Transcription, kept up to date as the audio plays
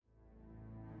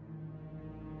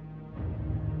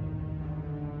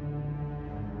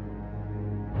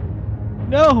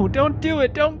No, don't do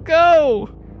it. Don't go.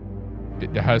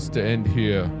 It has to end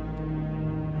here.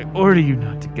 I order you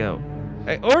not to go.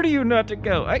 I order you not to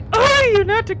go. I order you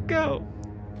not to go.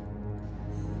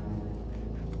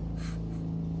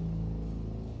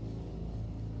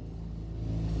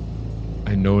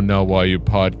 I know now why you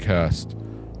podcast.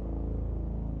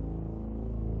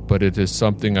 But it is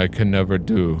something I can never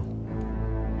do.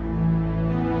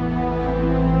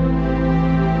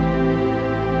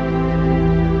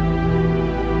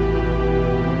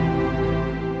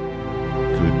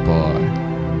 Goodbye.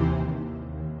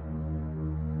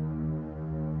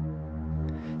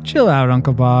 Chill out,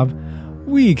 Uncle Bob.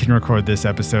 We can record this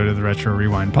episode of the Retro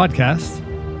Rewind podcast.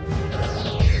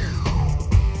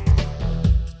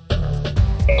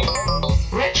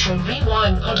 Retro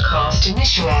Rewind podcast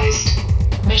initialized.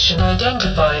 Mission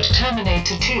identified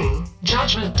Terminator 2,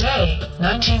 Judgment Day,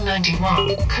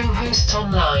 1991. Co-hosts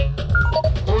online.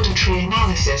 Auditory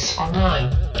analysis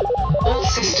online. All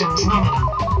systems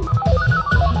nominal.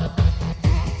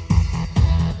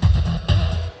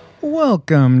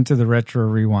 Welcome to the Retro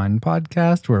Rewind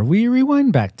podcast, where we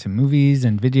rewind back to movies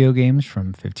and video games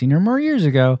from 15 or more years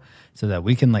ago so that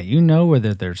we can let you know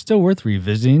whether they're still worth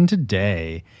revisiting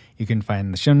today. You can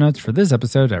find the show notes for this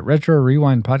episode at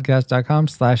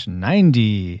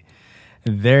retrorewindpodcast.com/90.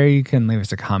 There you can leave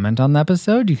us a comment on the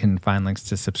episode. You can find links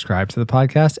to subscribe to the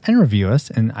podcast and review us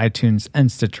in iTunes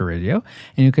and Stitcher Radio.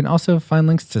 And you can also find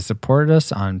links to support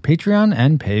us on Patreon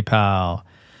and PayPal.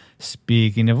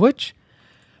 Speaking of which,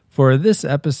 for this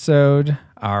episode,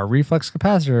 our reflex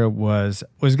capacitor was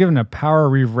given a power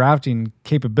rerouting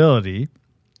capability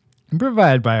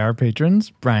provided by our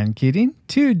patrons, Brian Keating,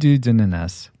 Two Dudes and an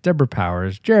S, Deborah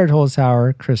Powers, Jared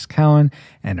Holzhauer, Chris Cowan,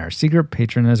 and our secret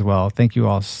patron as well. Thank you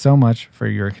all so much for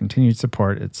your continued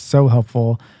support. It's so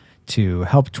helpful to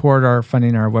help toward our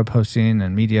funding our web hosting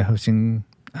and media hosting.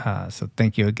 So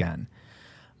thank you again.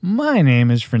 My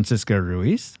name is Francisco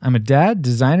Ruiz. I'm a dad,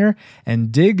 designer,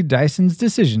 and dig Dyson's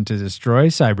decision to destroy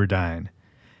Cyberdyne.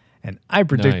 And I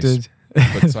predicted... Nice.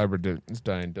 But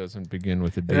Cyberdyne doesn't begin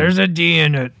with a D. There's a D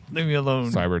in it. Leave me alone.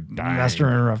 Cyberdyne. Master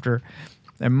Interrupter.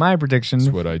 And my prediction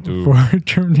That's what I do. for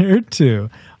Terminator 2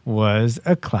 was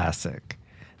a classic.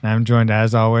 And I'm joined,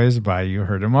 as always, by, you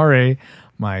heard him already,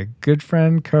 my good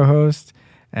friend, co-host,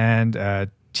 and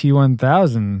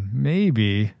T1000,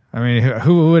 maybe. I mean,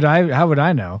 how would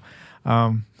I know?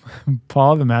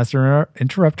 Paul, the Master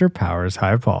Interrupter Powers.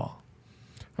 Hi, Paul.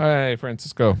 Hi,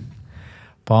 Francisco.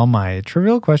 Paul, my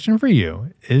trivial question for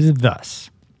you is thus.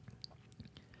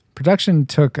 Production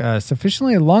took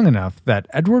sufficiently long enough that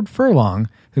Edward Furlong,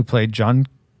 who played John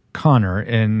Connor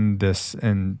in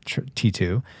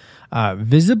T2,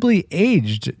 visibly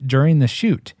aged during the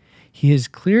shoot. He is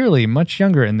clearly much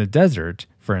younger in the desert,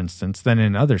 for instance, than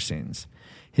in other scenes.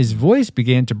 His voice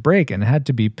began to break and had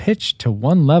to be pitched to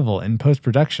one level in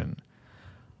post-production.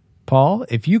 Paul,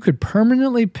 if you could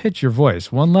permanently pitch your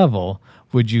voice one level,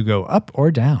 would you go up or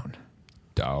down?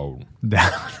 Down.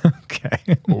 Down.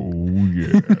 Okay. Oh,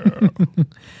 yeah.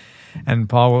 And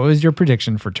Paul, what was your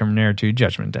prediction for Terminator 2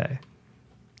 Judgment Day?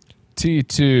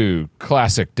 T2,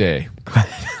 classic day.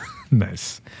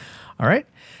 Nice. All right.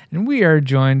 And we are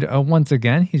joined once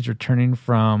again. He's returning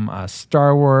from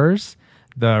Star Wars,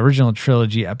 the original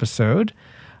trilogy episode,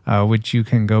 which you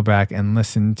can go back and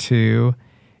listen to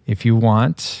if you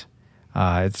want.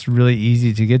 It's really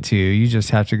easy to get to. You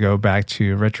just have to go back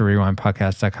to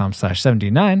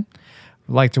retrorewindpodcast.com/79. I'd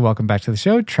like to welcome back to the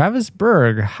show, Travis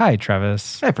Berg. Hi,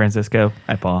 Travis. Hi, Francisco.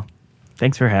 Hi, Paul.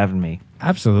 Thanks for having me.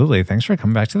 Absolutely. Thanks for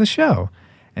coming back to the show.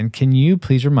 And can you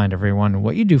please remind everyone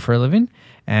what you do for a living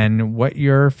and what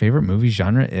your favorite movie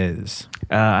genre is?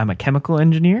 I'm a chemical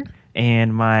engineer,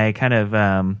 and my kind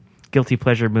of guilty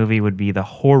pleasure movie would be the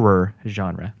horror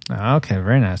genre. Okay,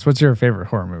 very nice. What's your favorite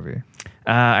horror movie?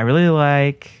 I really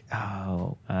like...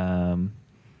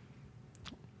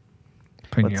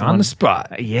 Putting you on the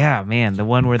spot. Yeah, man. The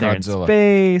one where they're in Godzilla.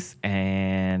 space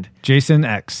and... Jason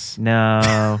X.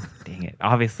 No. Dang it.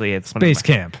 Obviously, it's Space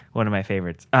Camp. one of my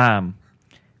favorites. One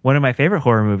of my favorite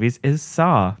horror movies is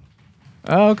Saw.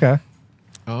 Oh, okay.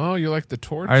 Oh, you like the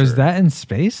torture. Is that in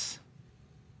space?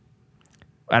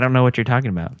 I don't know what you're talking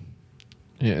about.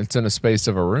 Yeah, it's in a space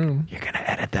of a room. You're going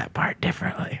to edit that part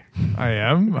differently. I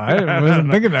am. I wasn't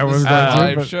thinking that was It's a going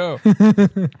live to. show.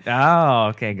 Oh,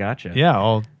 okay. Gotcha. Yeah,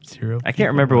 all zero. I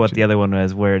can't remember what the other one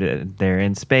was, where they're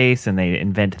in space and they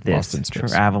invent this Lost in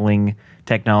Space. traveling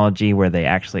technology where they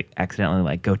actually accidentally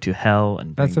like go to hell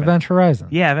and That's bring Event Horizon.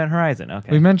 Yeah, Event Horizon.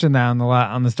 Okay. We mentioned that on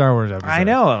the Star Wars episode. I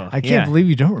know. I can't Yeah. believe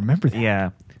you don't remember that.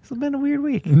 Yeah. It's been a weird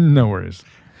week. No worries.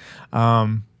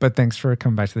 But thanks for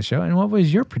coming back to the show. And what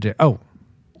was your prediction? Oh,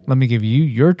 let me give you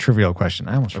your trivial question.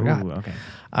 I almost forgot. Ooh, okay.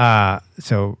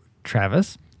 So,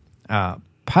 Travis,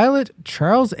 pilot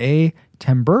Charles A.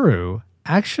 Tamburu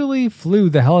actually flew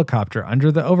the helicopter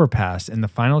under the overpass in the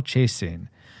final chase scene.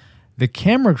 The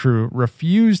camera crew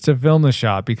refused to film the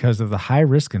shot because of the high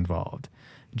risk involved.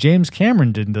 James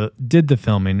Cameron did the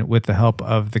filming with the help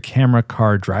of the camera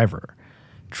car driver.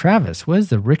 Travis, what is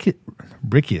the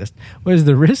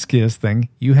riskiest thing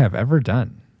you have ever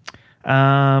done?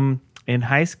 In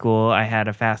high school, I had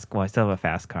I still have a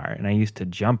fast car, and I used to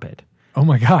jump it. Oh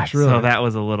my gosh, really? So that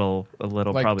was a little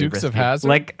Like probably Dukes of risky. Hazzard?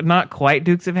 Like not quite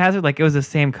Dukes of Hazzard. Like it was the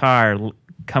same car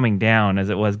coming down as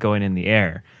it was going in the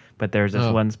air. But there's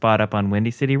this one spot up on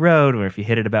Windy City Road where if you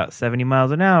hit it about 70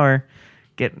 miles an hour,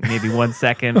 get maybe 1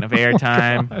 second of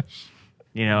airtime.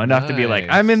 Enough to be like,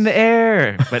 Nice. I'm in the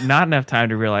air, but not enough time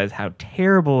to realize how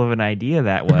terrible of an idea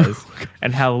that was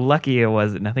and how lucky it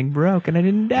was that nothing broke and I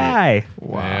didn't die.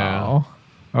 Wow.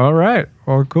 All right.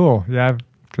 Well, cool. Yeah, I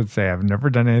could say I've never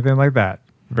done anything like that.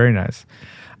 Very nice.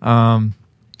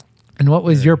 And what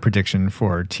was your prediction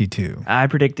for T2? I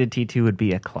predicted T2 would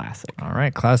be a classic. All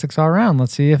right. Classics all around.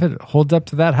 Let's see if it holds up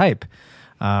to that hype.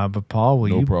 But Paul,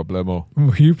 will No problemo.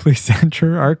 you please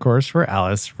enter our course for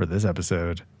Alice for this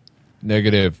episode?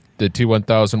 Negative. The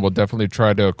T1000 will definitely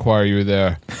try to acquire you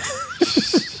there.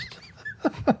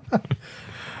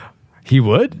 He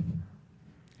would?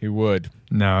 He would.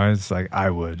 No, it's like I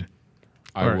would.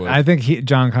 I would. I think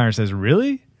John Connor says,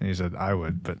 really? And he said, I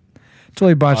would. But until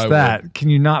he botched I that, would. can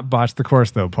you not botch the course,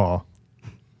 though, Paul?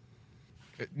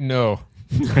 No.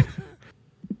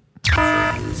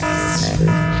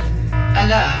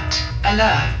 Alert,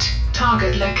 alert,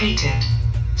 target located.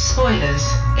 Spoilers,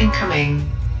 incoming.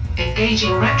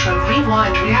 Engaging retro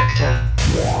rewind reactor.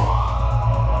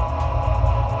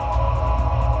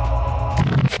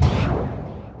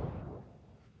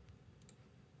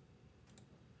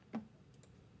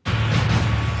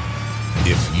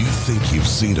 If you think you've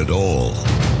seen it all,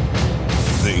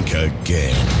 think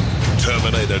again.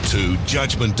 Terminator 2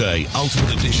 Judgment Day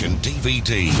Ultimate Edition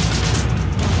DVD.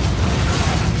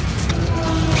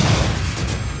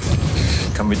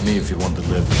 Come with me if you want to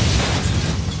live.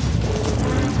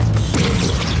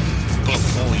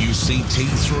 Before you see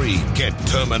T3, get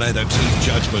Terminator 2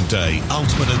 Judgment Day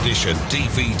Ultimate Edition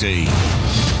DVD.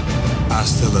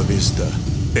 Hasta la vista,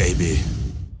 baby.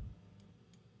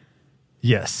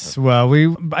 Yes.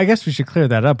 Well, I guess we should clear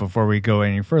that up before we go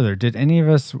any further. Did any of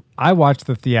us? I watched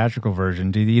the theatrical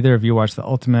version. Did either of you watch the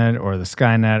Ultimate or the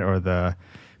Skynet or the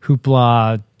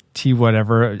Hoopla T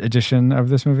whatever edition of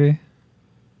this movie?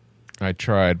 I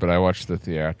tried, but I watched the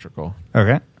theatrical.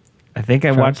 Okay. I think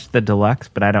I watched the deluxe,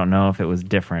 but I don't know if it was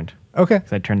different Okay.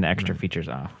 because I turned the extra features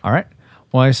off. All right.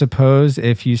 Well, I suppose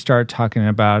if you start talking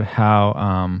about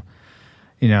how,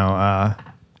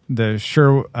 the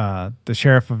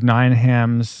sheriff of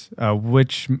Nineham's,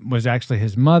 which was actually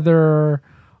his mother,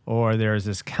 or there was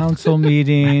this council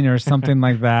meeting or something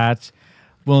like that,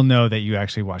 we'll know that you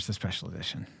actually watched the special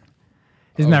edition.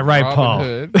 Isn't that right, Robin Paul?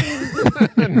 Hood.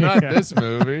 Not this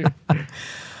movie.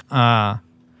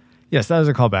 Yes, that was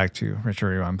a callback to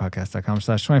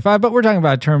RetroRewindPodcast.com/25, but we're talking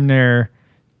about Terminator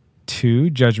 2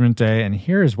 Judgment Day, and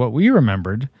here is what we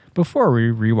remembered before we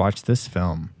rewatched this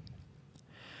film.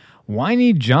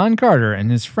 Whiny John Carter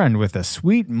and his friend with a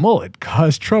sweet mullet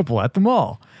caused trouble at the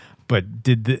mall. But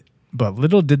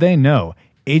little did they know,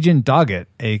 Agent Doggett,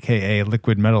 a.k.a.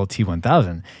 Liquid Metal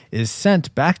T-1000, is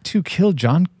sent back to kill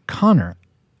John Connor.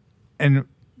 And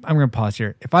I'm going to pause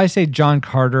here. If I say John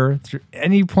Carter through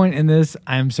any point in this,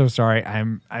 I'm so sorry.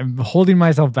 I'm holding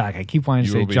myself back. I keep wanting to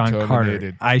You say will be John Carter.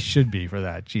 terminated. I should be for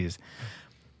that. Jeez.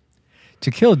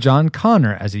 To kill John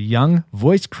Connor as a young,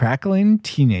 voice-crackling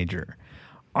teenager.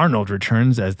 Arnold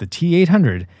returns as the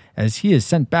T-800 as he is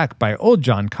sent back by old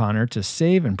John Connor to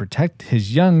save and protect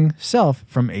his young self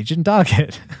from Agent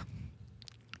Doggett.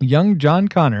 Young John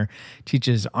Connor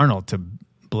teaches Arnold to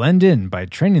blend in by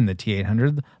training the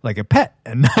T-800 like a pet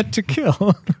and not to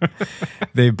kill.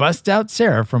 They bust out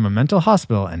Sarah from a mental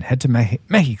hospital and head to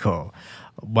Mexico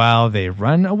while they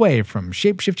run away from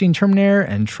shape-shifting Terminator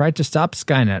and try to stop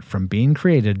Skynet from being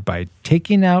created by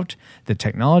taking out the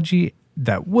technology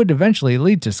that would eventually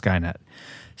lead to Skynet.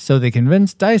 So they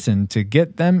convince Dyson to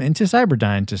get them into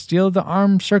Cyberdyne to steal the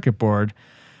ARM circuit board.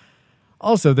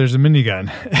 Also, there's a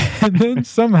minigun. And then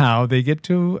somehow they get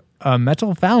to a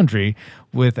metal foundry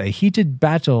with a heated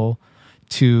battle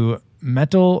to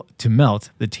melt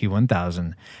the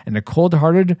T-1000 and a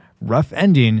cold-hearted, rough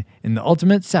ending in the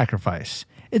ultimate sacrifice.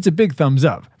 It's a big thumbs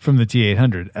up from the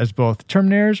T-800 as both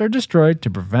Terminators are destroyed to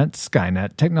prevent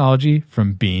Skynet technology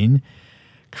from being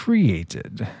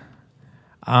created.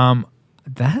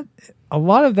 That a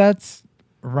lot of that's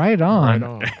right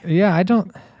on. Yeah,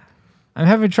 I'm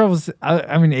having trouble.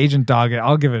 I mean, Agent Doggett.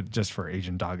 I'll give it just for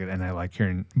Agent Doggett, and I like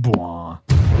hearing "blah."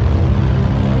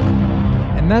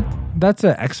 And that's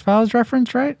a X-Files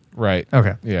reference, right? Right.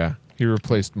 Okay. Yeah. He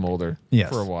replaced Mulder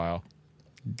for a while.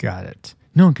 Got it.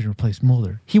 No one can replace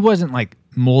Mulder. He wasn't like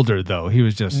Mulder, though. He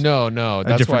was just no.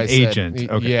 That's why I said agent.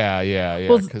 Okay.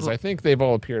 Yeah. Because I think they've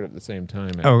all appeared at the same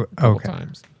time. A couple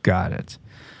times. Got it.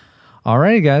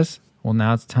 Alrighty, guys. Well,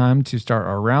 now it's time to start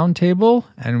our round table,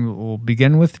 and we'll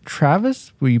begin with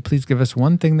Travis. Will you please give us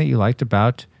one thing that you liked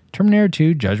about Terminator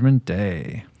 2: Judgment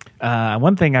Day?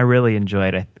 One thing I really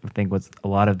enjoyed, I think, was a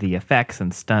lot of the effects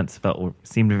and stunts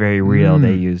seemed very real.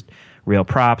 They used real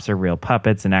props or real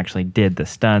puppets and actually did the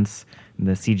stunts. And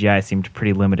the CGI seemed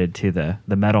pretty limited to the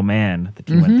Metal Man, the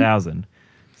T-1000.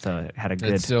 So it had a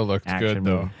good. It still looked good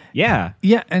though. Yeah,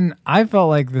 and I felt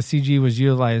like the CG was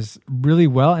utilized really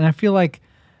well, and I feel like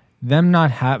them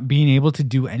not being able to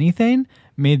do anything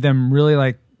made them really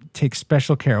like take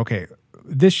special care. Okay,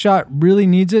 this shot really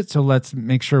needs it, so let's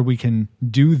make sure we can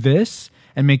do this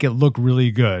and make it look really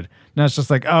good. Now it's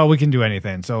just like, oh, we can do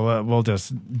anything, so we'll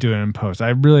just do it in post.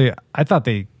 I thought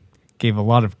they gave a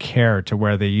lot of care to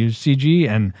where they used CG,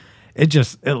 and it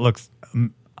looks.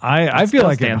 I feel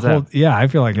like it holds. Yeah, I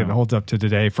feel like it holds up to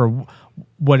today for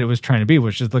what it was trying to be,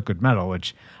 which is liquid metal,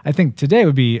 which I think today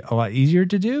would be a lot easier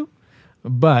to do,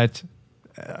 but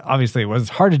obviously it was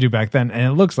hard to do back then, and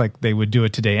it looks like they would do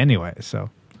it today anyway. So,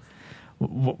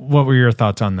 what were your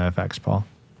thoughts on the effects, Paul?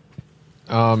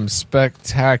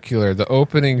 Spectacular. The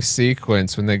opening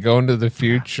sequence when they go into the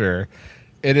future,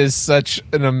 it is such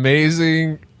an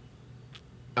amazing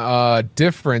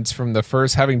difference from the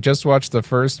first, having just watched the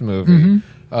first movie,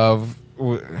 of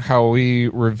how we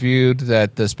reviewed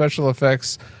that the special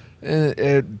effects,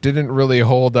 it didn't really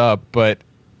hold up, and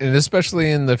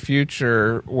especially in the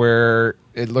future where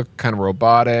it looked kind of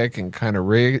robotic and kind of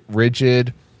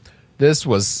rigid,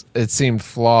 it seemed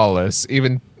flawless,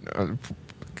 even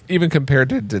compared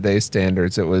to today's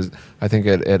standards. I think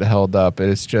it held up.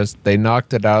 It's just they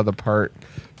knocked it out of the park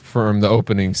from the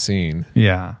opening scene.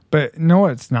 Yeah, but no,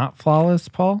 it's not flawless,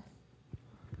 Paul.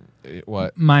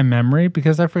 What? My memory,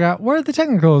 because I forgot. What are the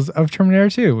technicals of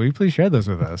Terminator 2? Will you please share those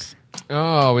with us?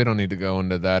 Oh, we don't need to go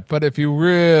into that. But if you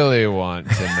really want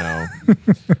to know.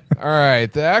 All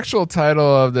right. The actual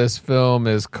title of this film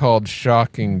is called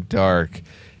Shocking Dark.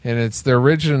 And it's the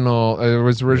original. It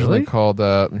was originally called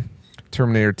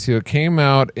Terminator 2. It came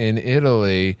out in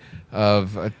Italy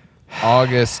of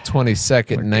August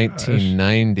 22nd,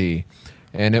 1990.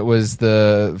 And it was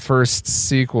the first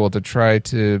sequel to try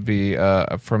to be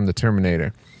from the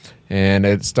Terminator. And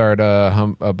it starred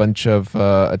a bunch of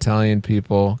Italian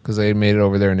people because they made it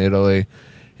over there in Italy.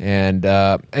 And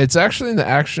it's actually in the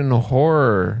action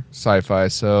horror sci-fi.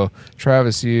 So,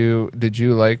 Travis, did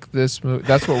you like this movie?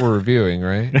 That's what we're reviewing,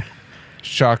 right?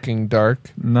 Shocking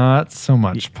Dark? Not so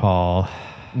much, Paul.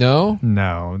 No?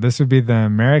 No. This would be the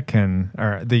American,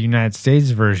 or the United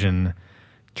States version,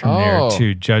 Terminator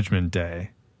 2 Judgment Day.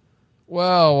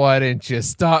 Well, why didn't you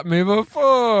stop me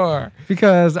before?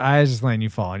 Because I was just letting you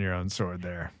fall on your own sword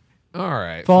there. All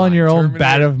right. Fall on your own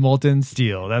bat of molten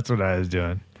steel. That's what I was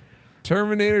doing.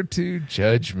 Terminator 2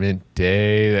 Judgment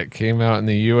Day that came out in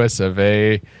the US of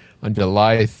A on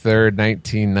July 3rd,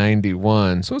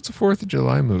 1991. So it's a 4th of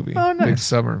July movie. Oh, nice. Big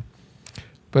summer.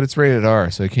 But it's rated R,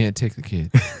 so you can't take the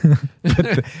kids.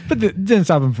 but it didn't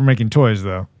stop him from making toys,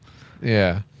 though.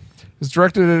 Yeah. It was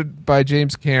directed by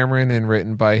James Cameron and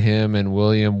written by him and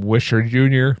William Wisher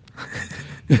Jr.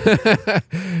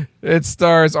 It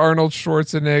stars Arnold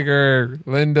Schwarzenegger,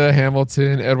 Linda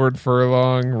Hamilton, Edward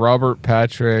Furlong, Robert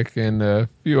Patrick, and a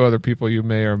few other people you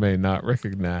may or may not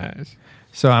recognize.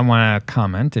 So I want to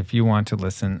comment, if you want to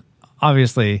listen.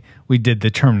 Obviously, we did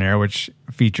The Terminator, which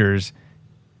features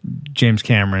James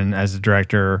Cameron as the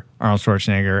director, Arnold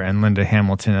Schwarzenegger, and Linda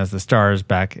Hamilton as the stars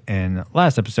back in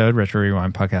last episode,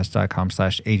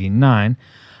 RetroRewindPodcast.com/89.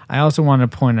 I also want to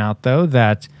point out, though,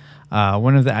 that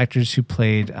one of the actors who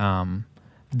played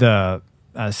the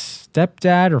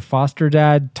stepdad or foster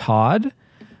dad, Todd,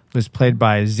 was played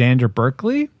by Xander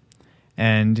Berkeley,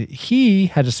 and he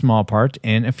had a small part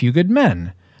in A Few Good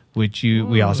Men, which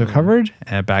we also covered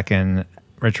back in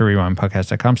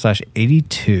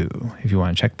RetroRewindPodcast.com/82 if you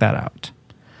want to check that out.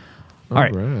 All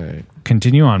right.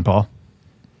 Continue on, Paul.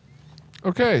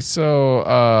 Okay,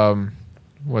 so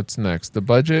what's next? The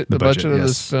budget? The budget of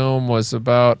this film was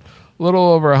about a little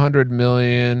over $100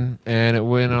 million, and it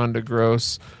went on to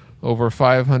gross over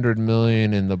 $500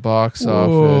 million in the box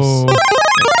office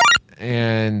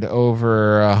and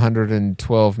over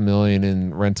 $112 million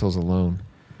in rentals alone.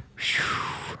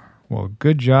 Well,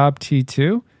 good job,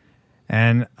 T2.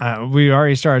 And we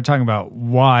already started talking about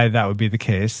why that would be the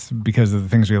case because of the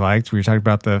things we liked. We were talking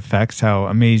about the effects, how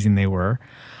amazing they were.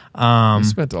 We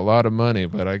spent a lot of money,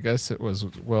 but I guess it was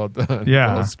well done.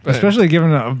 Yeah, well spent. especially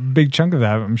given a big chunk of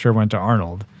that, I'm sure went to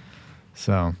Arnold.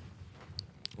 So,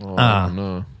 I don't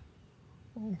know.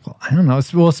 well, I don't know.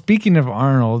 Well, speaking of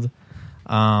Arnold,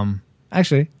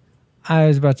 actually, I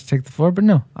was about to take the floor, but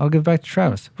no, I'll give it back to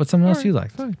Travis. What's something else you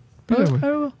liked? Fine.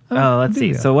 Let's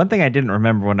see. So one thing I didn't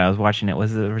remember when I was watching it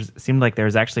was it seemed like there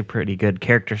was actually pretty good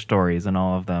character stories in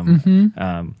all of them.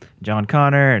 John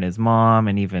Connor and his mom,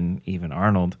 and even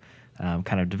Arnold,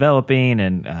 kind of developing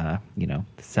and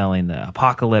selling the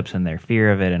apocalypse and their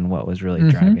fear of it and what was really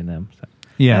driving them. So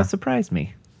Yeah. that surprised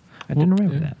me. I didn't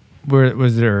remember that.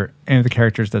 Was there any of the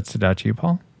characters that stood out to you,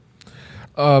 Paul?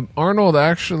 Arnold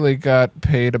actually got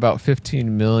paid about $15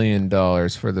 million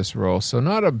for this role, so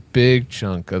not a big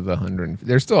chunk of the 100.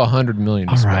 There's still $100 million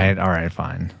to spend. All right,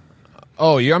 fine.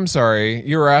 Oh, I'm sorry.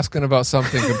 You were asking about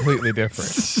something completely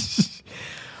different.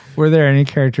 Were there any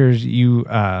characters you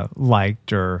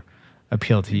liked or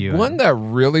appealed to you? One that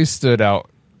really stood out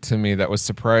to me that was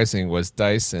surprising was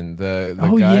Dyson, the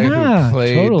Oh, guy yeah, who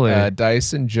played totally.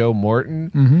 Dyson, Joe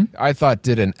Morton. I thought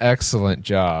did an excellent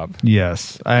job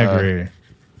Yes, I agree.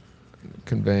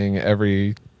 conveying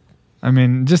every. I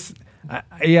mean,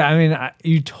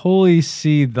 you totally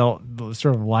see the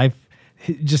sort of life,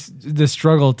 just the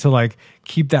struggle to like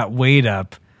keep that weight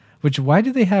up. Which, why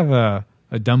do they have a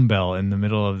dumbbell in the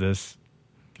middle of this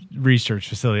research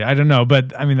facility? I don't know,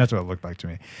 but I mean that's what it looked like to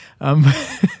me.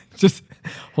 Just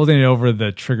holding it over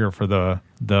the trigger for the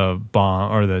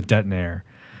bomb or the detonator,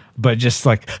 but just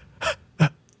like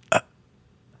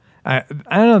I don't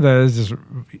know, that is just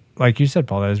like you said,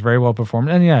 Paul. That is very well performed,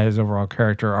 and yeah, his overall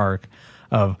character arc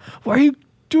of why are you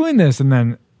doing this, and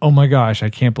then oh my gosh, I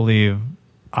can't believe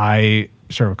I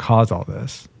sort of caused all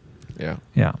this. Yeah.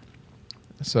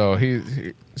 So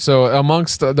so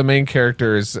amongst the main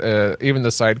characters, even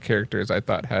the side characters, I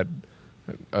thought had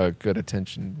good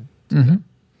attention to them.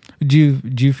 Do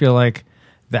you feel like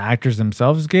the actors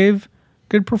themselves gave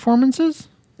good performances?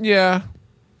 Yeah.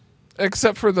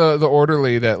 Except for the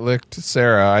orderly that licked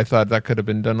Sarah. I thought that could have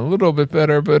been done a little bit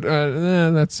better, but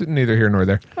that's neither here nor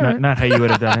there. Not how you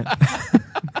would have done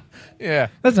it. Yeah.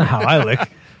 That's not how I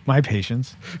lick my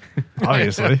patients,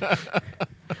 obviously.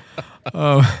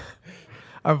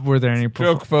 Were there any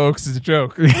Joke, folks. It's a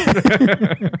joke.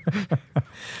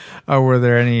 Were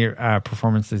there any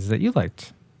performances that you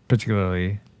liked,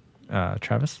 particularly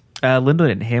Travis?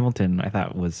 Linda Hamilton, I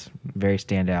thought, was very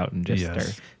standout, and just Yes.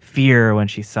 her fear when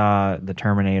she saw the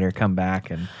Terminator come back,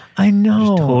 and I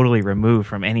know, just totally removed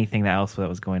from anything else that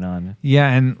was going on. Yeah,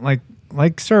 and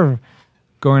like sort of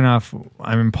going off.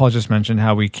 I mean, Paul just mentioned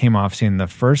how we came off seeing the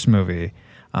first movie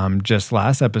just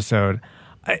last episode.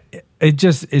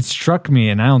 It struck me,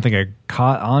 and I don't think I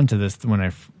caught on to this when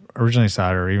I originally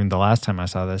saw it, or even the last time I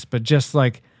saw this, but just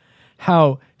like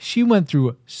how she went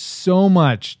through so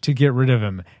much to get rid of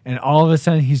him, and all of a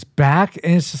sudden he's back,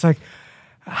 and it's just like,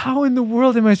 how in the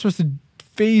world am I supposed to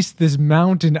face this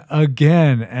mountain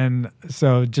again? And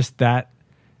so just that,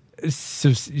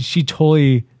 so she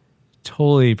totally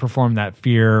performed that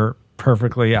fear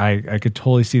perfectly. I could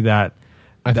totally see that.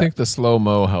 I think the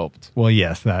slow-mo helped. Well,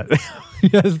 yes, that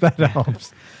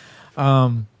helps.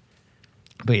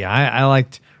 But yeah, I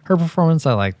liked her performance.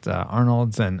 I liked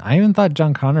Arnold's, and I even thought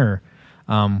John Connor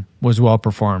was well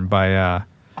performed by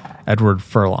Edward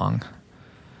Furlong.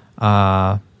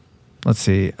 Let's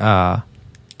see. To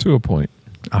a point.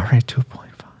 All right,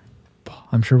 2.5.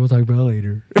 I'm sure we'll talk about it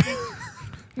later.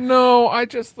 No, I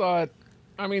just thought.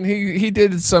 I mean, he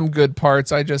did some good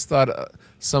parts. I just thought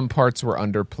some parts were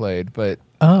underplayed, but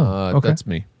Okay. that's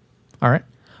me. All right.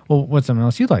 Well, what's something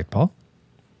else you like, Paul?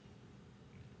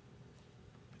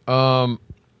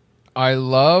 I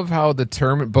love how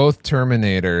both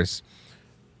Terminators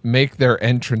make their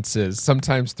entrances,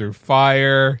 sometimes through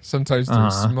fire, sometimes through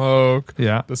smoke.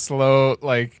 Yeah. The slow,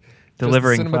 like,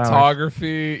 Delivering just the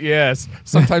cinematography. Yes.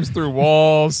 Sometimes through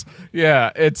walls.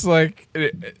 Yeah. It's like,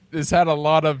 it's had a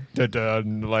lot of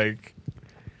dun, like,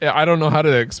 I don't know how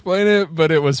to explain it,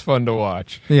 but it was fun to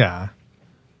watch. Yeah.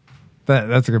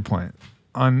 That's a good point.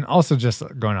 Also, just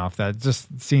going off that, just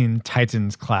seeing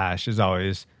Titans clash is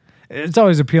always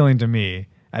appealing to me.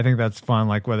 I think that's fun.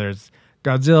 Like whether it's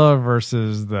Godzilla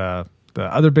versus the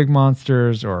other big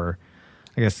monsters, or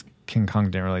I guess King Kong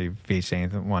didn't really face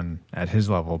anyone at his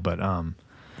level, but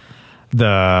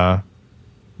the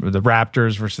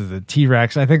Raptors versus the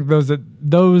T-Rex. I think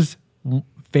those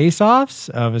face-offs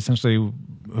of essentially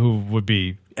who would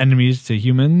be enemies to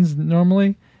humans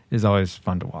normally is always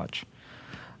fun to watch.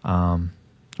 All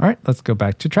right, let's go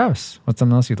back to Travis. What's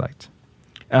something else you liked?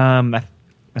 I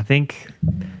think.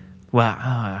 Well,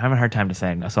 I'm having a hard time to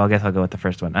say, so I guess I'll go with the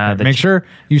first one. Make sure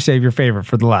you save your favorite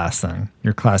for the last thing.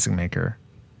 Your classic maker.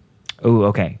 Oh,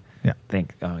 okay. Yeah.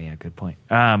 Oh, yeah. Good point.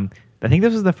 I think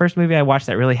this was the first movie I watched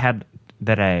that really had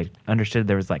that I understood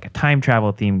there was like a time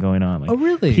travel theme going on. Like oh,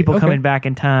 really? People Okay. coming back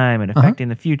in time and affecting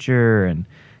the future, and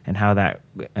how that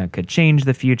could change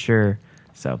the future.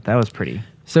 So that was pretty.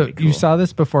 So cool. you saw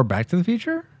this before Back to the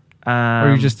Future,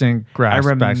 or you just didn't grasp?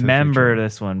 I Back to the remember Future?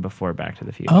 this one before Back to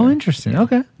the Future. Oh, interesting.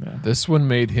 Okay. This one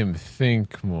made him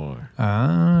think more.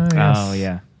 Yes. Oh,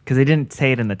 yeah. Because they didn't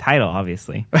say it in the title,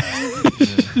 obviously.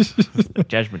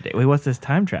 Judgment Day. Wait, what's this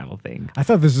time travel thing? I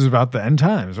thought this was about the end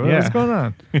times. What's going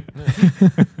on?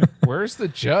 Where's the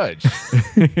judge?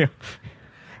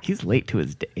 He's late to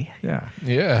his day. Yeah.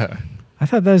 Yeah. I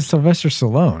thought that was Sylvester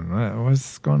Stallone.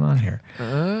 What's going on here?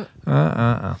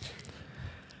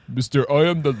 Mr. I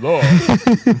am the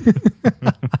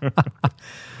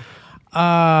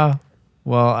law.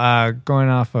 Well, going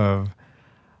off of,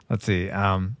 let's see.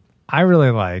 I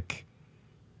really like.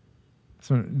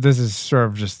 So this is sort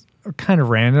of just kind of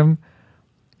random,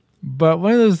 but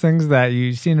one of those things that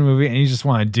you see in a movie and you just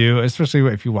want to do, especially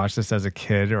if you watch this as a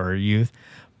kid or a youth.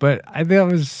 But I think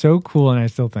it was so cool, and I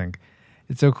still think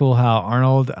it's so cool how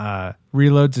Arnold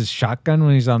reloads his shotgun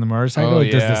when he's on the motorcycle. Oh,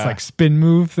 It does this yeah. like spin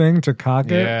move thing to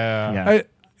cock it. Yeah.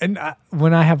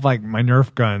 When I have like my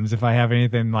Nerf guns, if I have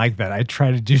anything like that, I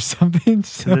try to do something.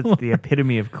 So It's the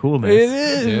epitome of coolness. it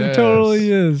is. It Yes.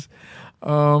 totally is.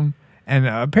 And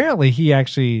apparently he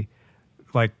actually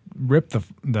like ripped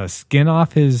the skin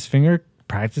off his finger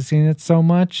practicing it so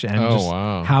much, and Oh, just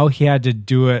wow. how he had to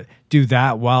do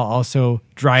that while also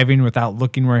driving without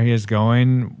looking where he is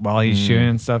going while he's shooting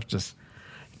and stuff. Just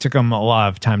took him a lot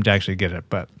of time to actually get it,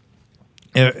 but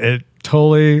it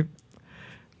totally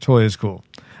is cool.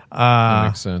 That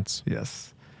makes sense.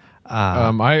 Yes.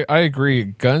 I agree.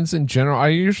 Guns in general, I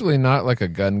usually not like a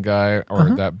gun guy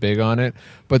or that big on it.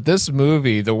 But this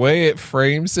movie, the way it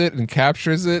frames it and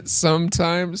captures it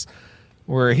sometimes,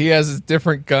 where he has his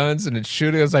different guns and it's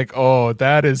shooting, I was like, oh,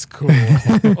 that is cool.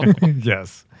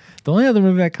 Yes. The only other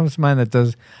movie that comes to mind that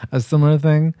does a similar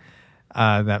thing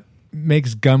that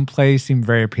makes gunplay seem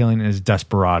very appealing is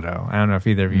Desperado. I don't know if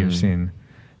either of you have seen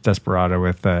Desperado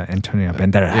with Antonio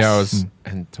Banderas. Yeah, it was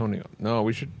Antonio. No,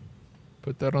 we should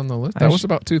put that on the list. I That was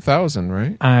about 2000,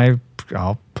 right?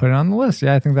 I'll put it on the list.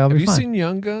 Yeah, I think that'll Have be you fun. seen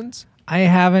Young Guns? I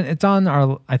haven't. It's on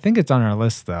our. I think it's on our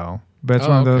list though. But it's Oh,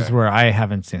 one of those okay. where I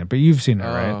haven't seen it. But you've seen it,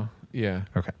 right? Yeah.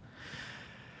 Okay.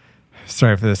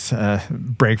 Sorry for this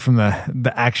break from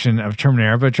the action of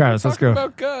Terminator. But Travis, let's Talking go.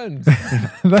 about guns.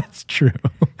 That's true.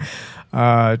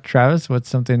 Travis, what's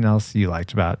something else you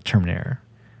liked about Terminator?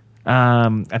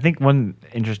 I think one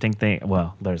interesting thing.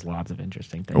 Well, there's lots of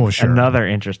interesting things. Oh, sure. Another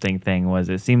interesting thing was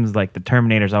it seems like the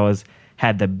Terminators always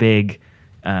had the big.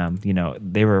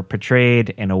 They were portrayed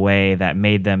in a way that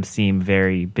made them seem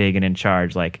very big and in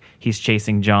charge. Like he's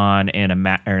chasing John in a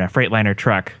Freightliner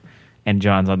truck, and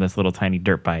John's on this little tiny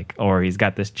dirt bike, or he's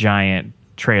got this giant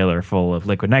trailer full of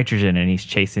liquid nitrogen, and he's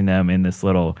chasing them in this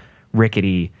little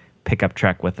rickety pickup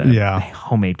truck with a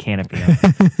homemade canopy.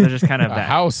 So just kind of A that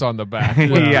house on the back.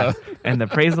 yeah, and the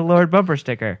praise the Lord bumper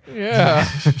sticker. Yeah.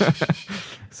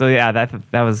 So yeah, that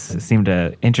seemed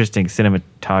a interesting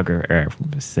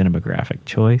cinematographic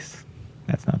choice.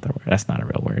 That's not the word. That's not a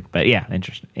real word. But yeah,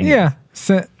 interesting. Anyways. Yeah.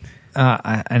 So,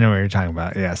 I know what you're talking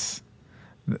about. Yes.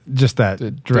 Just that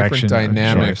The direction. different of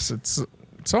dynamics. choice.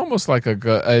 It's almost like a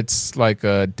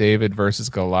David versus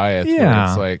Goliath. where Yeah.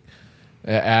 it's like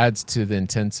it adds to the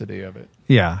intensity of it.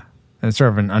 Yeah. It's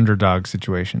sort of an underdog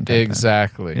situation. type thing.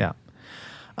 Exactly. Yeah.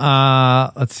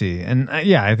 Let's see. And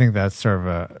I think that's sort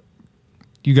of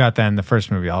you got that in the first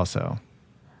movie also.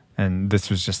 And this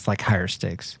was just like higher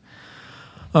stakes.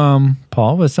 Paul,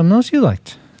 what's something else you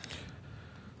liked?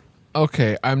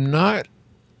 Okay, I'm not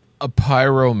a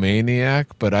pyromaniac,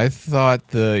 but I thought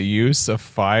the use of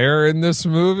fire in this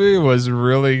movie was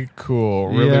really cool,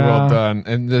 really well done.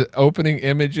 And the opening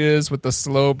images with the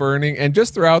slow burning, and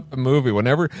just throughout the movie,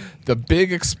 whenever the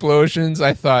big explosions,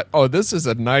 I thought, oh, this is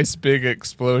a nice big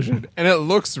explosion. And it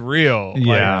looks real.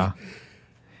 Yeah.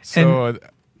 So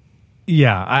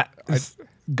Yeah.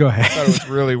 Go I thought ahead. it was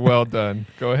really well done.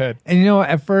 Go ahead. And you know what?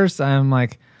 At first, I'm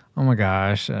like, oh my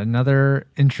gosh, another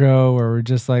intro where we're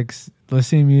just like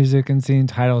listening to music and seeing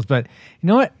titles. But you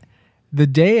know what? The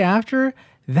day after,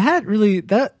 that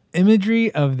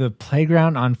imagery of the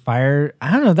playground on fire,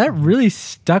 I don't know, that really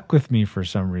stuck with me for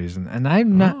some reason. And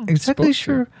I'm not exactly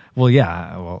sure. Well,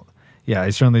 yeah, I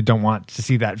certainly don't want to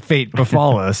see that fate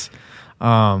befall us.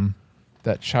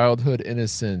 That childhood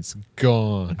innocence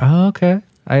gone. Oh, okay.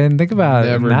 I didn't think about it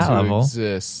Never on that to level.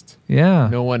 exist. Yeah.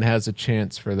 No one has a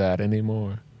chance for that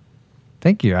anymore.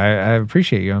 Thank you. I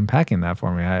appreciate you unpacking that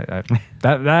for me.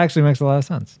 That actually makes a lot of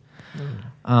sense.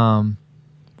 Well,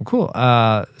 cool.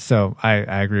 So I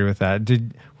agree with that.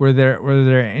 Were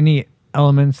there any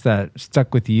elements that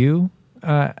stuck with you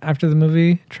after the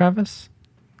movie, Travis?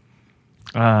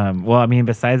 Well, I mean,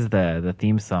 besides the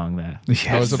theme song, I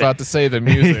was about to say the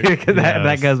music.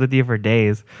 that goes with you for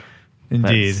days.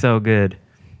 Indeed. But so good.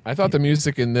 I thought the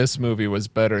music in this movie was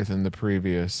better than the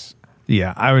previous.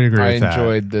 Yeah, I would agree with that. I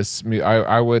enjoyed this.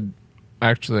 I would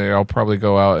actually. I'll probably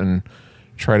go out and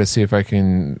try to see if I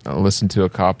can listen to a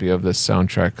copy of this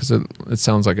soundtrack because it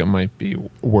sounds like it might be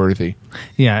worthy.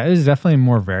 Yeah, it is definitely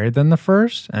more varied than the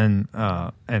first, and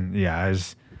yeah,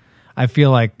 I feel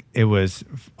like it was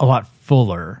a lot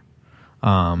fuller.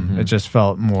 It just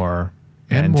felt more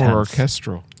and intense. more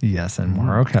orchestral. Yes, and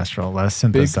more orchestral, less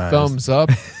Big synthesized. thumbs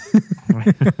up.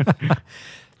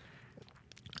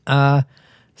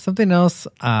 Something else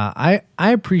I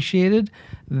appreciated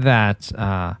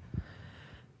that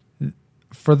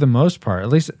for the most part, at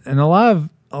least in a lot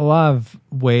of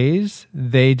ways,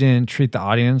 they didn't treat the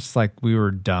audience like we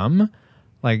were dumb.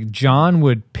 Like John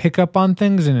would pick up on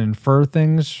things and infer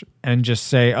things and just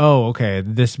say, "Oh, okay,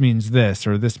 this means this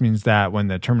or this means that," when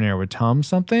the Terminator would tell him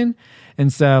something,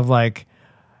 instead of like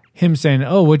him saying,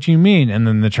 "Oh, what do you mean?" and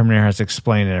then the Terminator has to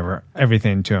explain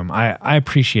everything to him. I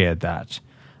appreciated that.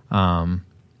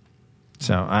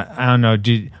 So I don't know.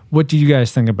 What do you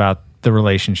guys think about the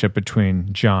relationship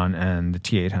between John and the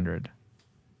T-800?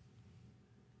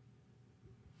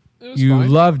 You fine.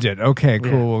 loved it. Okay,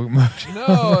 cool. No,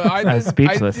 I was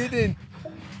speechless.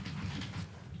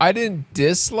 I didn't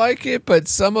dislike it, but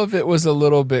some of it was a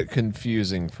little bit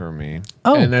confusing for me.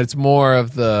 Oh. And it's more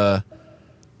of the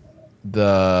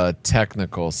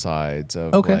technical sides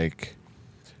of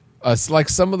like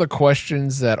some of the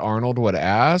questions that Arnold would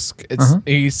ask.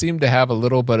 He seemed to have a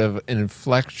little bit of an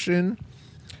inflection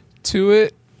to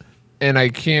it. And I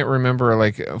can't remember,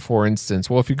 like, for instance,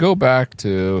 well, if you go back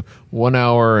to 1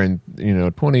 hour and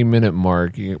 20-minute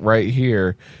mark right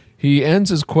here, he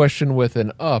ends his question with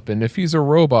an up. And if he's a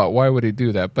robot, why would he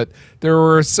do that? But there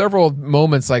were several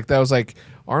moments like that. I was like,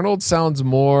 Arnold sounds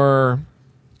more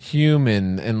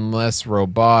human and less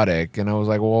robotic. And I was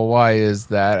like, well, why is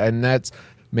that? And that's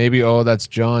maybe, that's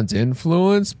John's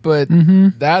influence. But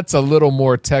that's a little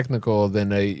more technical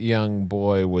than a young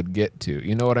boy would get to.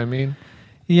 You know what I mean?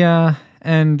 Yeah,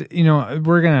 and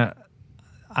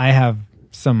I have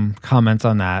some comments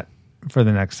on that for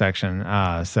the next section.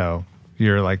 So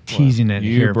you're like teasing it.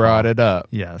 You here, brought Paul. it up.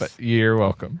 Yes, but you're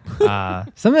welcome.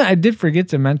 Something I did forget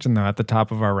to mention though at the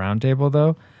top of our roundtable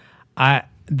though, I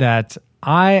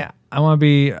want to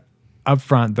be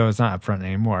upfront, though it's not upfront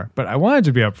anymore. But I wanted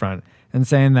to be upfront and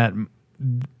saying that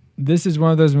this is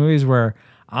one of those movies where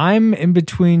I'm in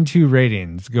between two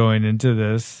ratings going into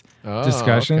this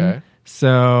discussion. Okay.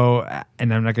 So,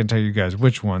 and I'm not going to tell you guys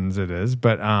which ones it is,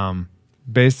 but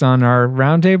based on our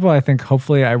roundtable, I think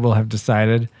hopefully I will have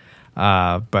decided.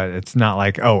 But it's not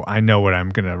like, I know what I'm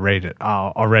going to rate it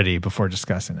already before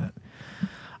discussing it.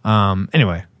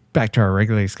 Anyway, back to our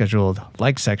regularly scheduled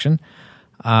like section.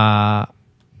 Travis,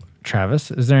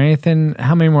 is there anything?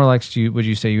 How many more likes would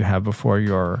you say you have before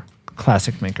your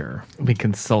classic maker? We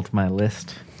consult my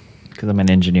list because I'm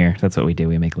an engineer. That's what we do.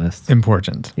 We make lists.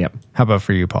 Important. Yep. How about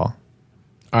for you, Paul?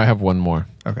 I have one more.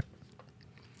 Okay.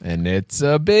 And it's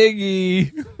a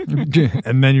biggie.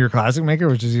 And then your classic maker,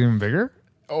 which is even bigger?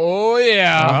 Oh,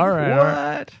 yeah. All right.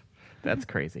 What? That's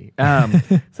crazy.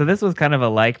 So this was kind of a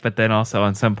like, but then also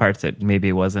on some parts it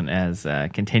maybe wasn't as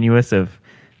continuous of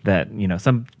that,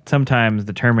 sometimes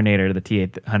the Terminator, the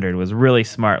T-800 was really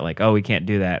smart. Like, we can't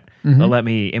do that. But let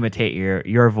me imitate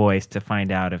your voice to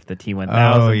find out if the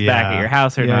T-1000 is back at your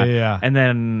house or not. Yeah. And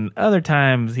then other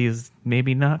times he's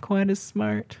maybe not quite as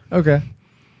smart. Okay.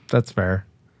 That's fair.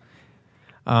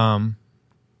 Going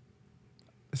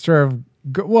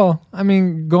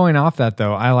off that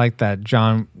though, I like that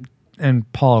John,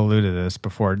 and Paul alluded to this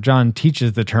before, John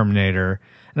teaches the Terminator,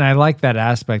 and I like that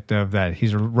aspect of that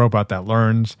he's a robot that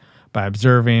learns by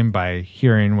observing, by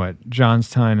hearing what John's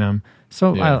telling him.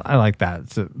 So yeah. I like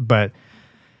that. So, but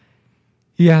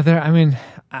yeah,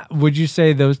 would you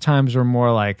say those times were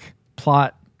more like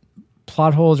plot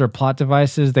holes or plot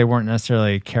devices? They weren't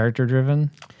necessarily character driven.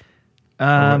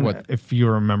 If you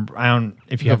remember,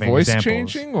 if you have voice examples.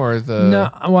 changing or the no.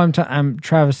 Well,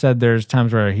 Travis said there's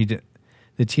times where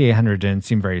the T-800 didn't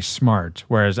seem very smart,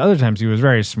 whereas other times he was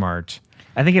very smart.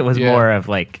 I think it was more of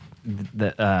like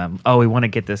we want to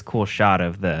get this cool shot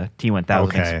of the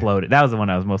T-1000 exploded. That was the one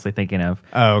I was mostly thinking of.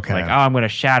 Oh, okay. Like, I'm going to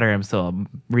shatter him so he'll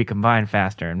recombine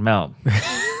faster and melt.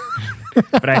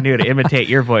 But I knew to imitate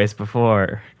your voice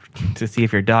before to see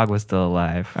if your dog was still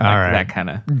alive. All right. That kind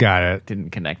of got it.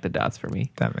 didn't connect the dots for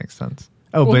me. That makes sense.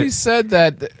 Oh, Well, but he said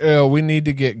that we need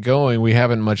to get going. We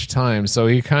haven't much time, so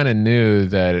he kind of knew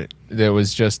that it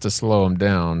was just to slow him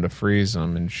down, to freeze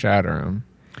him and shatter him.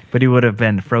 But he would have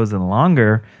been frozen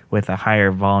longer with a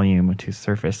higher volume to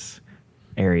surface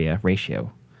area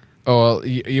ratio. Oh,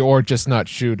 well, or just not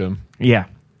shoot him. Yeah.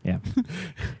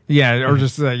 yeah, or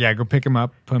just go pick him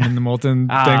up, put him in the molten thing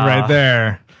right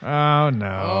there. Oh no!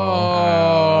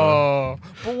 Oh,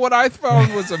 but what I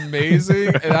found was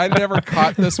amazing, and I never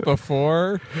caught this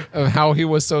before of how he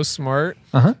was so smart.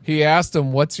 He asked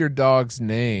him, "What's your dog's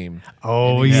name?"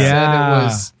 Oh and he yeah, said it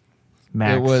was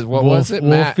Max. It was what was it?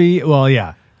 Wolfie. Well,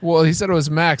 yeah. Well, he said it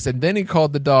was Max, and then he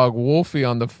called the dog Wolfie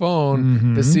on the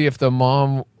phone to see if the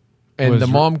mom. And the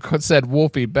mom said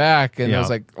Wolfie back, and I was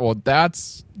like, well,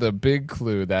 that's the big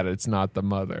clue that it's not the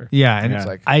mother. Yeah, and it's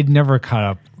like, I'd never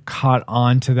caught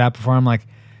on to that before. I'm like,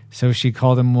 so she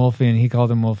called him Wolfie and he called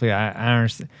him Wolfie. I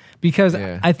understand. Because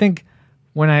I think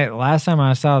last time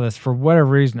I saw this, for whatever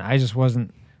reason, I just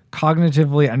wasn't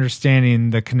cognitively understanding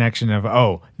the connection of,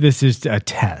 oh, this is a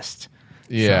test.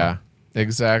 Yeah,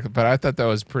 exactly. But I thought that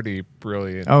was pretty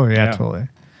brilliant. Oh, yeah. Totally.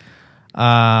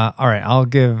 All right, I'll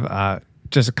give...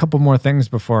 just a couple more things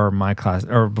before my class,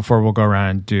 or before we'll go around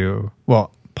and do.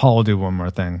 Well, Paul will do one more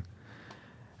thing,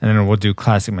 and then we'll do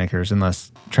classic makers.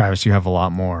 Unless Travis, you have a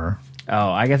lot more. Oh,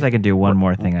 I guess I could do one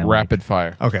more thing. Rapid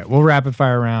fire. Okay, we'll rapid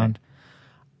fire around.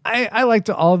 I liked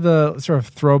all the sort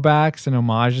of throwbacks and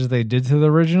homages they did to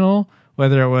the original.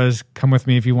 Whether it was "Come with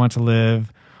Me if you want to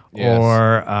live,"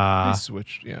 or they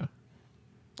switched. Yeah,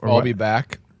 or I'll what? be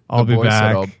back. I'll be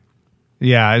back.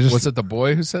 Yeah, was it the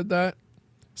boy who said that?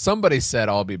 Somebody said,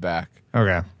 "I'll be back."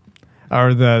 Okay,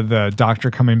 or the doctor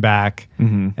coming back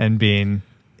and being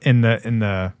in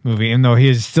the movie, even though he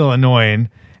is still annoying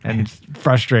and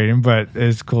frustrating, but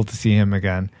it's cool to see him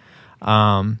again.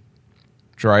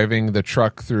 Driving the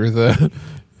truck through the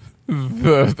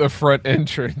front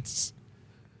entrance.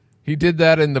 He did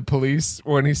that in The Police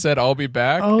when he said, "I'll be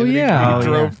back." Oh, and yeah. He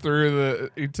drove through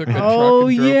the. He took the truck. Oh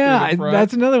and drove yeah, through the front.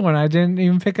 that's another one I didn't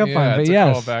even pick up on. But it's a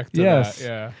yes, callback to yes, that.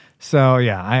 Yeah. So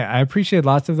yeah, I appreciate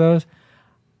lots of those.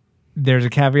 There's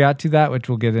a caveat to that, which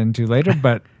we'll get into later,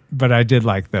 but I did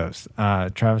like those.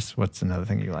 Travis, what's another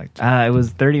thing you liked? It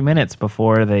was 30 minutes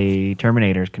before the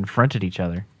Terminators confronted each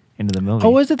other into the movie.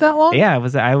 Oh, was it that long? Yeah, it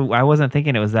was. I wasn't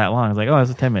thinking it was that long. I was like, oh, it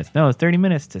was 10 minutes. No, it was 30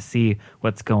 minutes to see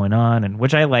what's going on, and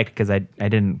which I liked because I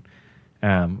didn't.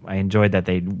 I enjoyed that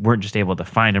they weren't just able to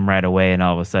find him right away, and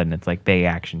all of a sudden it's like big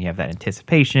action. You have that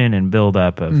anticipation and build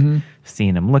up of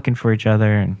seeing them looking for each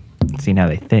other and seeing how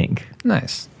they think.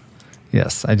 Nice.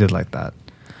 Yes, I did like that.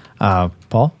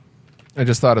 Paul? I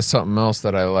just thought of something else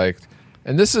that I liked.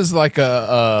 And this is like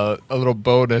a little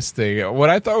bonus thing. What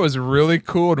I thought was really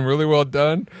cool and really well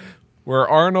done, where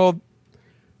Arnold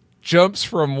jumps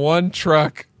from one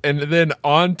truck and then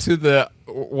onto the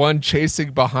one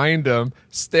chasing behind him,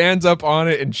 stands up on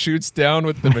it and shoots down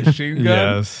with the machine gun.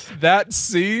 Yes. That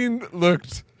scene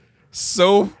looked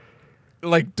so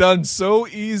done so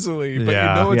easily, but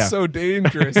you know it's so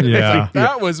dangerous. And it's like,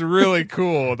 that was really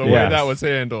cool the way that was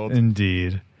handled.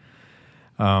 Indeed.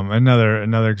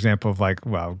 Another example of like,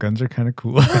 wow, guns are kind of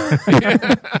cool.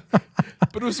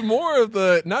 But it was more of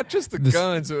not just the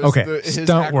guns. It was his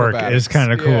stunt work is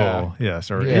kind of cool. Yeah. Yes,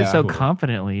 He did so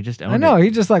confidently. He just owned I know it. he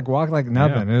just like walked like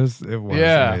nothing. It was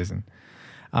amazing.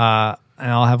 And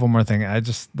I'll have one more thing.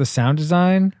 The sound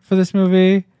design for this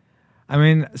movie. I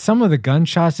mean, some of the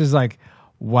gunshots is like,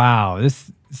 wow,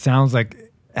 this sounds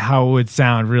like how it would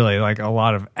sound really, like a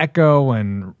lot of echo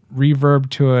and reverb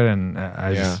to it, and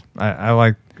I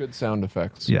like good sound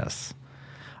effects. Yes.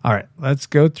 All right, let's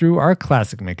go through our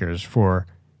classic makers for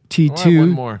one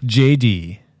more.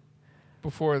 T2JD.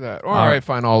 Before that, all right,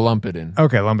 fine, I'll lump it in.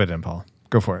 Okay, lump it in, Paul.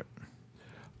 Go for it.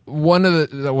 One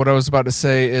of what I was about to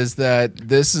say is that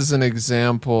this is an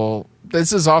example.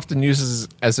 This is often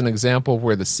used as an example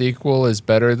where the sequel is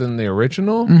better than the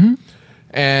original,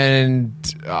 and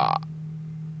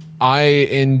I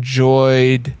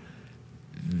enjoyed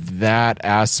that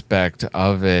aspect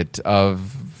of it.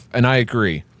 And I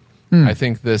agree. I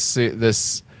think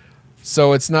this.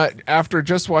 So it's not after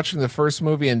just watching the first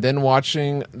movie and then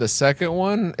watching the second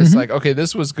one. It's like, okay,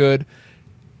 this was good.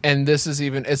 And this is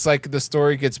even, it's like the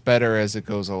story gets better as it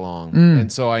goes along.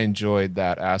 And so I enjoyed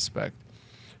that aspect.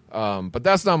 But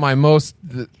that's not my most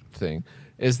thing,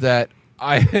 is that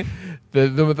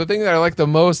The thing that I like the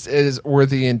most were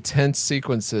the intense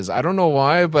sequences. I don't know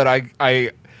why, but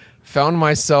I found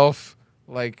myself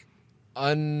like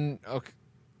unclenching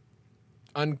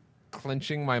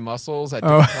my muscles at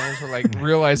different times for like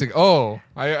realizing,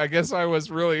 I guess I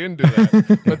was really into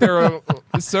that. But there were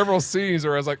several scenes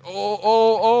where I was like,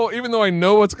 even though I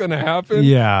know what's going to happen,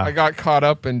 I got caught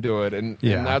up into it, and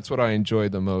that's what I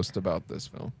enjoyed the most about this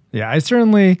film. Yeah,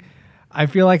 I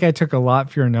feel like I took a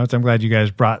lot for your notes. I'm glad you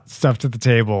guys brought stuff to the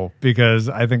table, because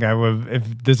I think I would,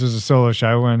 if this was a solo show,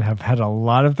 I wouldn't have had a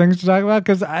lot of things to talk about,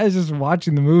 because I was just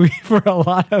watching the movie for a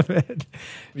lot of it.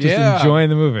 Just enjoying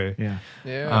the movie.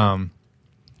 Yeah.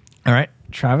 All right,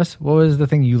 Travis, what was the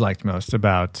thing you liked most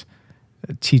about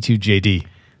T2JD?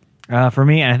 For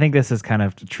me, I think this is kind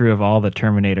of true of all the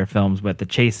Terminator films, but the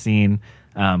chase scene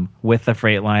with the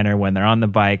Freightliner when they're on the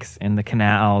bikes in the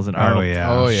canals and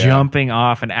Arnold jumping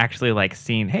off and actually like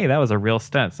seeing, hey, that was a real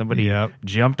stunt. Somebody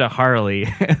jumped a Harley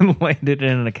and landed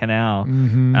in a canal.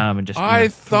 And just I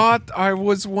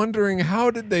was wondering,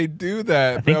 how did they do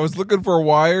that? I was looking for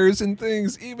wires and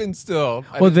things. Even still,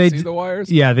 I didn't see the wires.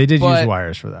 Yeah, they did use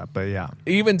wires for that, but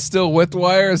even still with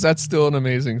wires, that's still an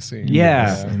amazing scene.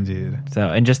 Yes, indeed. So,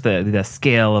 and just the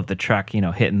scale of the truck,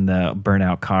 hitting the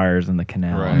burnout cars in the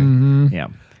canal. Right. Yeah.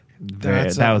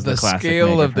 That was the classic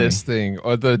scale of this thing,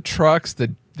 or the trucks. They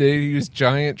use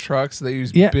giant trucks. They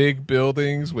use big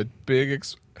buildings with big.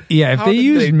 If they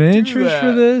used miniatures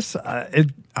for this,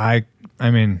 they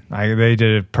did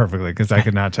it perfectly, because I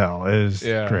could not tell. It was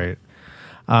great.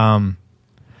 Awesome.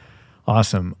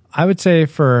 I would say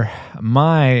for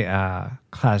my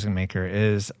classic maker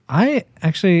is I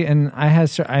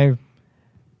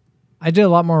did a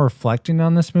lot more reflecting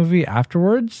on this movie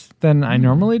afterwards than I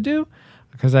normally do,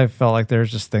 because I felt like there's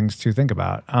just things to think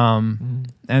about.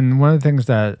 And one of the things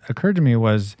that occurred to me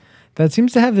was that it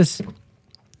seems to have this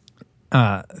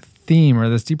theme, or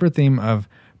this deeper theme, of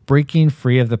breaking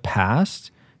free of the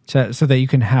past so that you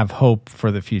can have hope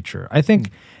for the future. I think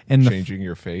changing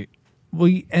your fate. Well,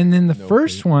 and then the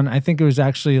first one, I think it was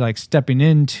actually like stepping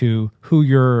into who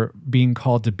you're being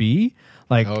called to be.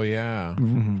 Like,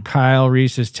 Kyle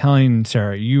Reese is telling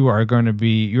Sarah, you are going to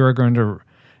be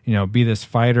this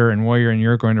fighter and warrior, and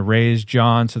you're going to raise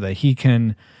John so that he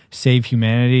can save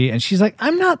humanity. And she's like,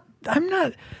 I'm not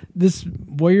this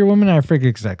warrior woman. I forget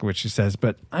exactly what she says,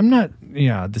 but I'm not,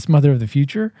 this mother of the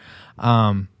future.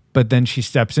 But then she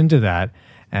steps into that.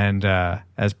 And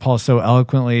as Paul so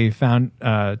eloquently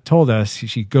told us,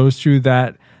 she goes through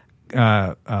that,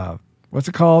 what's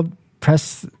it called?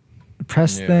 Press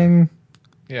thing?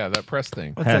 Yeah, that press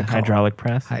thing. What's that called? Hydraulic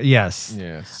press? Yes.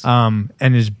 And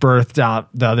is birthed out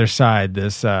the other side,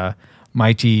 this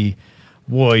mighty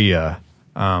warrior,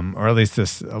 or at least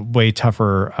this way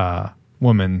tougher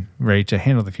woman ready to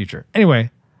handle the future.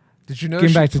 Anyway. Did you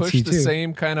notice she pushed the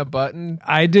same kind of button?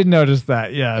 I did notice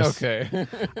that, yes. Okay.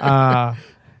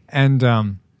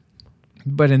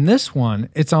 But in this one,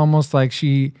 it's almost like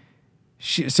she's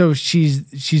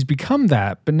become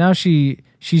that, but now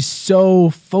she's so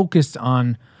focused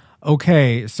on,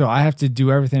 okay, so I have to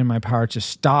do everything in my power to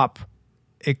stop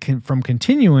it from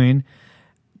continuing,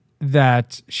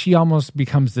 that she almost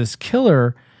becomes this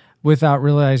killer without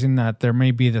realizing that there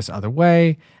may be this other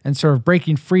way, and sort of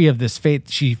breaking free of this fate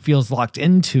she feels locked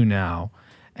into now.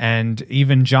 And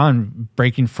even John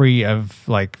breaking free of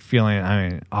like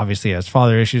feeling, obviously he has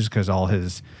father issues, because all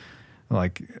his,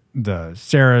 like, the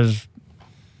Sarah's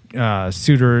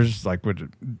suitors like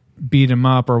would beat him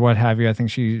up or what have you, I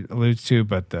think she alludes to,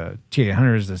 but the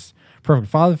T-800 is this perfect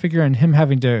father figure, and him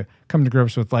having to come to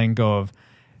grips with letting go of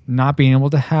not being able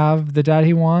to have the dad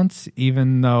he wants,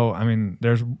 even though,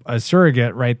 there's a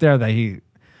surrogate right there that he,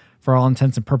 for all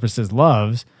intents and purposes,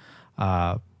 loves.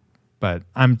 But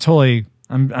I'm sorry, guys,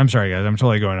 I'm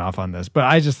totally going off on this, but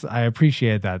I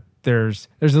appreciate that there's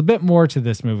a bit more to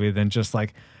this movie than just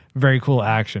like very cool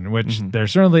action, which there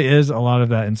certainly is a lot of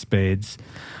that in spades.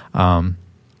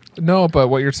 No, but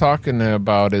what you're talking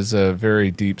about is a very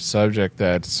deep subject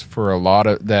that's for a lot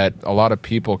of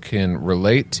people can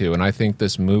relate to, and I think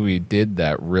this movie did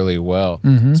that really well,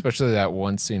 especially that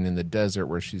one scene in the desert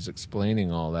where she's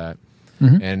explaining all that,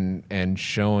 and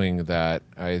showing that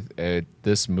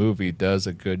this movie does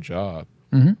a good job.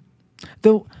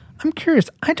 Though I'm curious,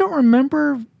 I don't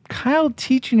remember Kyle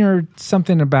teaching her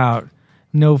something about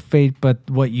no fate but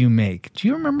what you make. Do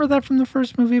you remember that from the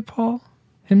first movie, Paul?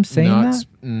 Him saying that?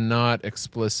 Not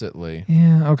explicitly.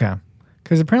 Yeah, okay.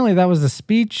 Because apparently that was the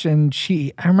speech, and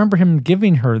I remember him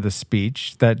giving her the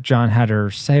speech that John had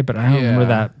her say, but I don't remember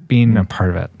that being a part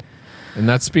of it. And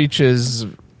that speech is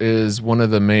one of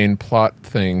the main plot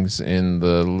things in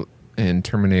the in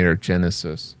Terminator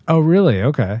Genesis. Oh, really?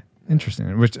 Okay.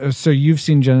 Interesting. So you've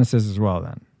seen Genesis as well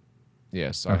then?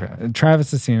 Yes. Okay. And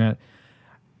Travis has seen it.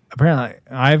 Apparently,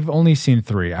 I've only seen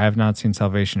 3. I have not seen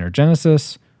Salvation or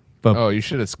Genesis. But you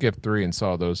should have skipped 3 and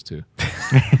saw those 2.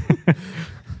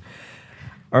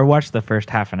 Or watch the first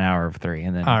half an hour of 3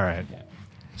 and then. All right.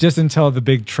 Just until the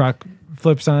big truck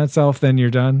flips on itself, then you're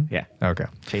done? Yeah. Okay.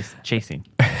 Chasing.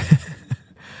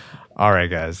 All right,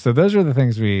 guys. So those are the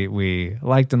things we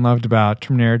liked and loved about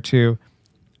Terminator 2.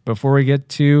 Before we get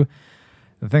to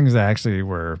the things that actually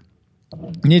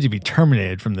need to be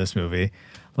terminated from this movie,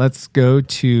 let's go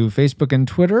to Facebook and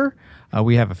Twitter.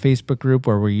 We have a Facebook group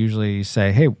where we usually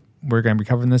say, hey, we're going to be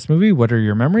covering this movie. What are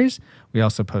your memories? We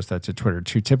also post that to Twitter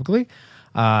too, typically.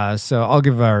 So I'll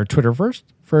give our Twitter first.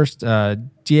 First,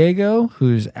 Diego,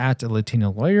 who's at a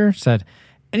Latino lawyer, said,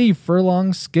 Eddie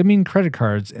Furlong skimming credit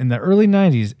cards in the early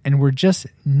 90s, and we're just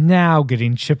now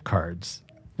getting chip cards.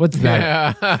 What's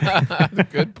that? Yeah.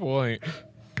 Good point.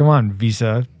 Come on,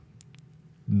 Visa.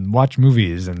 Watch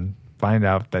movies and find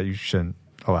out that you shouldn't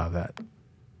allow that.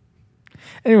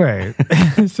 Anyway,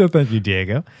 so thank you,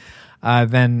 Diego.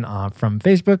 Then from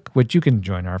Facebook, which you can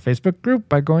join our Facebook group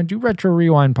by going to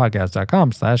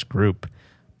retrorewindpodcast.com/group.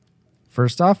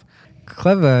 First off,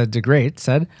 Cleva de Great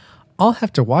said, I'll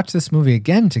have to watch this movie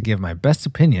again to give my best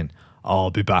opinion.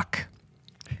 I'll be back.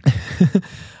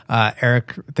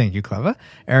 Eric, thank you, Cleva.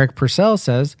 Eric Purcell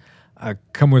says,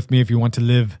 come with me if you want to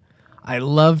live. I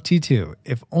love T2.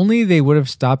 If only they would have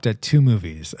stopped at 2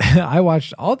 movies. I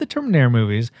watched all the Terminator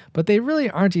movies, but they really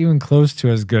aren't even close to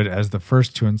as good as the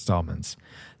first 2 installments.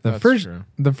 The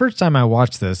first time I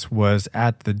watched this was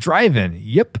at the drive-in.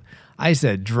 Yep, I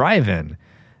said drive-in.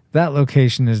 That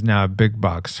location is now a big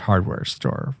box hardware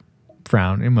store.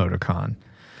 Frown emoticon.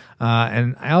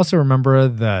 And I also remember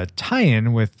the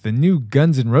tie-in with the new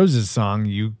Guns N' Roses song,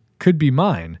 You Could Be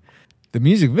Mine. The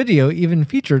music video even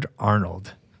featured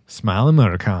Arnold. Smile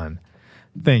emoticon.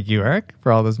 Thank you, Eric,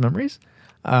 for all those memories.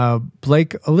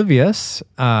 Blake Olivius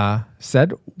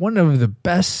said, one of the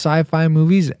best sci-fi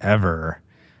movies ever.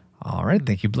 All right,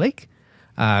 thank you, Blake.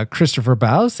 Christopher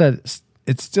Bow said,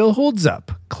 it still holds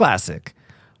up. Classic.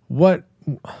 What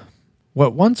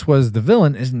once was the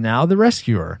villain is now the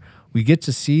rescuer. We get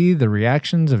to see the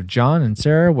reactions of John and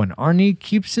Sarah when Arnie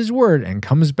keeps his word and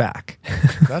comes back.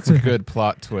 That's a good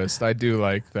plot twist. I do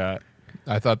like that.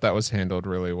 I thought that was handled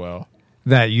really well.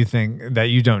 That you think that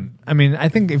you don't. I mean, I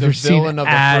think if the you're seeing villain of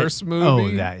the first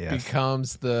movie yes.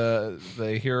 becomes the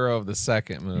hero of the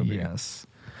second movie. Yes.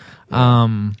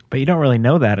 But you don't really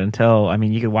know that until, I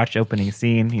mean, you could watch the opening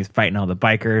scene. He's fighting all the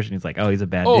bikers, and he's like, oh, he's a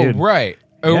bad dude. Right.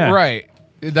 Yeah. Oh, right.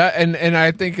 That and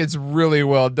I think it's really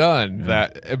well done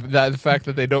that the fact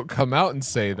that they don't come out and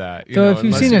say that. If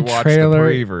you've seen a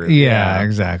trailer, yeah,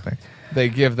 exactly. They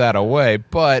give that away,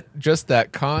 but just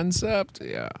that concept,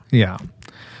 yeah,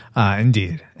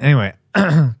 indeed. Anyway,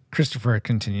 Christopher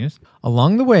continues.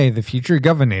 Along the way, the future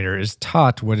governor is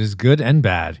taught what is good and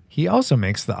bad. He also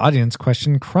makes the audience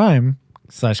question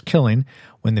crime/killing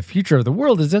when the future of the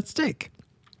world is at stake.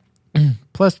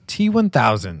 Plus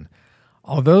T-1000.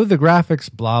 Although the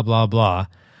graphics, blah, blah, blah,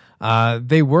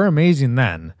 they were amazing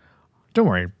then. Don't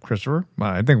worry, Christopher.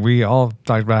 I think we all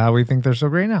talked about how we think they're so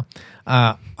great now.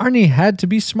 Arnie had to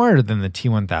be smarter than the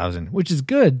T-1000, which is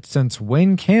good since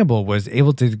Wayne Campbell was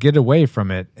able to get away from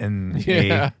it in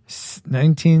a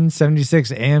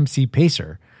 1976 AMC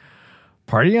Pacer.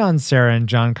 Party on, Sarah and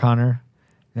John Connor.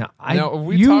 Now,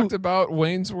 we talked about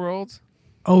Wayne's World?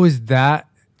 Oh, is that...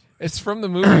 It's from the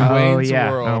movie Wayne's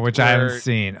yeah. World. Which I haven't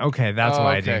seen. Okay, that's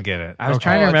why I didn't get it. I was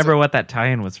trying to remember what that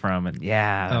tie-in was from. And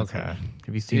Okay.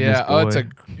 Have you seen this boy?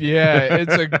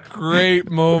 It's a great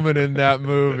moment in that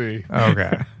movie.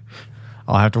 Okay.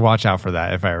 I'll have to watch out for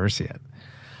that if I ever see it.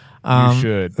 You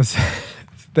should.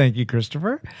 Thank you,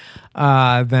 Christopher.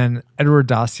 Then Edward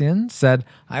Dacian said,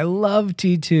 I love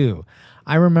T2.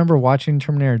 I remember watching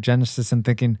Terminator Genesis and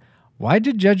thinking, why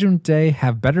did Judgment Day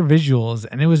have better visuals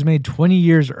and it was made 20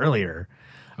 years earlier?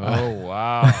 Oh,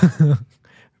 wow.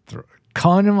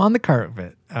 Calling him on the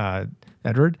carpet,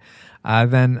 Edward.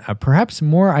 Then perhaps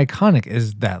more iconic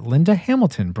is that Linda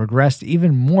Hamilton progressed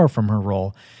even more from her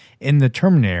role in The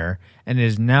Terminator and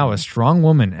is now a strong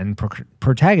woman and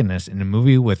protagonist in a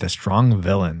movie with a strong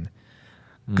villain.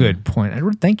 Good point,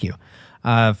 Edward. Thank you.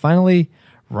 Finally,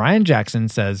 Ryan Jackson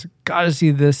says, got to see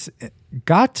this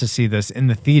in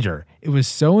the theater. It was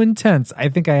so intense, I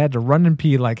think I had to run and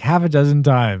pee like half a dozen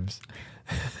times.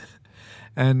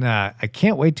 And I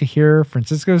can't wait to hear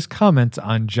Francisco's comments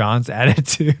on John's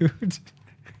attitude.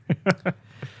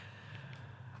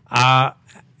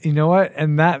 You know what?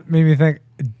 And that made me think,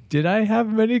 Did I have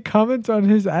many comments on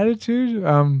his attitude?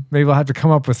 Maybe I'll have to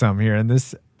come up with some here in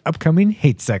this upcoming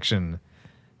hate section.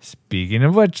 Speaking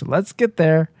of which, let's get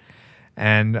there.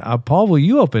 And Paul, will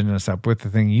you open us up with the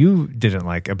thing you didn't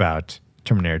like about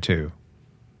Terminator 2?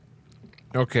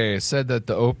 Okay, I said that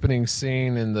the opening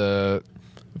scene in the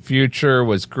future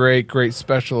was great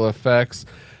special effects,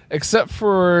 except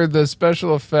for the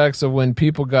special effects of when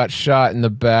people got shot in the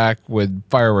back with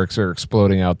fireworks are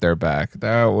exploding out their back.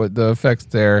 The effects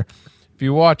there, if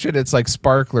you watch it, it's like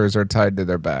sparklers are tied to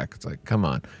their back. It's like, come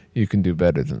on, you can do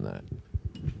better than that.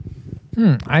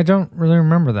 I don't really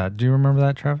remember that. Do you remember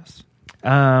that, Travis?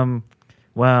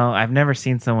 Well, I've never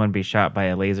seen someone be shot by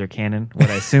a laser cannon. What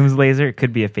I assume is laser. It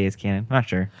could be a phase cannon. Not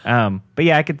sure. But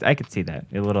yeah, I could see that.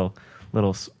 A little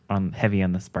heavy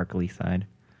on the sparkly side.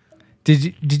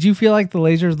 Did you feel like the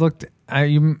lasers looked?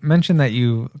 You mentioned that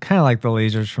you kind of like the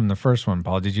lasers from the first one,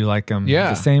 Paul. Did you like them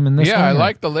the same in this one? Yeah, I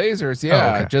like the lasers.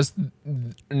 Yeah, okay. Just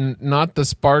not the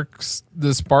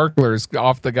sparklers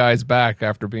off the guy's back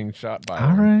after being shot by All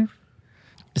him. right.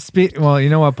 Well, you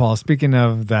know what, Paul? Speaking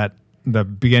of that, the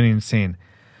beginning scene.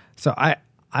 So I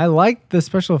like the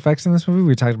special effects in this movie.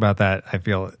 We talked about that, I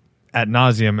feel, ad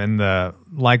nauseum in the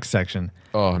like section.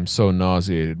 Oh, I'm so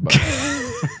nauseated by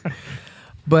it.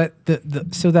 But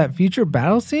so that future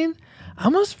battle scene, I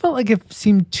almost felt like it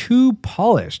seemed too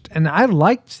polished. And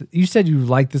you said you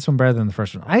liked this one better than the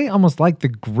first one. I almost liked the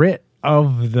grit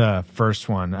of the first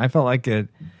one. I felt like it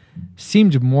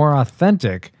seemed more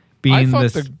authentic being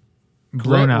this the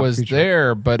blown grit out was future.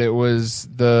 there, but it was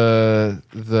the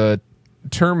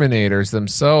Terminators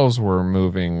themselves were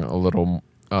moving a little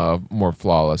more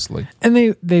flawlessly.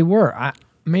 And they were. I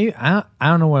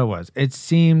don't know what it was. It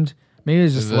seemed maybe it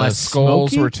was just The less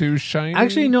skulls smoky. were too shiny.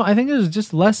 Actually, no. I think it was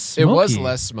just less smoky. It was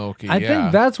less smoky. I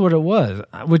think that's what it was,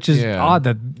 which is odd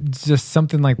that just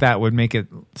something like that would make it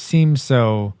seem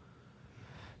so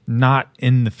not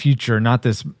in the future, not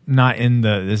in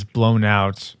this blown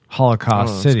out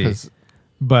Holocaust city.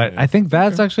 But I think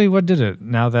that's actually what did it.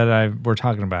 Now that we're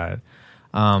talking about it.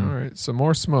 All right, so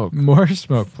more smoke. More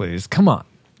smoke, please. Come on.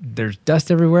 There's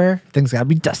dust everywhere. Things gotta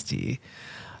be dusty.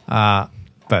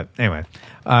 But anyway,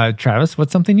 Travis,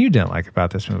 what's something you didn't like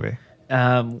about this movie?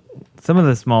 Some of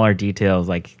the smaller details,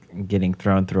 like getting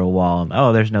thrown through a wall,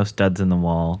 and there's no studs in the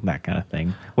wall, that kind of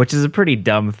thing, which is a pretty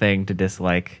dumb thing to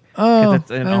dislike. Oh,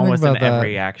 it's almost in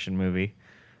every action movie.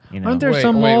 You know, Aren't there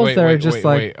some walls that are just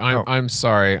like? I'm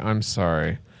sorry.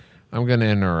 I'm gonna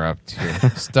interrupt you.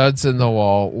 Studs in the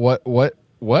wall. What?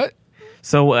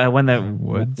 So when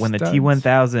the studs?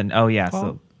 T-1000,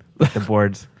 so the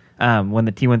boards. When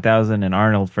the T-1000 and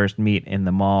Arnold first meet in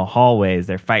the mall hallways,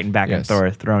 they're fighting back and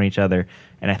forth, throwing each other.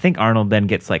 And I think Arnold then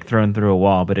gets thrown through a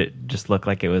wall, but it just looked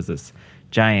like it was this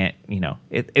giant,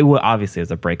 it obviously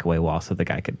was a breakaway wall so the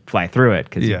guy could fly through it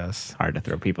because it's hard to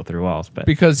throw people through walls. But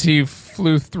because he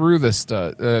flew through the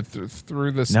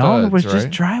through the studs. No, it was right? just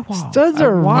drywall. Studs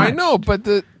are I know, but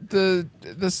the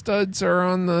studs are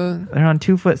on the. They're on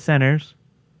 2-foot centers.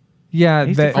 Yeah,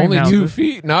 only houses. 2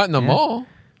 feet, not in the mall.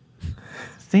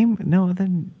 Same. No,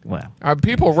 then well.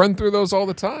 People run through those all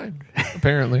the time.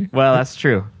 Apparently. Well, that's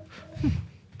true.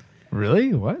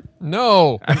 Really? What?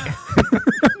 No.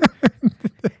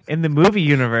 In the movie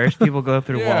universe, people go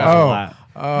through walls a lot.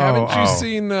 Haven't you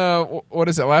seen what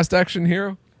is it? Last Action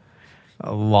Hero?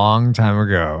 A long time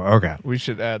ago. Okay. We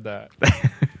should add that.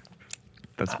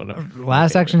 That's what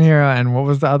Last Action Hero, and what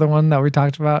was the other one that we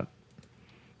talked about?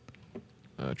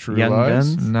 True Young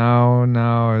Lies. Guns? No,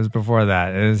 it was before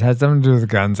that. It had something to do with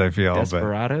guns, I feel.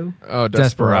 Desperado? Oh,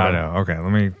 Desperado. Okay,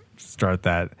 let me start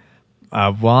that.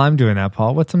 While I'm doing that,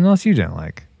 Paul, what's something else you didn't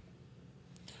like?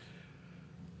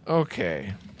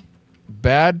 Okay.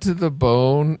 Bad to the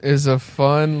Bone is a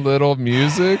fun little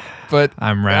music, but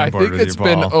I'm I bored think with it's you,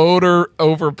 been Paul.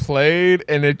 overplayed,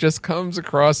 and it just comes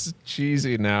across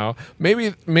cheesy now.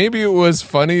 Maybe it was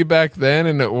funny back then,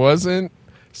 and it wasn't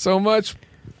so much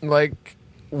like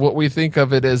what we think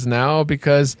of it as now,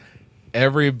 because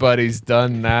everybody's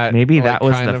done that. Maybe like, that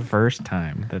was kind the of, first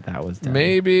time that was done.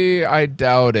 Maybe. I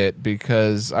doubt it,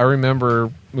 because I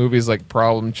remember movies like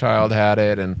Problem Child had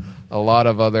it, and a lot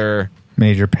of other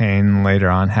Major Pain later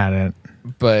on had it.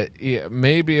 but yeah,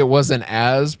 maybe it wasn't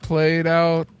as played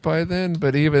out by then.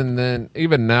 But even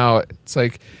now, it's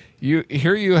like you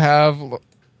have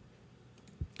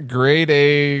grade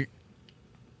A,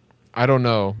 I don't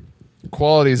know,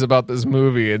 qualities about this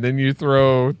movie, and then you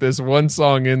throw this one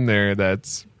song in there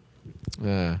that's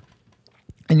And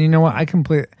you know what? I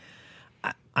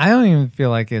don't even feel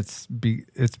like it's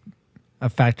a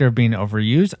factor of being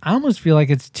overused. I almost feel like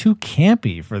it's too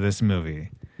campy for this movie,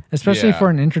 especially for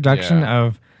an introduction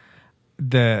of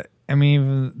the I mean,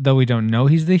 even though we don't know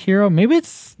he's the hero, maybe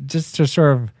it's just to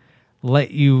sort of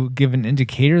let you give an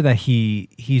indicator that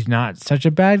he's not such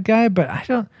a bad guy. But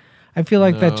I feel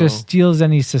like that just steals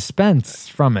any suspense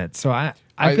from it. So I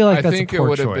feel like that's a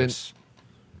poor choice.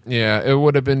 It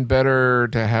would have been better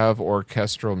to have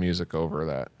orchestral music over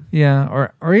that. Yeah,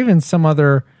 or even some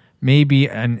other, maybe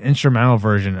an instrumental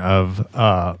version of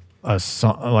a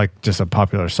song, like just a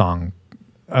popular song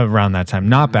around that time.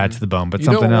 Not Bad to the Bone, but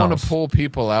something else. You don't want to pull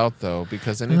people out, though,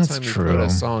 because anytime you put a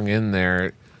song in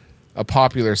there, a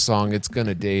popular song, it's going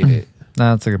to date it.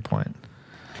 That's a good point.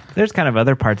 There's kind of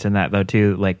other parts in that, though,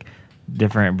 too, like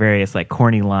different various like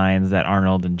corny lines that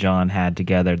Arnold and John had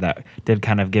together that did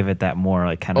kind of give it that more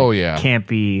like kind of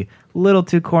campy, little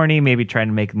too corny, maybe trying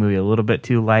to make the movie a little bit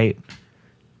too light.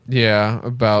 Yeah,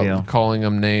 about calling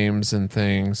them names and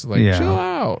things like chill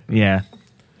out. Yeah.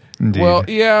 Indeed. Well,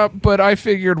 yeah, but I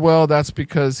figured, that's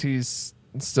because he's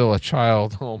still a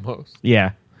child almost.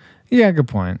 Yeah. Yeah, good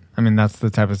point. I mean, that's the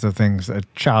types of things a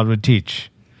child would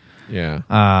teach.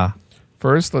 Yeah.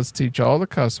 First, let's teach all the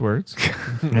cuss words.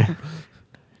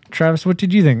 Travis, what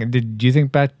did you think? Did you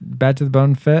think Bad to the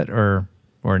Bone fit, or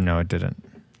no, it didn't?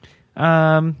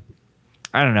 I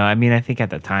don't know. I mean, I think at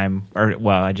the time,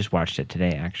 I just watched it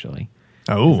today, actually.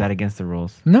 Oh. Is that against the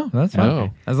rules? No, that's fine.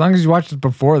 Okay. As long as you watched it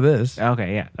before this.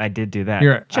 Okay, yeah, I did do that.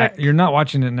 You're not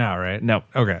watching it now, right? No.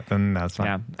 Okay, then that's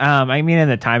fine. Yeah. I mean, in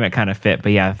the time, it kind of fit,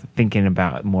 but yeah, thinking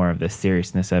about more of the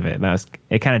seriousness of it,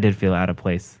 it kind of did feel out of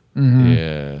place. Mm-hmm.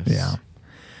 Yes. Yeah.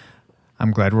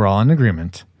 I'm glad we're all in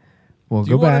agreement. We'll go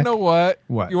back. You want to know what?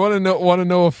 What? You want to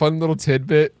know a fun little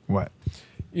tidbit? What?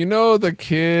 You know the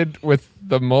kid with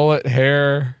the mullet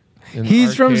hair?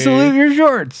 He's from Salute Your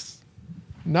Shorts.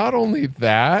 Not only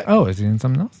that. Oh, is he in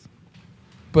something else?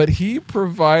 But he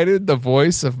provided the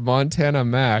voice of Montana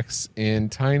Max in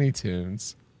Tiny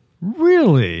Toons.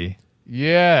 Really?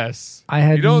 Yes.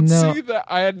 You don't see that?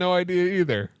 I had no idea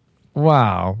either.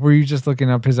 Wow. Were you just looking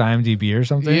up his IMDb or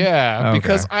something? Yeah,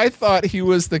 because I thought he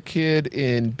was the kid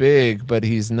in Big, but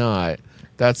he's not.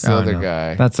 That's the other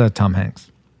guy. That's Tom Hanks.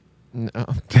 No.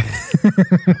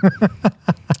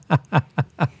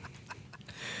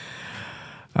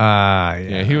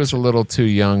 Yeah, he was a little too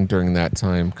young during that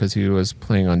time because he was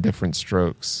playing on Different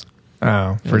Strokes.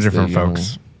 Oh, for different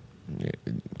folks.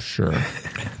 Sure.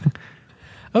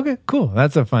 Okay, cool.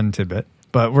 That's a fun tidbit.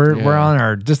 But we're on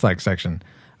our dislike section.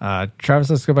 Travis,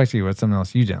 let's go back to you. What's something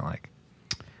else you didn't like?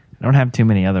 I don't have too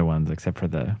many other ones except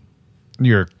for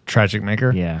your Tragic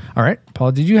Maker? Yeah. All right.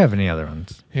 Paul, did you have any other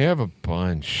ones? You have a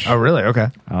bunch. Oh, really? Okay.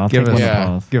 Give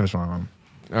us one of them.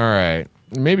 All right.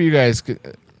 Maybe you guys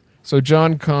could... So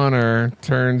John Connor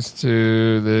turns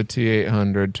to the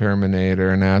T-800 Terminator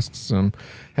and asks him,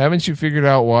 haven't you figured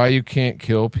out why you can't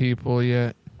kill people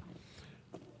yet?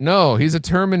 No, he's a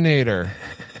Terminator.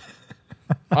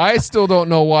 I still don't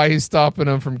know why he's stopping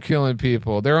them from killing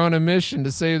people. They're on a mission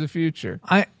to save the future.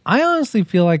 I honestly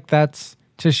feel like that's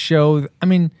to show... I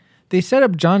mean, they set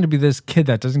up John to be this kid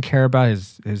that doesn't care about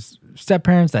his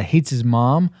step-parents, that hates his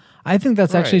mom. I think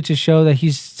that's actually to show that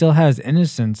he still has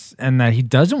innocence and that he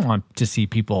doesn't want to see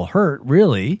people hurt,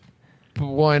 really. But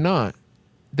why not?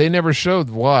 They never showed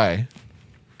why.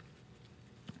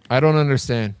 I don't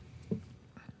understand.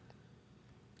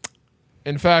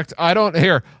 In fact, I don't...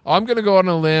 Here, I'm going to go on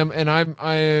a limb, and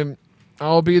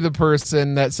I'll be the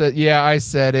person that said, yeah, I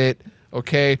said it.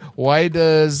 Okay, why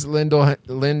does Linda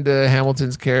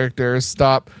Hamilton's character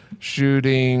stop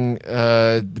shooting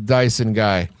the Dyson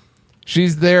guy?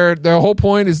 She's there. The whole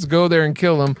point is to go there and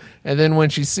kill him. And then when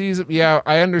she sees him, yeah,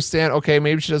 I understand. Okay,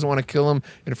 maybe she doesn't want to kill him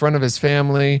in front of his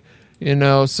family,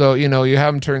 So, you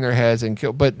have them turn their heads and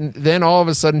kill. But then all of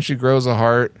a sudden she grows a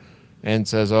heart and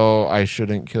says, oh, I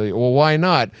shouldn't kill you. Well, why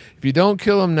not? If you don't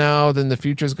kill him now, then the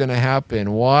future's going to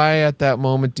happen. Why at that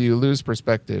moment do you lose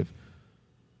perspective?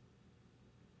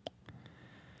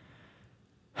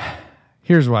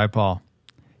 Here's why, Paul.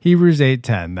 Hebrews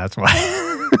 8:10. That's why.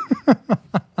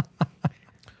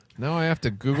 Now I have to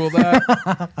Google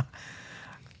that.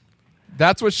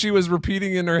 That's what she was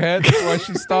repeating in her head. That's why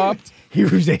she stopped.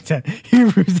 Hebrews 8:10.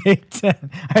 Hebrews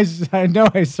 8:10. I know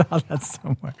I saw that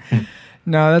somewhere.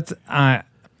 No, that's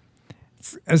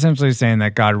it's essentially saying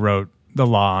that God wrote the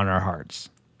law on our hearts.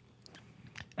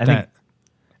 I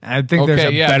think there's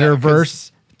a better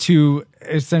verse to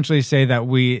essentially say that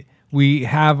we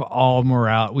have all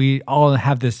morale. We all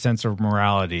have this sense of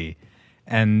morality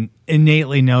and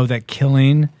innately know that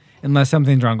killing, unless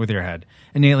something's wrong with your head,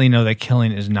 innately know that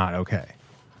killing is not okay.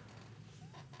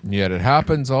 Yet it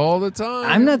happens all the time.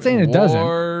 I'm not saying it doesn't.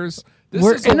 Wars.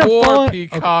 This is a war,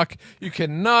 Peacock. Okay. You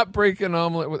cannot break an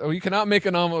omelet. You cannot make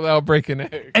an omelet without breaking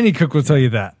an egg. Any cook will tell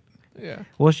you that. Yeah.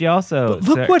 Well, she also But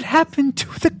look what happened to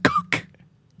the cook.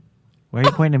 Why are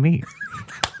you pointing at me?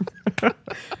 What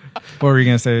were you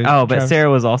gonna say? Oh, but Travis? Sarah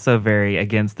was also very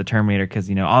against the Terminator because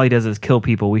all he does is kill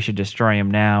people. We should destroy him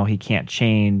now. He can't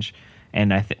change.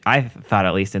 And I thought,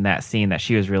 at least in that scene, that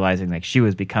she was realizing like she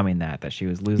was becoming that she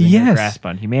was losing her grasp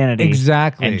on humanity,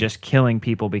 exactly, and just killing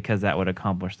people because that would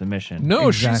accomplish the mission. No,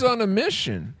 Exactly. she's on a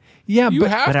mission. Yeah, You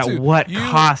have But to. at what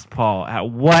cost, Paul? At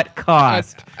what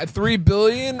cost? At $3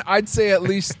 billion, I'd say at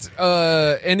least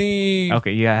any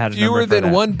Okay, you had a fewer number for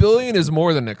than that. $1 billion is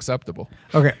more than acceptable.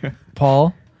 Okay,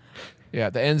 Paul. Yeah,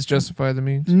 the ends justify the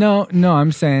means. No,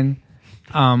 I'm saying,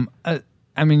 I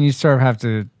mean, you sort of have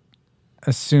to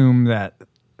assume that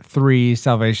 3,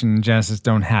 Salvation, and Genesis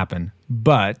don't happen.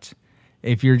 But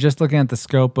if you're just looking at the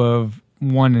scope of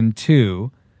 1 and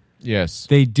 2, Yes.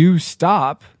 they do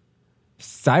stop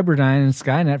Cyberdyne and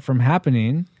Skynet from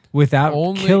happening without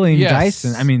Only- killing yes.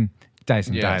 Dyson. I mean,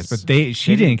 Dyson Yes. dies, but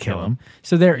she didn't kill him.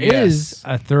 So there is Yes.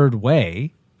 a third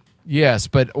way. Yes,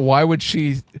 but why would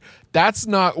she? That's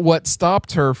not what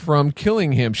stopped her from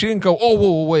killing him. She didn't go, oh,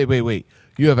 whoa, wait.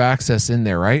 You have access in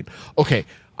there, right? Okay,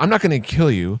 I'm not going to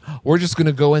kill you. We're just going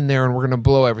to go in there and we're going to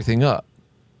blow everything up.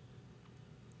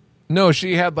 No,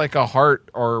 she had like a heart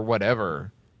or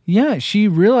whatever. Yeah, she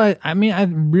realized. I mean, I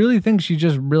really think she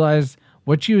just realized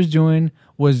what she was doing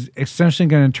was essentially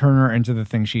going to turn her into the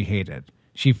thing she hated.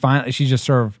 She just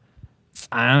sort of,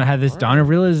 I don't know, had this dawn of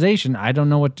realization. I don't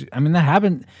know what to, I mean, that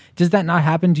happened. Does that not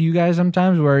happen to you guys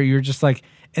sometimes where you're just like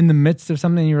in the midst of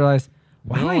something and you realize,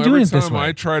 why am I doing it this way? Every time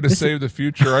I try to save the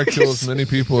future, I kill as many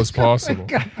people as possible.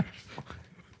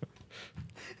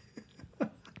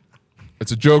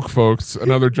 It's a joke, folks.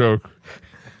 Another joke.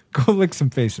 Go lick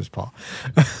some faces, Paul.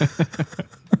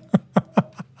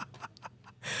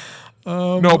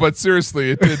 No, but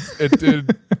seriously,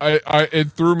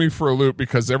 it threw me for a loop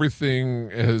because everything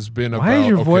has been Why about, is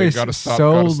your okay, voice gotta stop,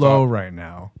 so gotta stop. low right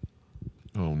now?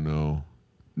 Oh no.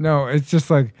 No, it's just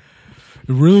like, it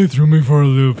really threw me for a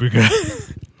loop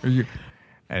because.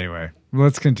 Anyway,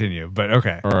 let's continue. But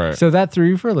okay. All right. So that threw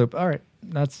you for a loop. All right.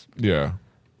 That's. Yeah.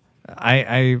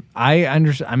 I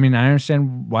understand. I mean, I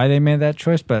understand why they made that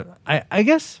choice, but I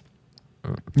guess.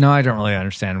 No, I don't really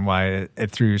understand why it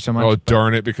threw you so much. Oh,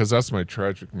 darn it, because that's my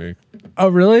tragic make. Oh,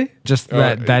 really? Just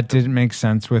that it- didn't make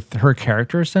sense with her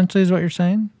character, essentially, is what you're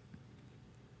saying?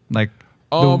 Like,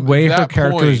 the way her that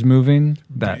character is point- moving?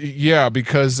 That. Yeah,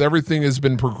 because everything has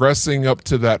been progressing up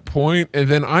to that point, and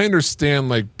then I understand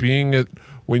like being it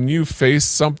when you face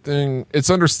something. It's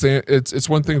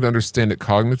one thing to understand it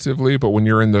cognitively, but when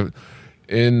you're in the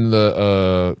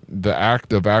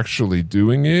act of actually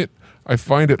doing it, I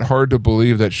find it hard to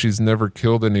believe that she's never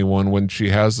killed anyone when she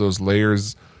has those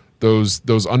layers, those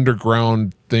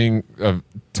underground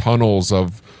tunnels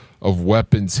of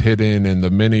weapons hidden, and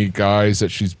the many guys that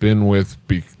she's been with,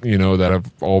 that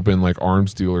have all been like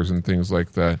arms dealers and things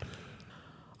like that.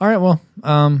 All right. Well,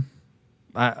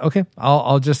 okay.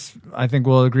 I think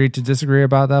we'll agree to disagree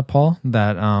about that, Paul.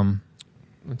 That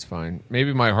That's fine.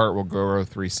 Maybe my heart will grow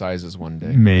 3 sizes one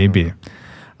day. maybe.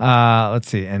 Let's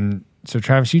see. And so,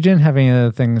 Travis, you didn't have any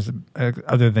other things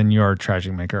other than your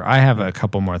tragic maker. I have a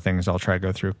couple more things I'll try to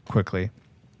go through quickly.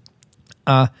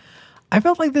 I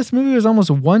felt like this movie was almost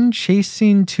one chase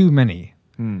scene too many.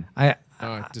 I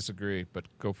disagree, but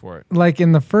go for it. like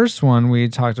in the first one, we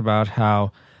talked about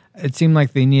how it seemed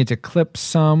like they needed to clip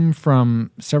some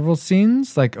from several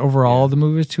scenes. Like overall, the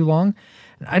movie was too long.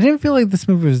 I didn't feel like this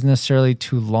movie was necessarily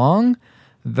too long,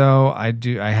 though.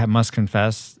 Must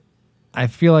confess, I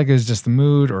feel like it was just the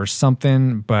mood or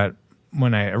something. But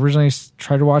when I originally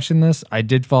tried watching this, I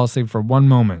did fall asleep for one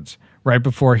moment right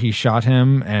before he shot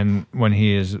him, and when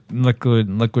he is liquid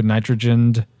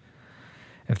nitrogened,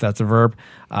 if that's a verb,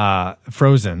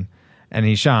 frozen, and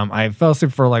he shot him. I fell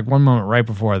asleep for like one moment right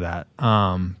before that,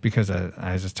 because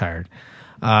I was just tired.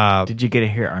 Did you get to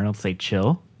hear Arnold say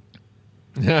 "chill"?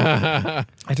 I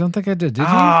don't think I did. Did you?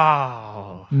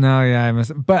 Oh, No, yeah, I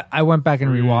missed it. But I went back and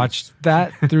rewatched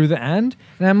that through the end,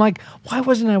 and I'm like, why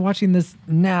wasn't I watching this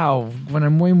now when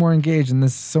I'm way more engaged and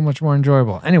this is so much more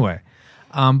enjoyable? Anyway,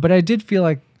 but I did feel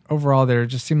like overall there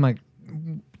just seemed like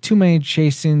too many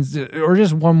chase scenes, or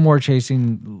just one more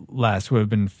chasing less would have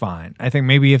been fine. I think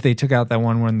maybe if they took out that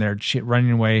one when they're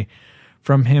running away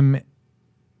from him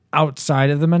outside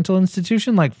of the mental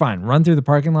institution, like fine, run through the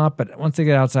parking lot. But once they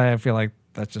get outside, I feel like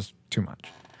that's just too much.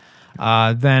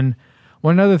 Then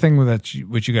one other thing which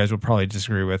you guys will probably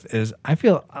disagree with is I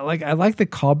feel like I like the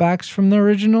callbacks from the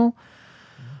original,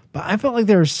 but I felt like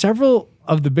there were several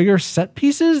of the bigger set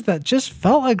pieces that just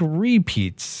felt like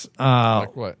repeats.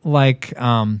 Like what? Like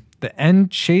the end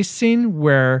chase scene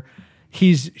where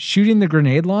he's shooting the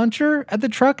grenade launcher at the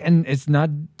truck and it's not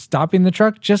stopping the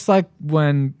truck, just like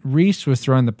when Reese was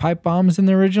throwing the pipe bombs in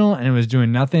the original and it was doing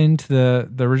nothing to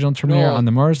the original Terminator on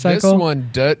the motorcycle. This one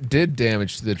did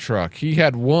damage to the truck. He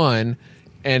had one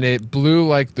and it blew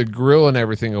like the grill and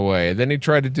everything away. Then he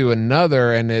tried to do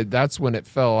another and that's when it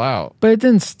fell out. But it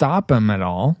didn't stop him at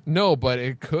all. No, but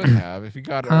it could have if he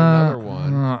got another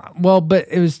one. Well, but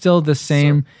it was still the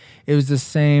same. It was the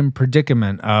same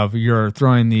predicament of you're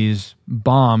throwing these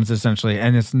bombs essentially,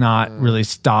 and it's not really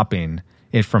stopping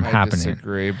it from happening. I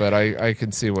disagree, but I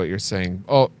can see what you're saying.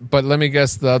 Oh, but let me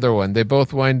guess the other one. They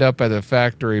both wind up at a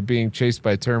factory being chased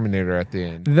by Terminator at the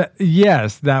end.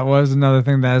 Yes, that was another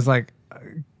thing that is like,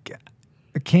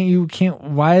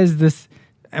 why is this?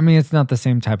 I mean, it's not the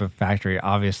same type of factory,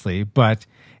 obviously, but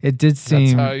it did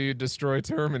seem. That's how you destroy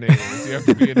Terminators. You have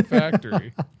to be in a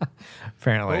factory.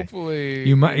 Apparently, hopefully,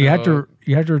 you have to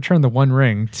return the One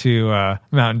Ring to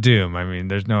Mount Doom. I mean,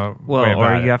 there's no way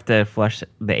about it. You have to flush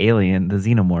the alien, the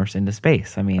xenomorphs, into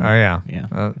space. I mean,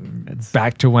 it's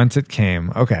back to whence it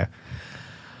came. Okay.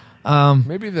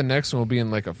 Maybe the next one will be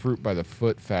in like a Fruit by the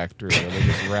Foot factory where they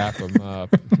just wrap them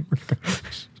up.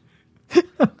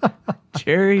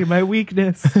 Jerry, my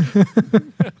weakness.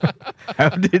 How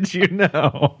did you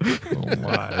know? Oh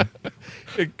my!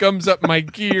 It comes up my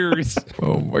gears.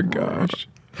 Oh my gosh!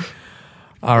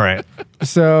 All right,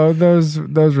 so those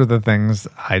were the things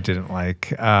I didn't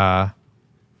like.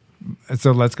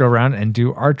 So let's go around and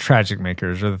do our tragic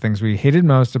makers, or the things we hated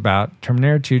most about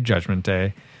Terminator 2: Judgment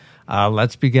Day.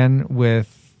 Let's begin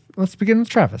with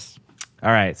Travis.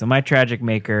 All right, so my tragic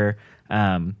maker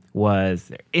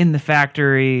was in the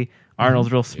factory.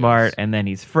 Arnold's real smart, and then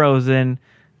he's frozen.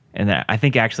 And then I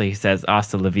think actually he says,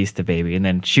 "Hasta la vista, baby," and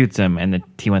then shoots him, and the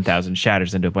T-1000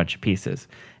 shatters into a bunch of pieces.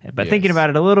 But thinking about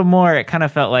it a little more, it kind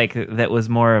of felt like that was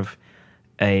more of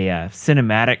a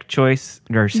cinematic choice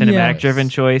or cinematic-driven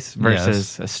choice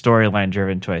versus a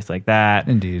storyline-driven choice like that.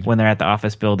 Indeed. When they're at the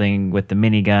office building with the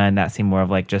minigun, that seemed more of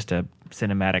like just a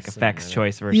cinematic effects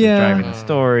choice versus driving the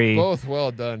story. Both well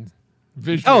done.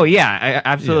 Visually. Oh yeah,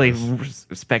 absolutely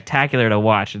spectacular to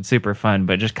watch and super fun,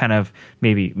 but just kind of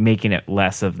maybe making it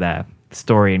less of that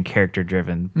story and character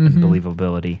driven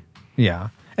believability. Yeah,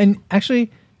 and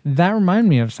actually that reminded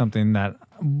me of something that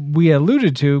we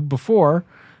alluded to before,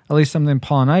 at least something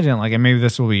Paul and I didn't like, and maybe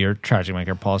this will be your tragic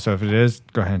maker, Paul. So if it is,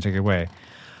 go ahead and take it away.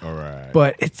 All right.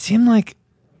 But it seemed like,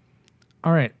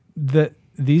 all right,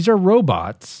 these are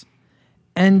robots,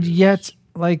 and yet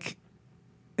like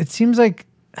it seems like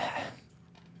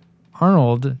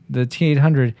Arnold, the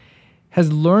T-800,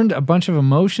 has learned a bunch of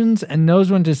emotions and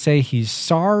knows when to say he's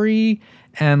sorry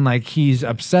and like he's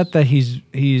upset that he's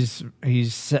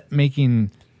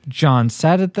making John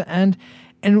sad at the end.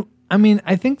 And I mean,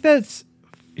 I think that's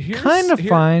kind of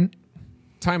fine.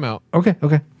 Time out. Okay.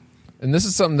 And this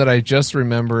is something that I just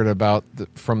remembered about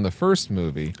from the first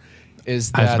movie.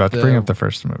 Is that I was about to bring up the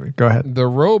first movie. Go ahead. The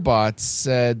robots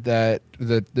said that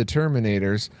the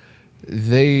Terminators,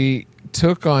 they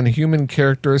took on human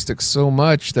characteristics so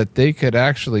much that they could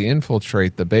actually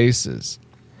infiltrate the bases.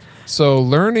 So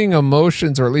learning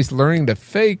emotions, or at least learning to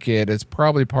fake it, is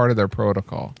probably part of their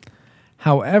protocol.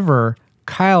 However,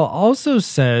 Kyle also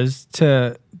says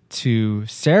to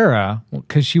Sarah,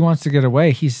 because she wants to get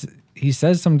away, he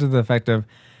says something to the effect of,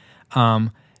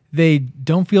 they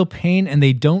don't feel pain and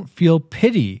they don't feel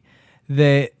pity.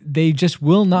 They just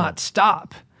will not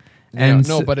stop. And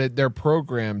but they're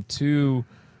programmed to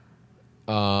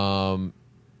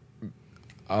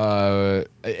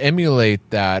emulate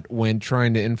that when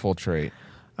trying to infiltrate.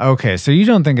 Okay, so you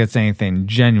don't think it's anything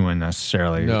genuine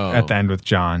necessarily at the end with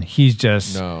John. He's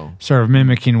just sort of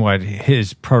mimicking what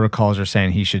his protocols are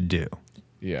saying he should do.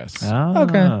 Yes. Oh.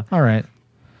 Okay, all right.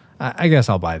 I guess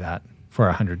I'll buy that for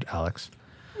 100, Alex.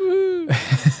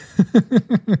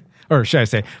 Or should I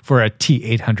say for a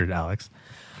T-800, Alex.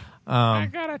 I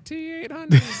got a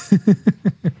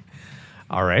T-800.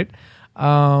 All right.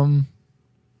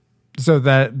 So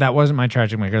that wasn't my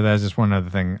tragic maker. That is just one other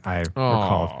thing I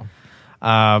recalled.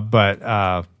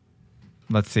 But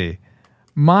let's see.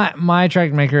 My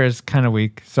tragic maker is kind of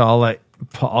weak, so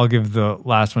I'll give the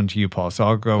last one to you, Paul. So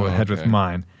I'll go ahead with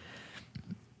mine.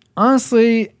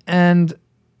 Honestly, and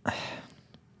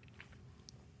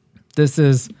this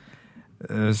is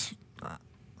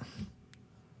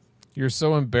You're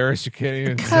so embarrassed you can't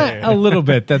even say it. A little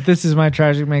bit that this is my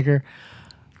tragic maker.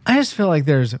 I just feel like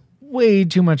there's way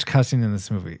too much cussing in this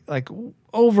movie. Like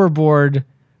overboard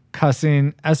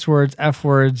cussing, S words, F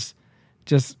words.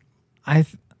 Just I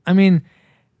mean,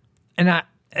 and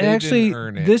actually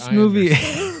this movie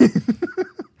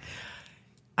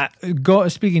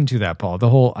Speaking to that, Paul, the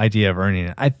whole idea of earning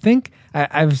it. I think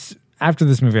after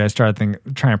this movie, I started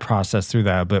trying to process through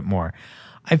that a bit more.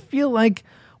 I feel like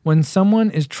when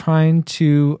someone is trying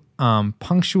to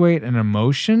punctuate an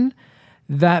emotion,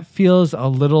 that feels a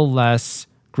little less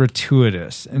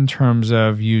gratuitous in terms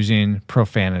of using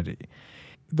profanity.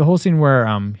 The whole scene where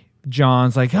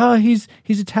John's like, oh, he's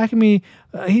attacking me,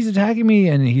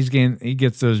 and he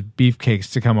gets those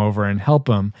beefcakes to come over and help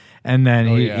him, and then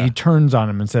he turns on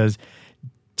him and says,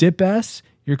 "Dip ass,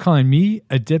 you're calling me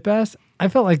a dip ass?" I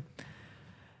felt like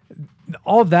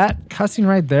all that cussing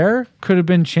right there could have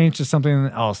been changed to something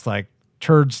else, like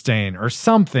turd stain or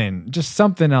something, just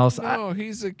something else. No,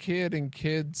 he's a kid, and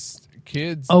kids.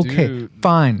 Okay, do.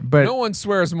 Fine, but no one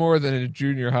swears more than a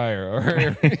junior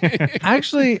higher.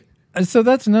 Actually, so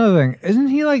that's another thing. Isn't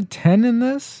he like 10 in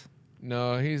this?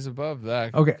 No, he's above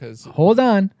that. Okay, hold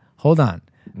on.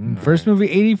 First movie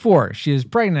 84. She is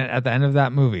pregnant at the end of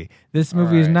that movie. This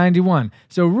movie is 91.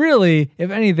 So really,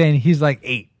 if anything, he's like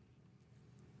 8.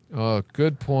 Oh,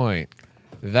 good point.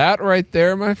 That right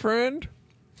there, my friend,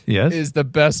 yes, is the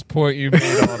best point you've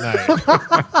made all night.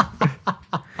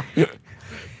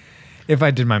 If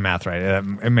I did my math right,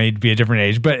 it may be a different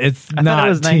age, but it's I not thought it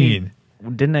was teen.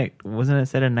 90, wasn't it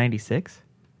said in 96?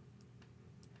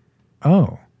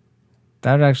 Oh,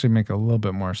 that would actually make a little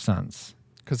bit more sense.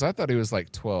 Because I thought he was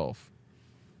like 12.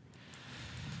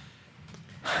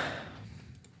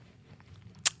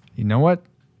 You know what?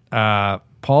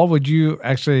 Paul, would you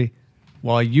actually,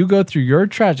 while you go through your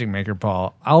tragic maker,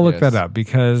 Paul, I'll look that up,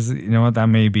 because you know what? That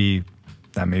may be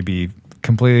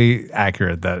completely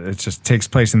accurate, that it just takes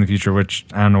place in the future, which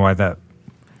I don't know why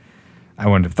I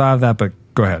wouldn't have thought of that, but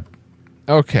go ahead.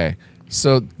 Okay.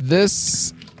 So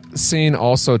this scene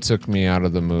also took me out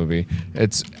of the movie.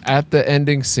 It's at the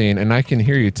ending scene, and I can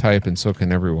hear you type, and so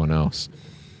can everyone else.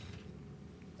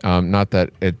 Not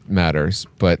that it matters,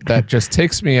 but that just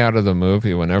takes me out of the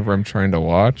movie whenever I'm trying to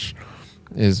watch.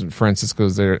 Is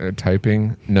Francisco's there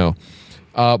typing? No.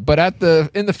 But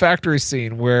in the factory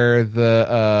scene where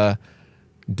the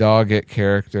Doggett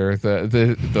character,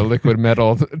 the liquid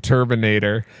metal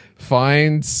Terminator,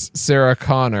 finds Sarah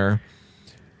Connor,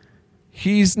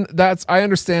 I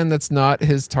understand that's not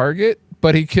his target,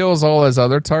 but he kills all his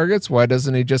other targets. Why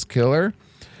doesn't he just kill her?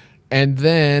 And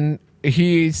then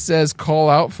he says, call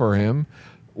out for him.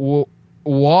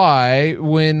 Why,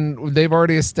 when they've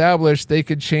already established they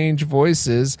could change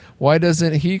voices, why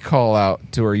doesn't he call out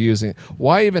to her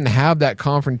why even have that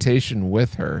confrontation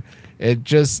with her? It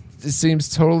seems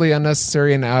totally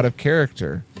unnecessary and out of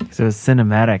character. So it's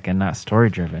cinematic and not story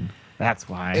driven. That's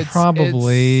why.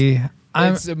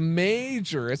 It's a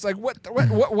major. It's like what?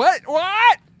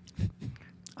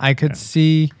 I could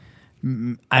see.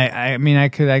 I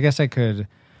guess I could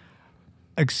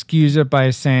excuse it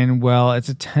by saying, well, it's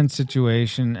a tense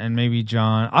situation, and maybe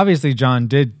John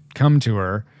did come to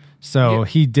her, so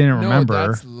he didn't remember. No,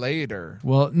 that's later.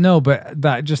 Well, no, but the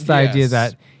idea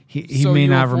that he may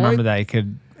not remember that he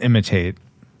could imitate.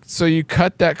 So you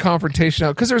cut that confrontation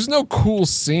out because there's no cool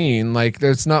scene. Like,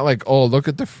 there's not like, oh, look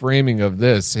at the framing of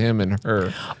this, him and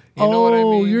her. You know what I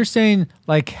mean? You're saying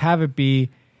like have it be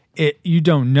you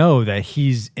don't know that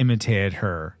he's imitated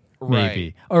her, maybe.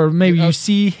 Right. Or maybe you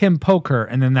see him poke her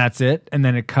and then that's it, and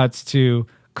then it cuts to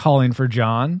calling for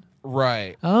John.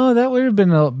 Right. Oh, that would have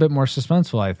been a bit more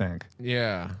suspenseful, I think.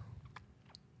 Yeah.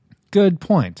 Good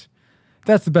point.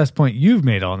 That's the best point you've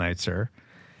made all night, sir.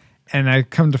 And I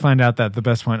come to find out that the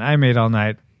best point I made all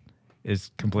night is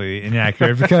completely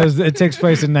inaccurate because it takes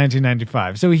place in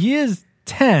 1995. So he is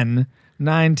 10,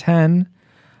 9, 10,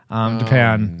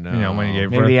 depending on when he gave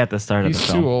birth. Maybe at the start of the He's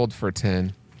film. too old for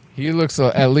 10. He looks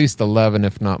at least 11,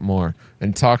 if not more,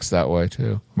 and talks that way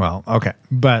too. Well, okay.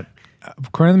 But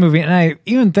according to the movie, and I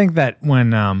even think that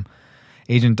when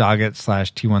Agent Doggett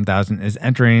 / T-1000 is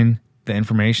entering the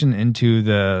information into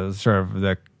the sort of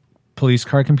the police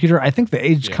car computer, I think the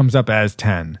age comes up as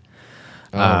 10.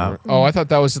 I thought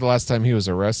that was the last time he was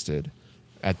arrested,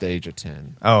 at the age of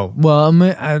 10. Oh, well,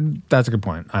 that's a good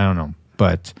point. I don't know.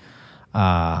 But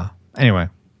anyway,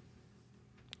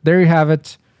 there you have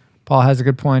it. Paul has a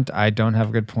good point. I don't have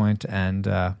a good point. And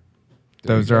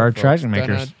those are our tragic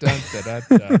makers.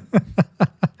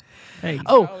 Hey.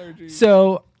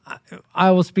 So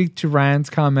I will speak to Ryan's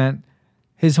comment.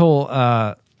 His whole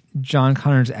John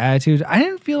Connor's attitude. I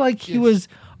didn't feel like he was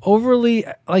overly,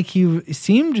 like he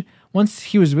seemed, once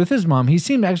he was with his mom, he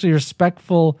seemed actually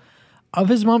respectful of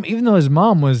his mom, even though his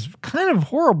mom was kind of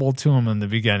horrible to him in the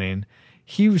beginning.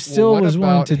 He still was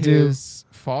willing to do his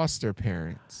foster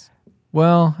parents.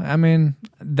 Well, I mean,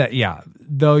 that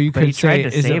though you But could he tried say, to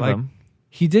is it save like, him.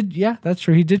 He did, yeah, that's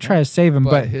true. He did try to save him,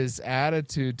 but his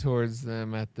attitude towards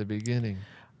them at the beginning.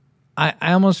 I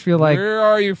almost feel like... Where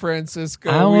are you,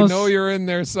 Francisco? We know you're in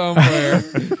there somewhere.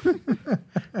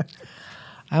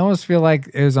 I almost feel like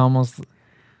it was almost...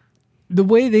 The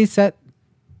way they set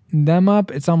them up,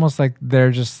 it's almost like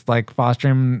they're just like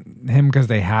fostering him because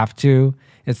they have to.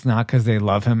 It's not because they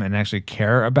love him and actually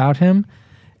care about him.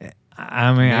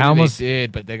 I mean, Maybe I almost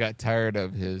did, but they got tired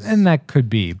of his... And that could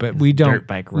be, but we don't... dirt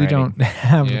bike we don't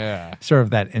have sort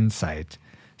of that insight.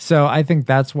 So I think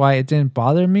that's why it didn't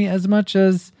bother me as much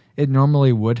as it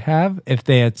normally would have if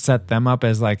they had set them up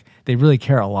as like they really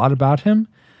care a lot about him.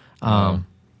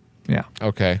 Yeah.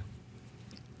 Okay.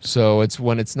 So it's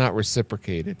when it's not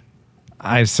reciprocated.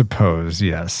 I suppose,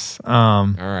 yes. All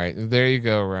right. There you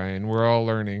go, Ryan. We're all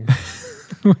learning.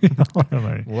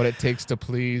 What it takes to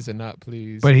please and not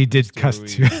please. But he did cuss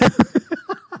too.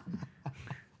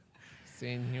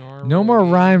 Senor no more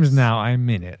rhymes now. I'm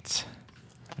in it.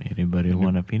 Anybody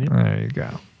want a peanut? There you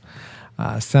go.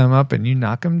 Set him up and you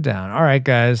knock him down. All right,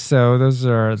 guys. So that's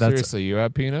seriously, you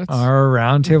have peanuts? Our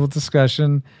roundtable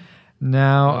discussion.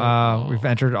 Now we've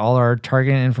entered all our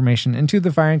target information into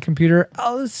the firing computer.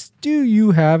 Alice, do you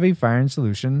have a firing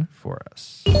solution for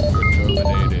us?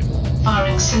 Terminated.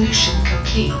 Firing solution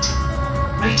complete.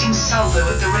 Rating salvo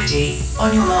at the ready.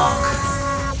 On your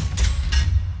mark.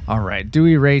 All right. Do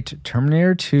we rate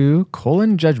Terminator 2: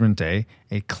 Judgment Day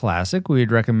a classic?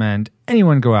 We'd recommend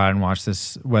anyone go out and watch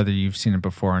this, whether you've seen it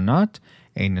before or not.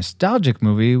 A nostalgic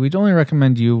movie, we'd only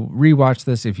recommend you rewatch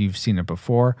this if you've seen it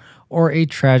before. Or a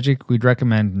tragic, we'd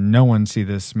recommend no one see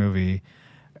this movie.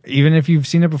 Even if you've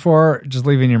seen it before, just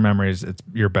leave it in your memories.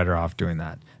 You're better off doing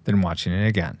that than watching it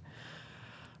again.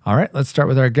 All right, let's start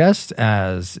with our guest,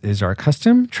 as is our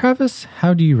custom. Travis,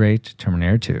 how do you rate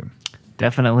Terminator 2?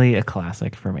 Definitely a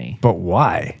classic for me. But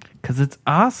why? Because it's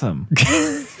awesome.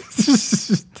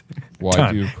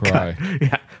 Why do you cry?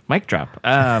 Yeah, mic drop.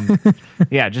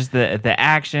 Yeah, just the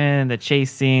action, the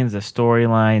chase scenes, the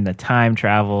storyline, the time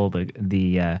travel,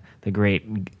 the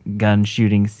great gun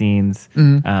shooting scenes,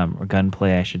 or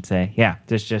gunplay, I should say. Yeah,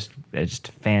 it's just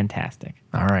fantastic.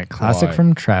 All right, classic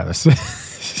from Travis.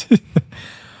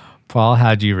 Paul,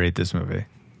 how do you rate this movie?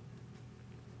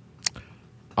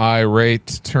 I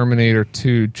rate Terminator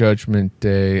 2: Judgment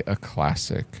Day a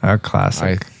classic. A classic.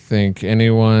 I think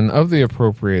anyone of the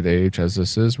appropriate age, as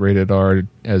this is rated R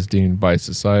as deemed by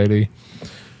society.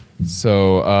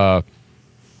 So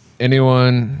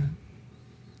anyone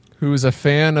who is a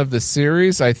fan of the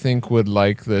series, I think would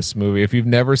like this movie. If you've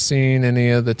never seen any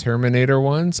of the Terminator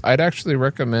ones, I'd actually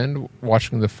recommend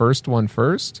watching the first one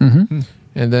first, and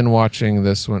then watching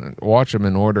this one. Watch them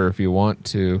in order if you want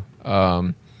to.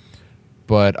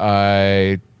 But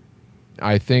I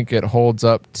think it holds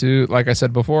up to, like I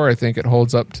said before, I think it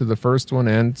holds up to the first one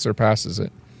and surpasses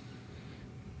it.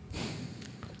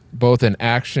 Both in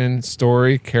action,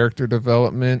 story, character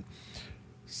development,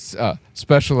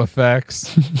 special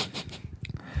effects.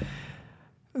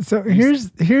 So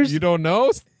here's you don't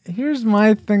know? Here's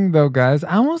my thing though, guys.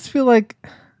 I almost feel like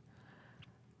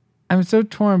I'm so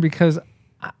torn because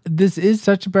this is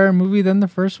such a better movie than the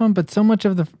first one, but so much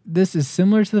of this is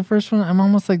similar to the first one. I'm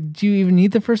almost like, do you even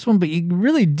need the first one? But you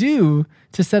really do,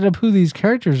 to set up who these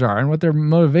characters are and what their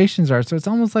motivations are. So it's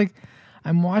almost like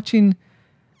I'm watching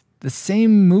the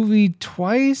same movie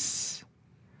twice,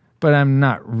 but I'm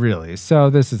not really.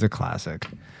 So this is a classic.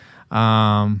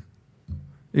 Even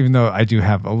though I do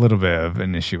have a little bit of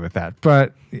an issue with that.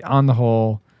 But on the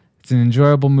whole, it's an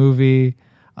enjoyable movie.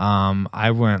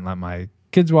 I wouldn't let my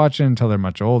kids watch it until they're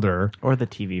much older, or the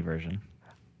TV version,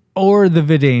 or the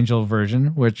VidAngel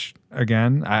version. Which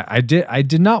again, I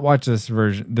did not watch this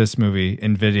movie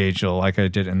in VidAngel like I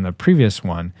did in the previous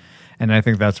one, and I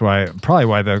think that's probably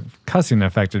why the cussing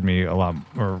affected me a lot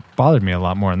or bothered me a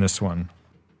lot more in this one.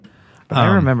 But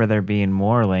I remember there being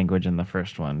more language in the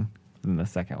first one than the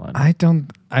second one.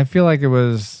 I feel like it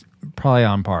was probably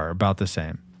on par, about the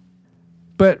same.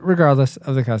 But regardless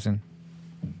of the cussing,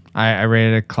 I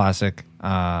rated it classic.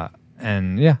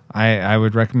 And yeah, I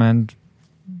would recommend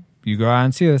you go out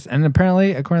and see this. And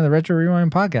apparently, according to the Retro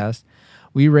Rewind podcast,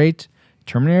 we rate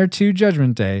Terminator 2: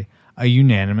 Judgment Day a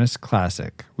unanimous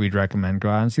classic. We'd recommend go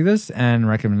out and see this and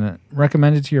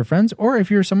recommend it to your friends. Or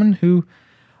if you're someone who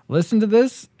listened to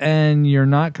this and you're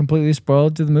not completely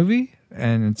spoiled to the movie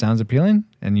and it sounds appealing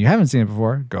and you haven't seen it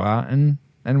before, go out and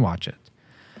watch it.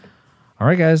 All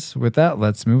right, guys, with that,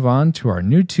 let's move on to our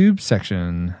NewTube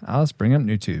section. Alice, bring up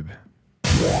NewTube.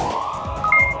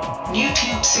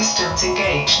 NewTube systems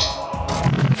engaged.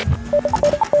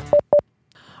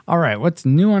 All right, what's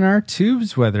new on our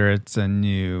tubes? Whether it's a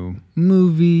new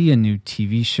movie, a new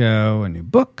TV show, a new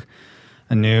book,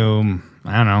 a new,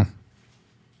 I don't know.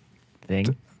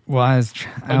 Thing. Well, I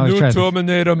always new try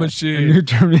Terminator a machine. new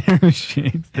Terminator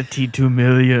machine. The T2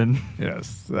 million.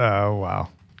 Yes. Wow.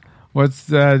 What's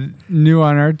new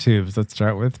on our tubes? Let's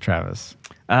start with Travis.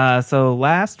 So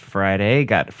last Friday,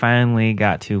 finally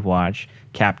got to watch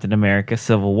Captain America: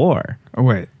 Civil War. Oh,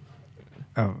 wait.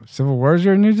 Oh, Civil War is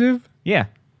your new tube? Yeah.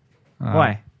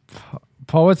 Why?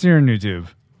 Paul, what's your new tube?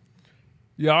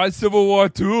 Yeah, it's Civil War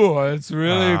 2. It's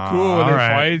really cool when all they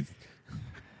right. fight.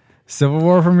 Civil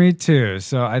War for me too.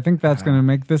 So I think that's going to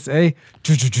make this a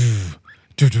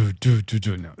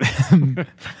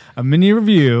a mini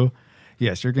review.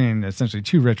 Yes, you're getting essentially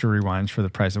 2 retro rewinds for the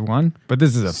price of 1, but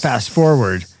this is a fast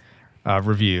forward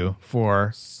review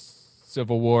for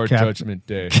Civil War Judgment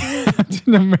Day.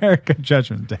 Captain America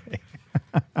Judgment Day.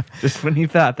 Just when you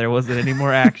thought there wasn't any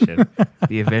more action,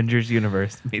 the Avengers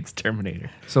universe meets Terminator.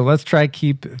 So let's try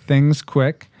keep things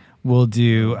quick. We'll just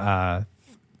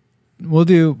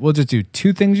do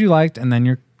 2 things you liked, and then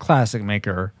your classic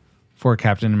maker for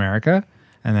Captain America,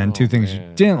 and then 2 things you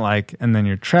didn't like, and then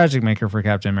your tragic maker for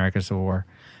Captain America: Civil War,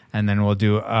 and then we'll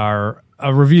do a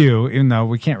review. Even though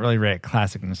we can't really rate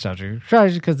classic, nostalgic,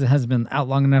 tragic because it hasn't been out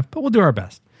long enough, but we'll do our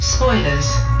best.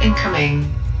 Spoilers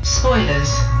incoming.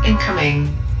 Spoilers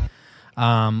incoming.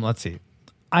 Let's see.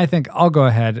 I think I'll go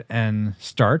ahead and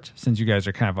start since you guys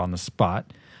are kind of on the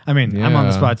spot. I mean, I'm on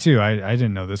the spot too. I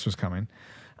didn't know this was coming.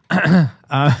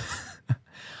 I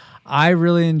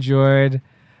really enjoyed.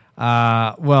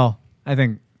 I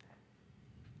think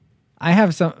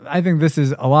this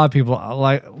is a lot of people.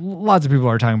 Lots of people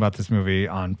are talking about this movie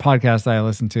on podcasts that I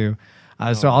listen to.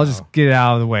 So I'll just get it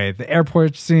out of the way. The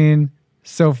airport scene,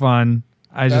 so fun.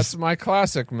 That's my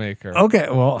classic maker. Okay,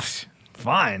 well,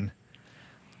 fine.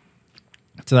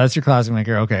 So that's your classic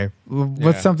maker. Okay,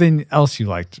 what's something else you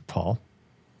liked, Paul?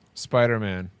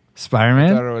 Spider-Man.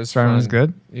 Spider-Man? I thought it was Spider-Man was fun.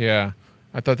 good? Yeah.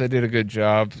 I thought they did a good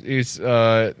job. He's,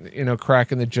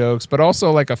 cracking the jokes, but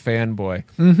also like a fanboy.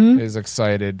 Mm-hmm. Is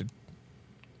excited.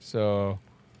 So,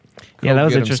 Yeah, that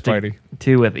was get him, interesting Spidey.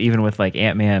 too. With like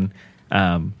Ant-Man,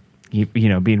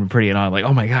 being pretty in awe, like,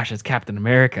 oh my gosh, it's Captain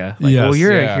America. Like, Yes. well,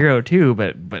 you're Yeah. a hero too,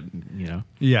 but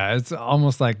Yeah, it's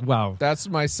almost like, wow. That's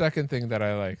my second thing that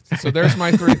I liked. So there's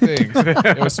my 3 things.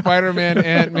 It was Spider-Man,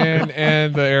 Ant-Man,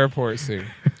 and the airport scene.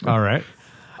 All right.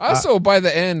 Also, by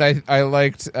the end, I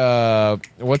liked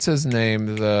what's his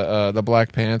name, the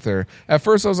Black Panther. At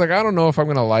first, I was like, I don't know if I'm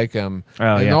gonna like him.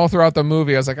 And all throughout the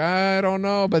movie, I was like, I don't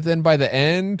know. But then by the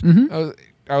end,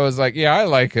 I was like, yeah, I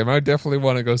like him. I definitely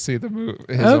want to go see his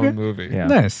own movie. Yeah.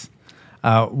 Nice.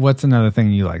 What's another thing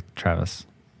you like, Travis?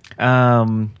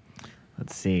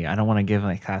 let's see. I don't want to give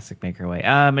my classic maker away.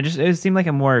 It seemed like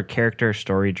a more character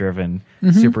story driven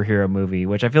superhero movie,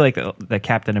 which I feel like the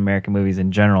Captain America movies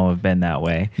in general have been that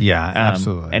way. Yeah,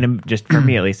 absolutely. And just for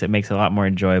me at least, it makes it a lot more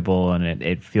enjoyable and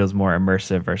it feels more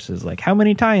immersive versus like how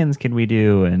many tie-ins can we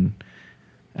do and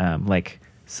like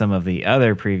some of the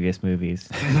other previous movies.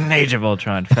 Age of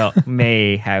Ultron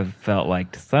may have felt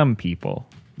like to some people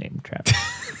named Travis.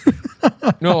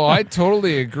 No, I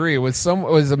totally agree. With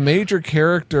a major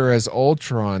character as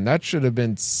Ultron, that should have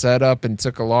been set up and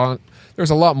took a long. There's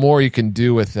a lot more you can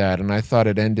do with that, and I thought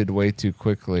it ended way too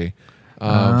quickly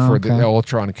for the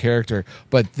Ultron character.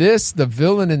 But the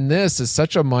villain in this is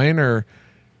such a minor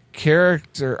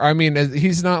character. I mean,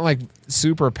 he's not like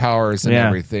superpowers and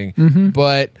everything,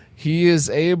 but he is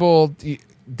able.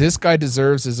 This guy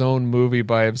deserves his own movie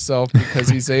by himself because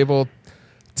he's able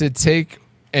to take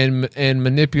and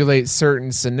manipulate certain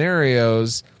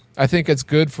scenarios. I think it's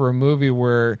good for a movie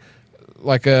where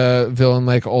like a villain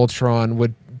like Ultron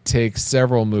would take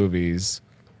several movies,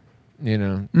 you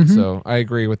know. So I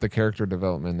agree with the character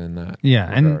development in that. Yeah,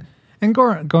 regard. and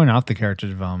going off the character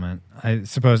development, I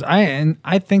suppose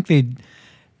I think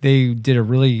they did a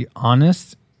really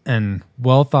honest and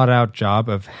well thought out job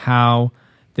of how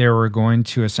they were going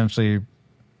to essentially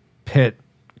pit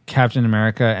Captain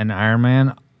America and Iron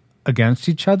Man against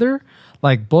each other.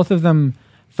 Like both of them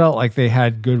felt like they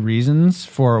had good reasons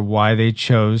for why they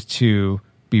chose to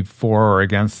be for or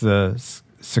against the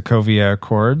Sokovia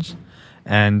Accords,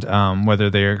 and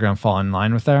whether they are going to fall in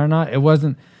line with that or not. It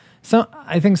wasn't. So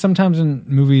I think sometimes when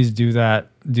movies do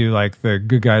like the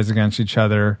good guys against each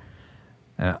other.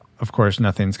 Of course,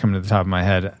 nothing's coming to the top of my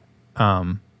head.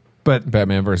 But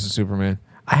Batman versus Superman.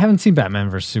 I haven't seen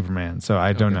Batman versus Superman, so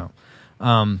I don't know.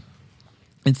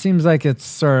 It seems like it's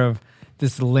sort of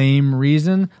this lame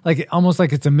reason, like almost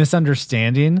like it's a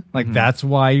misunderstanding. Like that's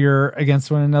why you're against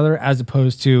one another, as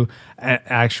opposed to an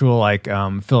actual like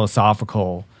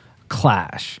philosophical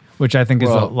clash, which I think is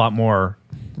a lot more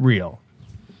real.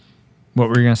 What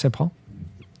were you going to say, Paul?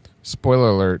 Spoiler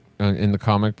alert, in the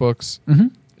comic books,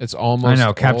 it's almost I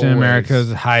know Captain always-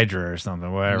 America's Hydra or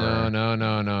something, whatever.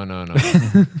 No.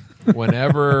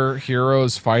 Whenever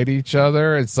heroes fight each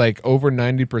other, it's like over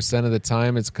 90% of the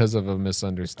time it's because of a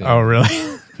misunderstanding. Oh,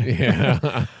 really?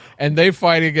 Yeah. And they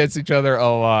fight against each other a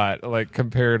lot, like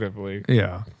comparatively.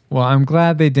 Yeah. Well, I'm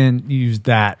glad they didn't use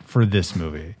that for this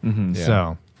movie. Yeah.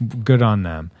 So good on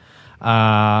them.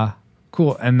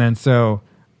 Cool. And then so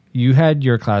you had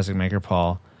your classic maker,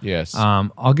 Paul. Yes.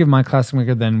 I'll give my classic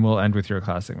maker, then we'll end with your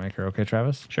classic maker. Okay,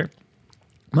 Travis? Sure.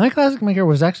 My classic maker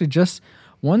was actually just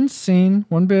one scene,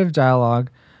 one bit of dialogue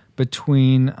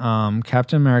between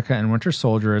Captain America and Winter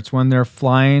Soldier. It's when they're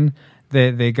flying.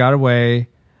 They got away.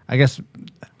 I guess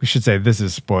we should say this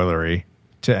is spoilery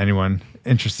to anyone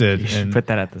interested You should in put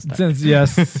that at the start. Since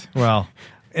yes, well,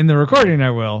 in the recording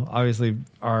I will. Obviously,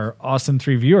 our awesome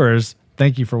 3 viewers,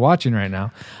 thank you for watching right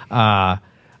now.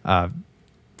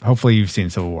 Hopefully you've seen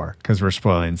Civil War because we're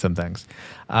spoiling some things.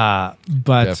 But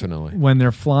Definitely. when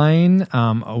they're flying,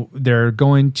 they're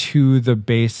going to the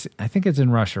base. I think it's in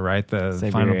Russia, right? The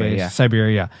Siberia, final base, yeah.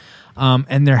 Siberia.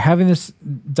 And they're having this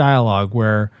dialogue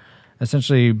where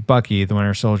essentially Bucky, the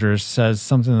Winter Soldier, says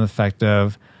something to the effect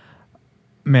of,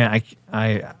 "Man,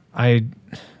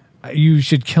 you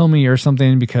should kill me or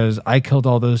something because I killed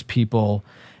all those people."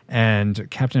 And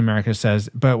Captain America says,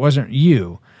 "But it wasn't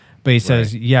you." But he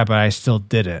says, "Yeah, but I still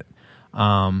did it."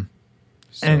 And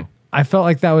I felt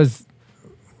like that was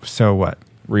so what?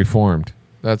 Reformed.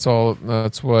 That's all.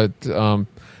 That's what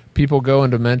people go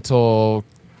into mental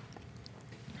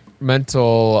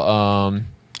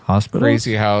Hospitals?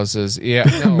 crazy houses. Yeah,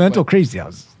 no, mental but, crazy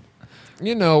house.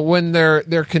 you know, when they're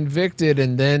convicted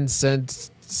and then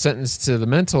sentenced to the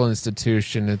mental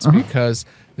institution, it's because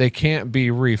they can't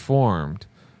be reformed.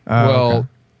 Okay.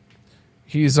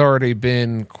 He's already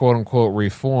been quote unquote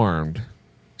reformed,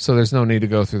 so there's no need to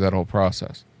go through that whole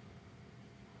process.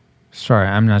 Sorry,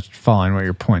 I'm not following what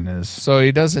your point is. So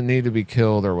he doesn't need to be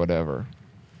killed or whatever.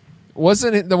 There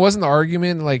wasn't the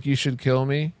argument like you should kill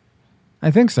me?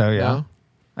 I think so, yeah. No?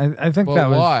 I think Well, that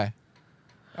was why?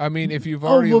 I mean, if you've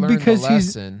already learned because the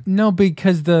lesson.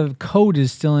 because the code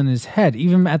is still in his head.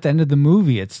 Even at the end of the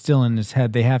movie, it's still in his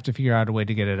head. They have to figure out a way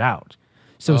to get it out.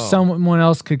 So someone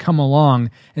else could come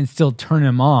along and still turn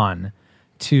him on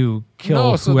to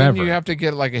kill so whoever. then you have to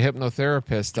get like a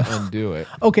hypnotherapist to undo it.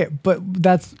 Okay, but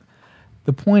that's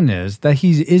the point is that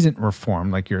he isn't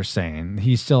reformed, like you're saying.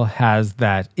 He still has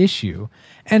that issue.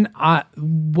 And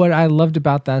what I loved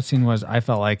about that scene was I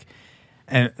felt like,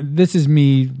 and this is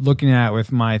me looking at it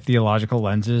with my theological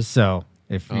lenses. So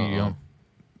if you don't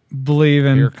believe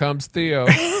in, Here comes Theo.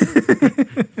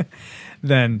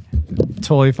 then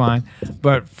totally fine.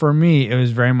 But for me, it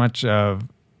was very much of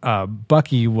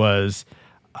Bucky was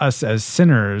us as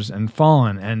sinners and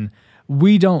fallen, and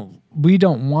we don't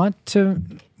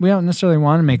necessarily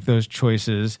want to make those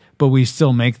choices, but we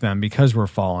still make them because we're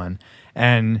fallen.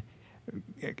 And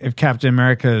if Captain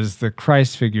America is the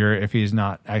Christ figure, if he's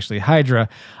not actually Hydra,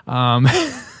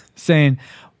 saying,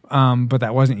 but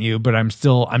that wasn't you, but I'm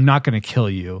not going to kill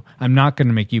you. I'm not going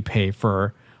to make you pay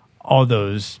for all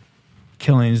those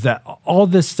killings, that all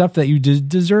this stuff that you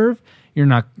deserve. I'm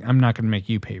not going to make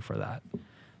you pay for that.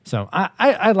 So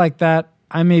I like that.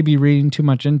 I may be reading too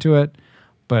much into it,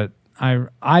 but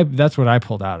I that's what I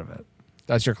pulled out of it.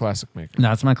 That's your classic maker.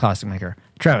 That's my classic maker.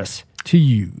 Travis, to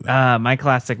you. My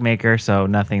classic maker, so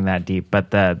nothing that deep,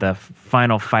 but the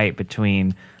final fight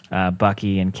between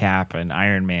Bucky and Cap and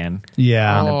Iron Man.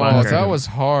 Yeah. the Oh, bunker. that was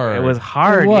hard. It was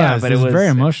hard, It was. yeah, but It it was was very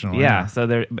emotional, yeah. So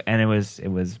it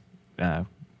was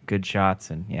good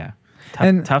shots and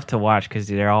And- tough to watch because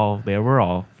they were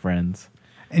all friends.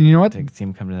 And you know what? To see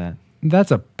him come to that. That's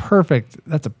a perfect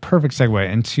segue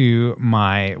into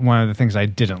one of the things I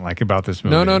didn't like about this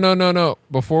movie. No.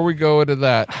 Before we go into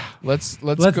that, let's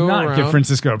go not around. give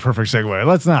Francisco a perfect segue.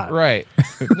 Let's not. Right.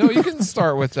 No, you can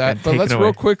start with that, but take let's it away.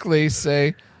 real quickly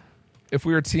say if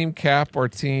we were Team Cap or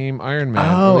Team Iron Man.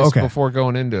 Oh, at least okay. Before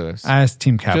going into this, I asked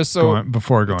Team Cap just so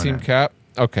before going Team in. Cap.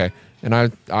 Okay, and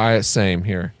I same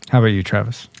here. How about you,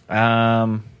 Travis?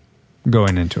 Going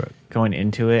Going into it.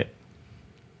 into it,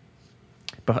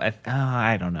 but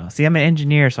I don't know. See, I'm an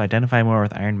engineer, so I identify more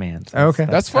with Iron Man. So Okay.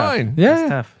 That's tough. fine. Yeah. That's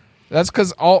tough. That's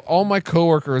because all my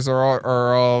coworkers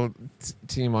are all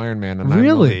Team Iron Man, and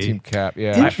Really? I'm Team Cap.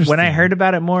 Yeah. Interesting. When I heard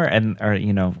about it more,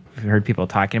 heard people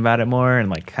talking about it more, and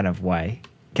like kind of why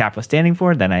Cap was standing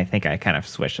for, then I think I kind of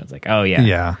switched. I was like, oh yeah,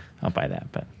 Yeah. I'll buy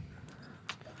that. But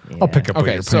I'll pick up what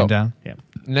Okay, you're so- putting down. Yeah.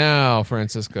 Now,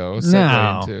 Francisco,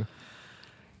 Now. segue into.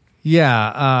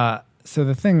 Yeah. So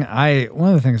one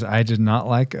of the things I did not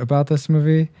like about this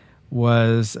movie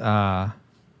was the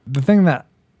thing that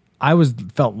I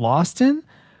felt lost in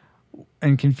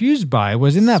and confused by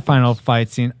was in that final fight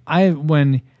scene.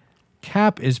 When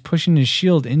Cap is pushing his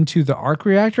shield into the arc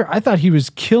reactor, I thought he was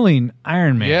killing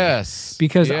Iron Man. Yes.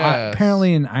 Because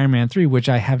apparently in Iron Man 3, which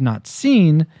I have not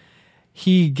seen,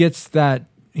 he gets the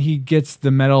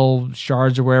metal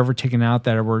shards or wherever taken out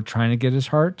that were trying to get his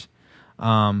heart.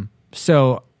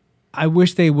 So I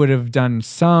wish they would have done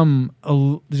some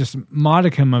just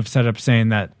modicum of setup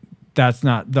saying that's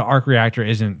not the arc reactor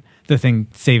isn't the thing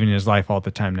saving his life all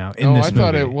the time now in this movie. I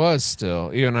thought it was still.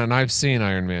 And I've seen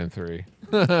Iron Man 3.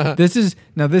 This is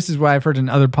what I've heard in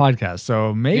other podcasts.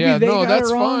 So maybe they got that's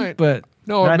it wrong, fine. but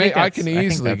I can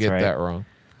easily get that wrong.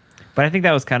 But I think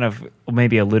that was kind of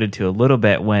maybe alluded to a little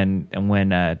bit when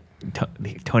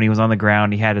Tony was on the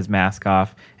ground. He had his mask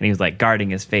off and he was like guarding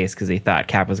his face because he thought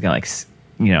Cap was gonna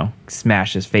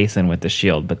smash his face in with the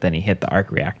shield, but then he hit the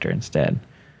arc reactor instead.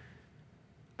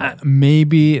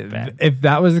 Maybe if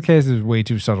that was the case, it was way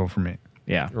too subtle for me.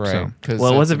 Yeah, right. It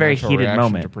was a very heated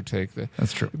moment to protect the.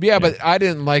 That's true. Yeah, but I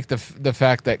didn't like the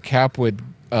fact that Cap would.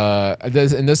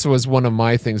 And this was one of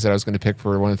my things that I was going to pick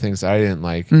for one of the things I didn't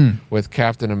like with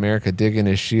Captain America digging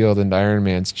his shield into Iron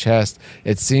Man's chest.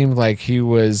 It seemed like he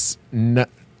was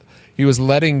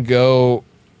letting go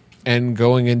and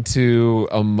going into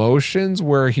emotions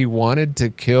where he wanted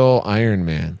to kill Iron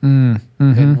Man,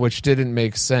 and which didn't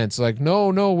make sense. Like,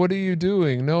 no, what are you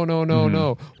doing?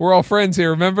 No. We're all friends here,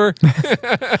 remember?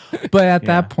 But at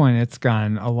that point, it's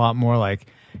gotten a lot more like,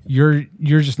 you're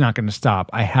just not going to stop.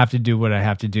 I have to do what I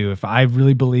have to do. If I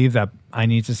really believe that I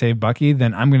need to save Bucky,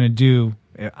 then I'm going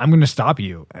to stop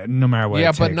you no matter what. Yeah,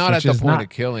 it but takes, not at the point of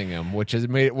killing him, which is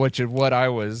what I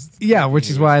was. Yeah,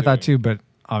 which is what I thought too. But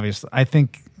obviously, I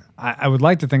think I would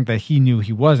like to think that he knew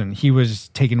he wasn't. He was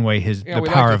taking away the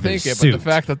power of his suit. But the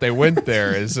fact that they went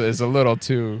there is a little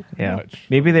too much.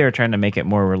 Maybe they were trying to make it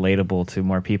more relatable to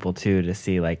more people too, to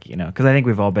see because I think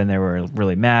we've all been there where we're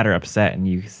really mad or upset, and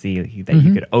you see that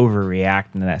you could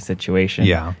overreact in that situation.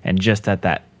 Yeah, and just at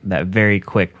that very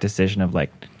quick decision of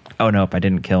like, oh nope, I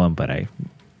didn't kill him, but I,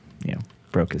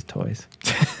 broke his toys.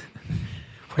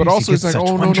 But also it's like,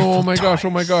 oh no, oh my gosh,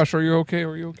 are you okay?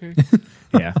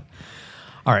 Yeah.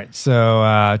 All right,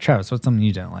 so Travis, what's something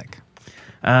you didn't like?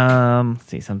 Let's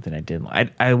see, something I didn't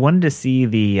like. I wanted to see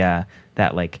the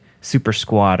that like super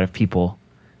squad of people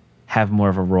have more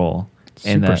of a role.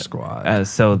 Super squad.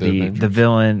 So the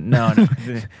villain. No.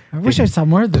 I wish I saw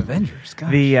more of the Avengers.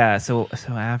 Gosh. So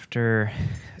after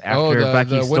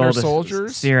Bucky stole the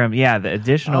serum, the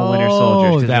additional Winter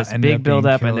Soldiers. There's this big build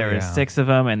up, and there was 6 of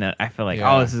them, and then I feel like,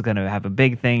 this is going to have a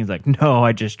big thing. It's like, no,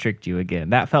 I just tricked you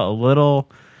again. That felt a little.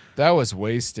 That was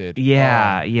wasted.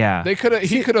 Yeah. He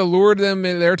could have lured them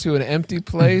in there to an empty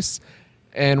place,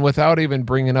 and without even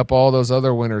bringing up all those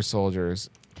other Winter Soldiers.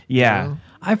 Yeah. You know?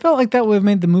 I felt like that would have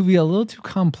made the movie a little too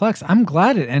complex. I'm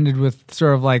glad it ended with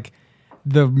sort of like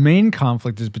the main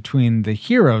conflict is between the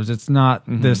heroes. It's not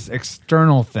this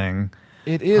external thing.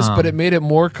 It is, but it made it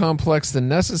more complex than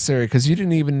necessary because you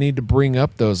didn't even need to bring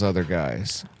up those other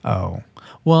guys. Oh,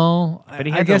 well, but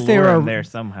he had I guess to they lure were him there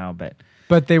somehow.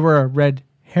 But they were a red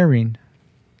herring.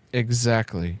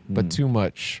 Exactly, but too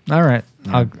much. All right,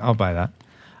 I'll buy that.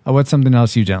 What's something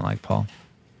else you didn't like, Paul?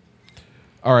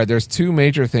 All right, there's 2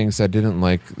 major things I didn't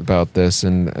like about this,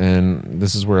 and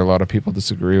this is where a lot of people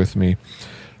disagree with me.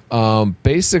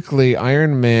 Basically,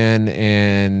 Iron Man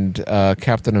and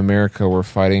Captain America were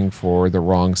fighting for the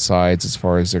wrong sides as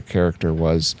far as their character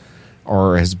was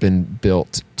or has been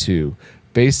built to.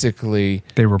 Basically,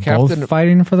 they were both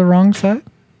fighting for the wrong side?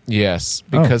 Yes,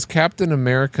 because Captain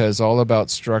America is all about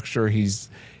structure. He's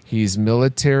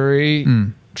military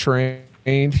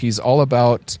trained. He's all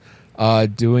about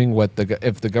doing what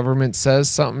if the government says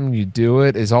something, you do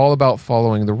it. Is all about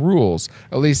following the rules.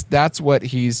 At least that's what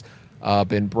he's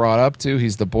been brought up to.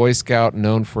 He's the Boy Scout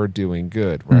known for doing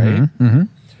good, right?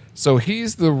 So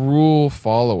he's the rule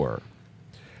follower.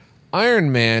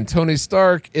 Iron Man, Tony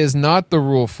Stark, is not the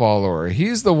rule follower.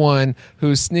 He's the one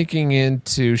who's sneaking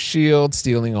into S.H.I.E.L.D.,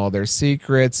 stealing all their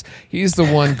secrets. He's the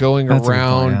one going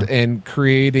around and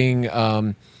creating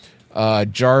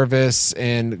Jarvis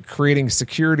and creating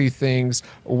security things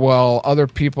while other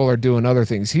people are doing other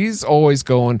things. He's always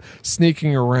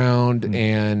sneaking around,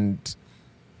 and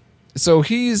so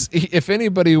if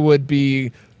anybody would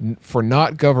be for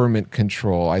not government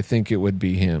control, I think it would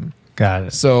be him. Got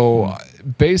it. So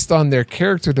based on their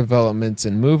character developments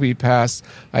in movie past,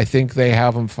 I think they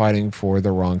have them fighting for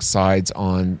the wrong sides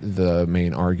on the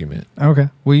main argument. Okay.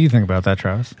 What do you think about that,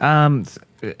 Travis? And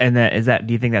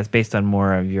do you think that's based on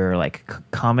more of your like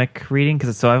comic reading?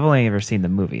 Because I've only ever seen the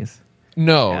movies.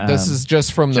 No, this is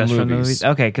just from the movies.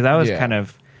 Okay, because I was kind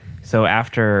of So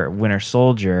after Winter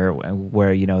Soldier,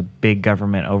 where, big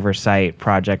government oversight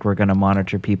project, we're going to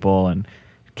monitor people, and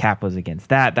Cap was against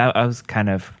that. That was kind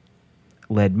of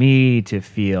led me to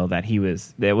feel that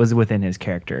it was within his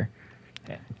character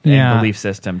and belief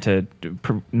system to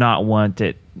not want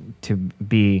it to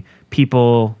be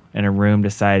people in a room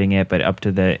deciding it, but up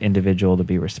to the individual to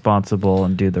be responsible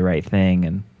and do the right thing.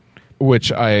 And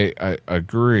which I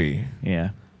agree. Yeah.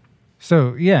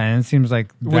 So and it seems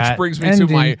like which brings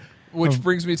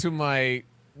me to my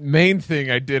main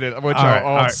thing I did it, which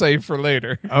I'll save for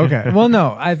later. Okay. Well,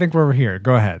 no, I think we're here.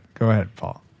 Go ahead,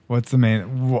 Paul. What's the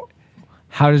main?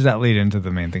 How does that lead into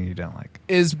the main thing you didn't like?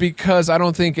 Is because I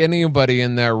don't think anybody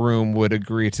in that room would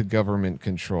agree to government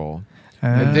control.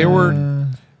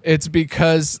 And it's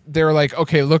because they're like,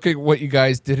 okay, look at what you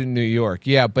guys did in New York.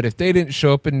 Yeah, but if they didn't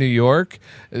show up in New York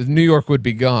would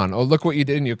be gone. Oh, look what you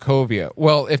did in Sokovia.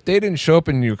 Well, if they didn't show up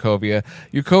in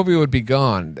Sokovia would be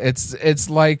gone. It's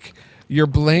like you're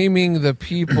blaming the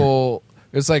people.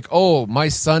 It's like, oh, my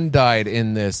son died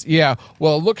in this. Yeah,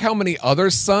 well, look how many other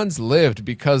sons lived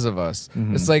because of us.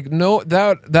 Mm-hmm. It's like, no,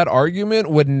 that argument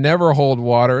would never hold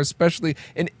water, especially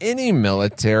in any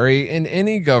military, in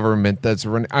any government that's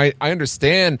running. I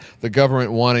understand the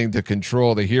government wanting to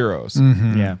control the heroes.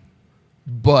 Mm-hmm. Yeah.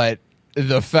 But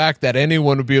the fact that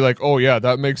anyone would be like, oh, yeah,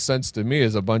 that makes sense to me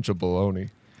is a bunch of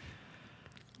baloney.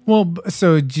 Well,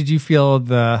 so did you feel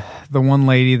the one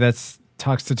lady that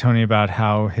talks to Tony about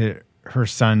how her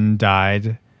son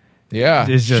died? Yeah,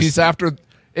 she's after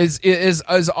is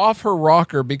off her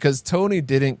rocker because Tony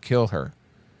didn't kill her.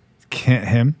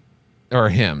 Him?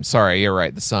 Sorry, you're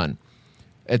right. The son.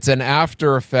 It's an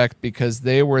after effect because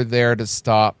they were there to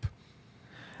stop.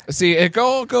 See, it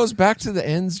all goes back to the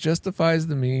ends justifies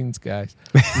the means, guys.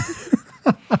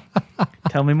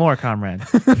 Tell me more, comrade.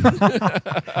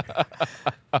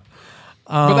 But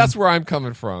that's where I'm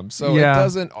coming from. So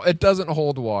it doesn't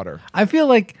hold water. I feel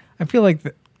like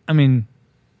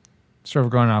sort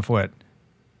of going off what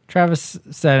Travis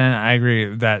said, and I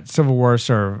agree that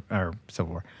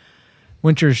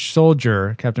Winter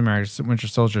Soldier, Captain America's Winter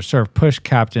Soldier, sort of pushed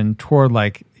Captain toward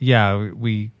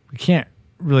we can't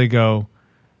really go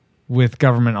with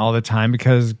government all the time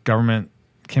because government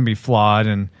can be flawed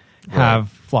and have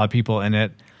flawed people in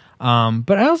it.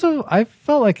 But I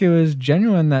felt like it was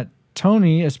genuine that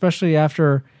Tony, especially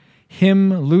after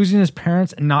him losing his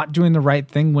parents and not doing the right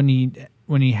thing when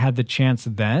he had the chance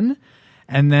then,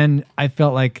 and then I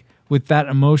felt like with that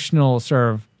emotional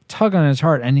sort of tug on his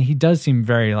heart, and he does seem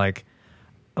very like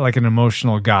an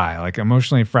emotional guy, like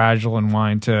emotionally fragile and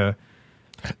wanting to.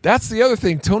 That's the other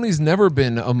thing. Tony's never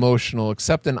been emotional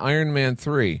except in Iron Man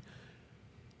 3.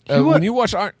 When you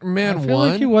watch Iron Man 1, I feel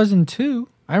like he was in 2.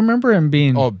 I remember him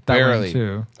being barely.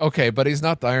 Too. Okay, but he's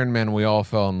not the Iron Man we all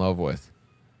fell in love with.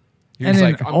 He was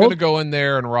like, I'm going to go in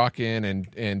there and rock in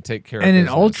and take care of business. And in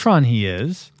Ultron he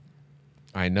is.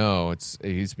 I know.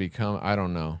 He's become, I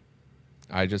don't know.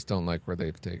 I just don't like where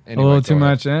they've taken. Anyway, a little too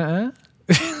much,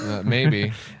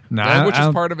 maybe. No, which is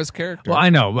part of his character. Well,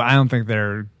 I know, but I don't think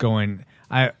they're going.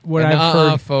 I've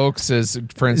heard, folks, is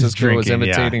Francisco was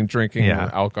imitating drinking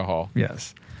alcohol.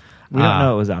 Yes. We don't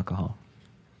know it was alcohol.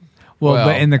 Well,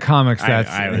 but in the comics, that's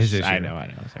his issue. I know.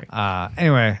 Sorry.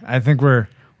 Anyway, I think we're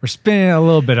spinning a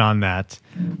little bit on that,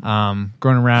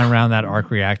 going around that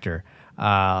arc reactor.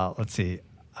 Let's see,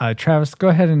 Travis, go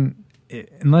ahead and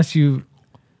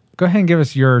give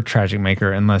us your tragic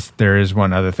maker, unless there is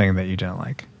one other thing that you didn't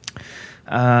like.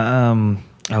 Can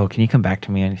you come back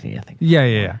to me? Anything? I think.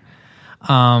 Yeah.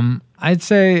 I'd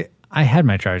say I had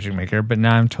my tragic maker, but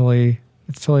now it's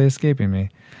totally escaping me.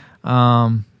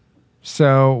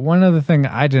 So one other thing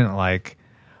I didn't like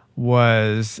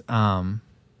was I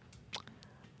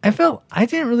felt I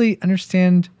didn't really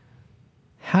understand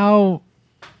how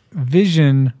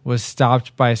Vision was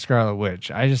stopped by Scarlet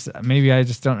Witch. I just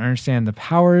don't understand the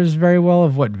powers very well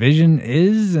of what Vision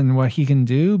is and what he can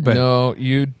do. But no,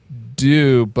 you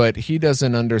do, but he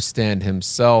doesn't understand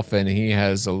himself, and he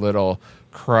has a little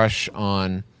crush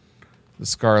on the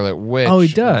Scarlet Witch. Oh,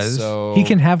 he does. So he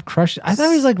can have crushes. I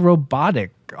thought he was like robotic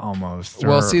almost.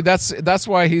 Well, see, that's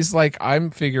why he's like,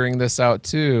 I'm figuring this out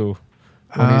too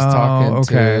when he's talking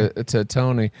to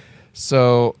Tony.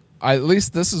 So at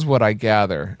least this is what I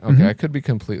gather. Okay, mm-hmm. I could be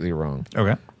completely wrong.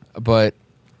 Okay, but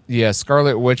yeah,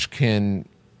 Scarlet Witch can,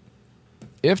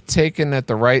 if taken at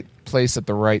the right place at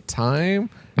the right time,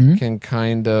 mm-hmm. can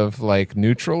kind of like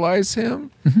neutralize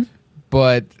him. Mm-hmm.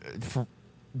 But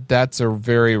that's a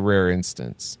very rare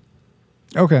instance.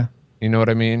 Okay. You know what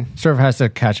I mean? Sort of has to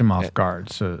catch him off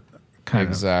guard. So kind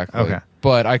exactly. of. Okay.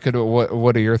 But I could.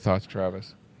 What are your thoughts,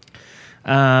 Travis?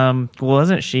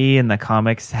 Wasn't she in the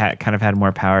comics kind of had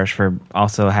more powers for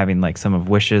also having like some of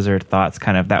wishes or thoughts?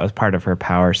 Kind of that was part of her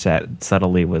power set.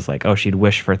 Subtly was like, oh, she'd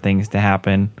wish for things to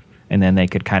happen, and then they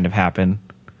could kind of happen.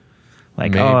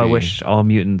 Like, Maybe. oh, I wish all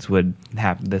mutants would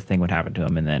happen. This thing would happen to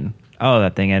them, and then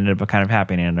that thing ended up kind of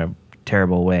happening in a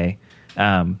terrible way.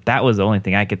 That was the only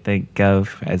thing I could think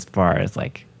of as far as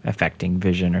like affecting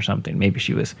Vision or something. Maybe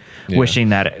she was wishing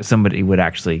that somebody would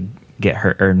actually get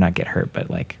hurt, or not get hurt, but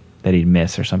like that he'd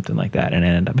miss or something like that, and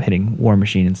ended up hitting War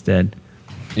Machine instead.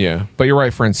 Yeah, but you're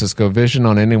right, Francisco. Vision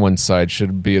on anyone's side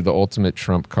should be the ultimate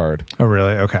trump card. Oh,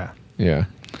 really? Okay. Yeah.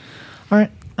 All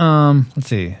right. Let's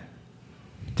see.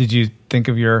 Did you think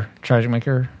of your Tragic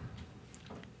Maker,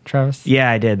 Travis? Yeah,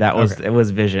 I did. That was Okay. It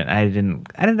was Vision. I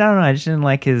don't know. I just didn't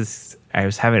like his. I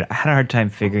had a hard time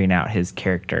figuring out his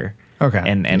character. Okay.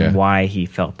 And why he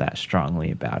felt that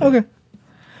strongly about it. Okay.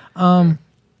 I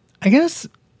guess.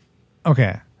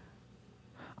 Okay.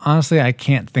 Honestly, I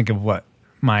can't think of what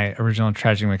my original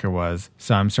Tragic Maker was,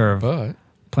 so I'm sort of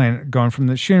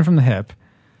shooting from the hip.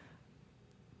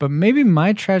 But maybe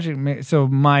my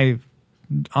my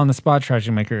on the spot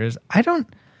Tragic Maker is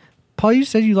Paul, you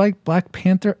said you like Black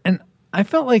Panther, and I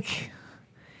felt like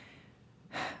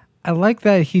I like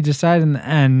that he decided in the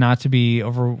end not to be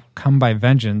overcome by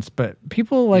vengeance, but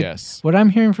people like what I'm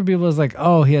hearing from people is like,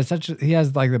 oh, he has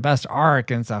like the best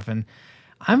arc and stuff, and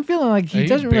I'm feeling like he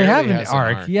doesn't really have an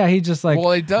arc. Yeah, he just like,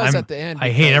 well, he does at the end.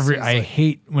 I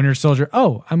hate Winter Soldier.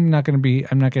 Oh, I'm not gonna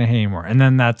hate anymore, and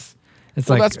then that's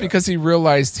because he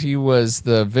realized he was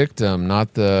the victim,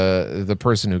 not the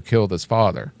person who killed his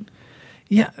father.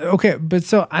 Yeah. Okay. But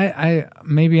so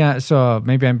maybe I'm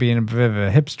being a bit of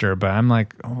a hipster, but I'm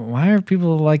like, why are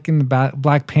people liking the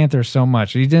Black Panther so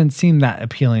much? He didn't seem that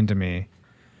appealing to me.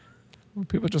 Well,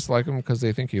 people just like him because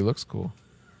they think he looks cool.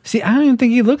 See, I don't even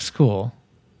think he looks cool.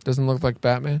 Doesn't look like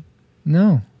Batman?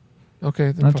 No.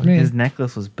 Okay. Then not to me. His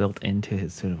necklace was built into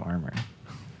his suit of armor.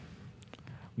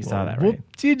 You saw that, right?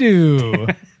 Whoop-de-doo.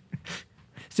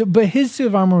 So, but his suit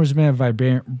of armor was made of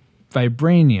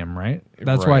vibranium, right?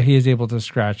 That's why he is able to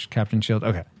scratch Captain Shield.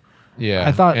 Okay. Yeah.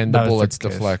 I thought and the bullets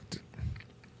deflect.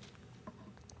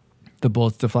 The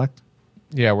bullets deflect?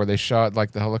 Yeah, where they shot,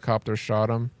 like the helicopter shot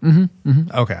him.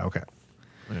 Mm-hmm. Okay.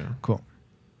 Yeah. Cool.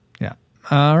 Yeah.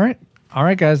 All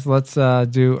right, guys. Let's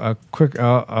do a quick.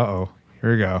 Here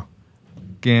we go.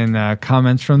 Again,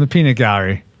 comments from the Peanut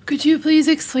Gallery. Could you please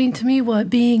explain to me what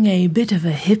being a bit of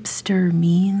a hipster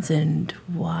means and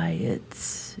why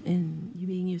it's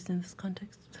being used in this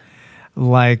context?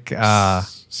 Like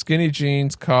skinny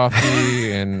jeans,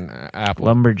 coffee, and apple.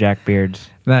 Lumberjack beards.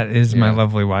 That is my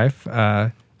lovely wife,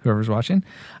 whoever's watching.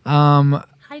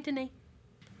 Hi, Danae.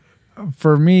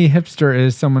 For me, hipster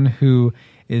is someone who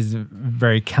is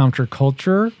very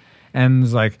counterculture and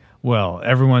is like, well,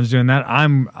 everyone's doing that.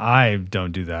 I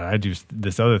don't do that. I do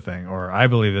this other thing, or I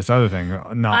believe this other thing,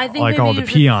 not like all the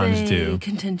peons do.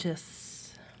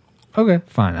 Contentious. Okay,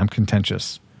 fine. I'm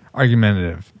contentious,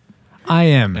 argumentative. I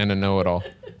am, and a know-it-all.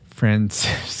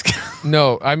 Francisco.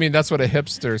 No, I mean that's what a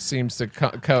hipster seems to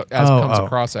comes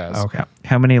across as. Okay.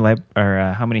 How many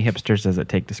hipsters does it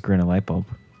take to screw in a light bulb?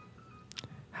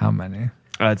 How many?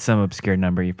 It's some obscure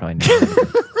number you probably know.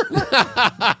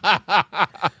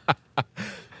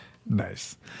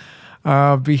 Nice.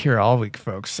 I'll be here all week,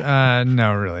 folks.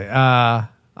 No, really. All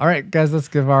right, guys, let's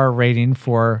give our rating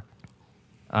for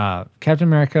Captain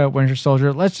America, Winter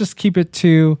Soldier. Let's just keep it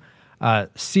to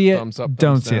see it, thumbs up,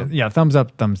 don't thumbs see down. it. Yeah, thumbs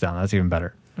up, thumbs down. That's even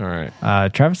better. All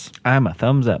right. Travis? I'm a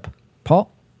thumbs up. Paul?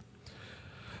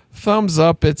 Thumbs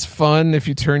up. It's fun if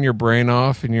you turn your brain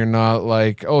off and you're not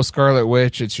like, oh, Scarlet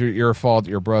Witch, it's your fault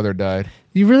your brother died.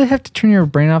 You really have to turn your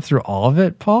brain off through all of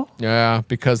it, Paul? Yeah,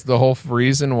 because the whole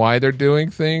reason why they're doing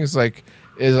things it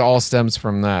all stems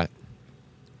from that.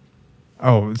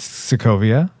 Oh,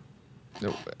 Sokovia?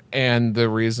 And the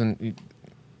reason,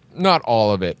 not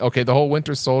all of it. Okay, the whole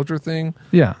Winter Soldier thing.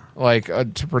 Yeah.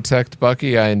 To protect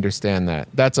Bucky, I understand that.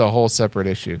 That's a whole separate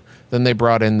issue. Then they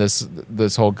brought in this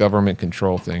whole government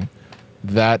control thing.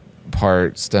 That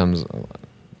part stems.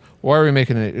 Why are we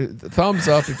making it? Thumbs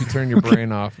up if you turn your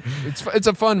brain off. It's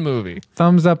a fun movie.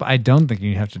 Thumbs up. I don't think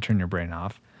you have to turn your brain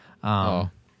off.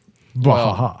 Because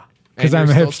I'm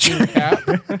a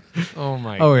hipster. Oh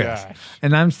my gosh. Yes.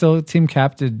 And I'm still Team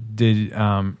Cap.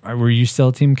 Were you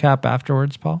still Team Cap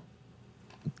afterwards, Paul?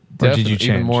 Or Definitely, did you change?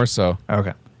 even more so.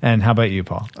 Okay. And how about you,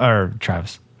 Paul? Or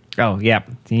Travis? Oh, yeah.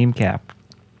 Team Cap.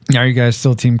 Are you guys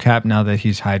still Team Cap now that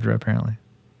he's Hydra, apparently?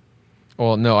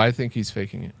 Well, no, I think he's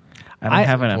faking it.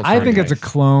 I think it's a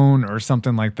clone or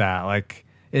something like that. Like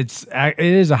it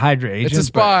is a Hydra agent. It's a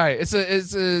spy. It's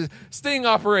a sting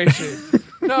operation.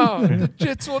 No, the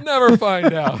Jits will never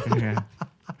find out. Yeah.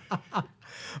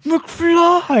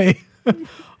 McFly.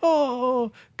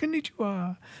 Oh,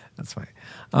 konnichiwa. That's funny.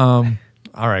 All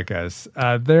right, guys.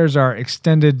 There's our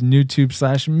extended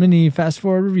NewTube/mini fast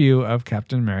forward review of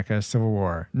Captain America: Civil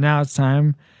War. Now it's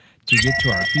time to get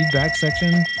to our feedback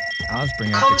section. Let's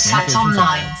bring up the Contact communications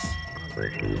online.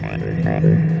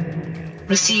 lines.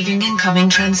 Receiving incoming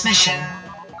transmission.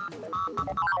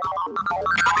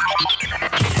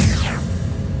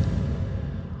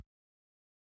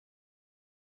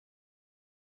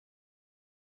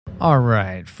 All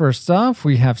right. First off,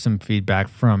 we have some feedback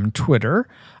from Twitter.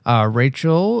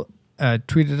 Rachel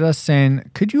tweeted us saying,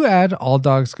 could you add All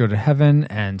Dogs Go to Heaven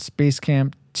and Space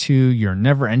Camp to your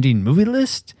never-ending movie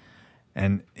list?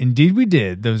 And indeed we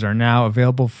did. Those are now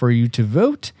available for you to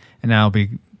vote. And I'll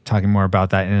be talking more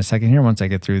about that in a second here once I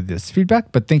get through this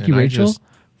feedback. But thank you, Rachel, just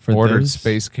for ordered those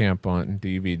Space Camp on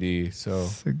DVD, so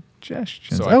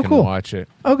suggestions. I can watch it.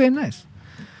 Okay, nice.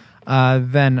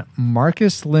 Then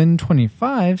Marcus Lynn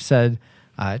 25 said,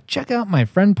 check out my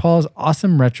friend Paul's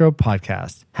awesome retro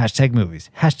podcast. #movies,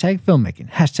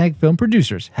 #filmmaking, #film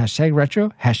producers,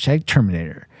 #retro,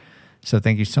 #Terminator. So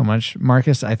thank you so much,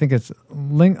 Marcus. I think it's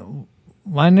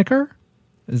Lineker.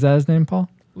 Is that his name, Paul?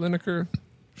 Lineker,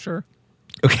 sure.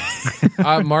 Okay.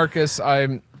 Marcus,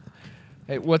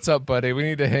 Hey, what's up, buddy? We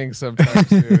need to hang sometime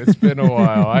soon. It's been a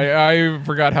while. I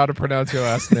forgot how to pronounce your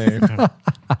last name.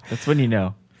 That's when you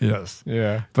know. Yes.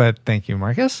 Yeah. But thank you,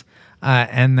 Marcus.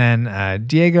 And then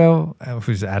Diego,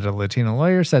 who's at a Latino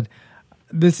lawyer, said,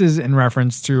 this is in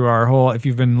reference to our whole, if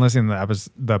you've been listening to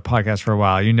the podcast for a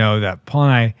while, you know that Paul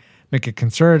and I make a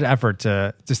concerted effort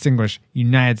to distinguish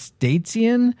United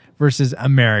Statesian versus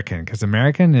American, because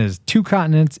American is 2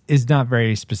 continents, is not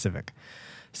very specific.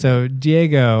 So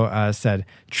Diego said,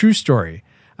 true story.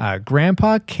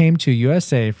 Grandpa came to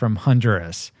USA from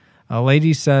Honduras. A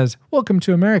lady says, welcome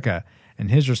to America.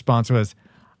 And his response was,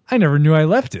 I never knew I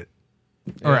left it.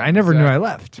 Or I never knew I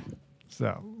left.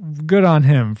 So good on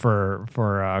him for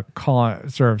calling,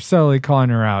 sort of subtly calling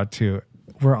her out to,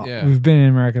 we've been in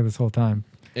America this whole time.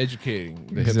 Educating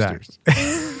the Exact.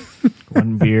 hipsters.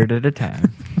 One beard at a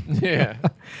time. Yeah.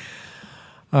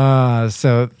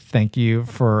 So thank you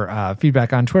for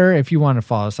feedback on Twitter. If you want to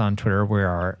follow us on Twitter,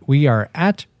 we are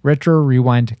at Retro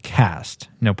Rewind Cast.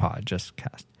 No pod, just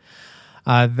cast.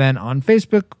 Then on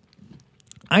Facebook,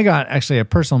 I got actually a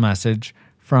personal message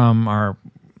from our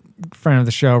friend of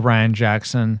the show, Ryan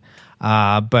Jackson.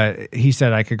 But he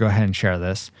said I could go ahead and share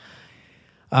this.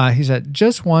 He said,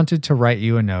 just wanted to write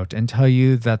you a note and tell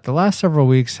you that the last several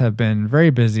weeks have been very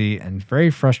busy and very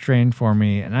frustrating for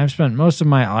me, and I've spent most of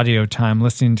my audio time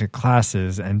listening to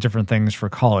classes and different things for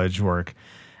college work.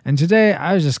 And today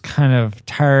I was just kind of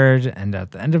tired and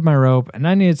at the end of my rope, and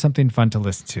I needed something fun to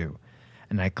listen to.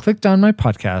 And I clicked on my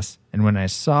podcast, and when I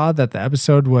saw that the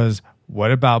episode was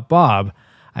What About Bob,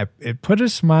 it put a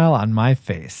smile on my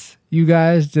face. You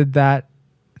guys did that.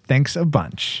 Thanks a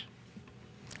bunch.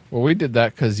 Well, we did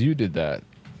that because you did that.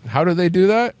 How do they do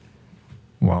that?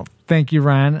 Well, thank you,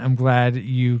 Ryan. I'm glad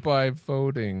you... By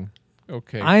voting.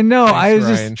 Okay. I know. Thanks, I was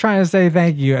Ryan. just trying to say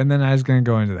thank you, and then I was going to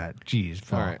go into that. Jeez,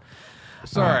 Paul. All right.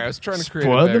 Sorry, I was trying to create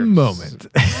spoil a the better- moment.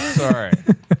 Sorry.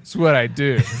 It's what I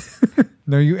do.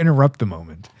 No, you interrupt the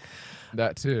moment.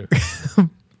 That too.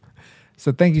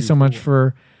 So thank you so much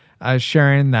for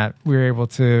sharing that we were able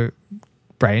to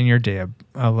brighten your day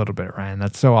a little bit, Ryan.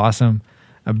 That's so awesome.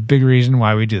 A big reason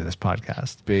why we do this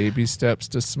podcast. Baby steps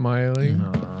to smiling.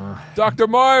 Dr.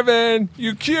 Marvin,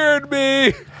 you cured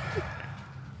me.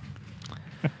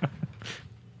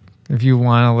 If you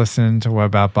want to listen to What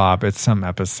About Bob, it's some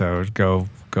episode. Go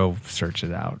search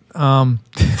it out.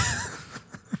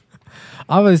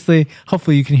 Obviously,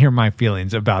 hopefully you can hear my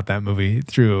feelings about that movie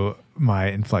through my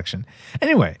inflection.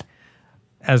 Anyway,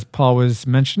 as Paul was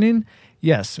mentioning,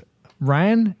 yes,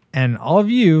 Ryan and all of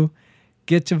you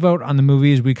get to vote on the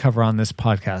movies we cover on this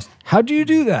podcast. How do you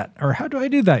do that? Or how do I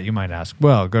do that, you might ask?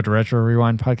 Well, go to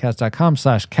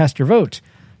retrorewindpodcast.com/cast-your-vote.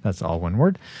 That's all one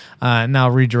word. And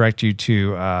I'll redirect you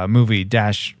to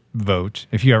movie-vote.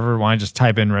 If you ever want to just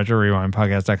type in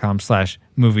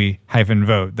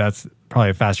retrorewindpodcast.com/movie-vote, that's probably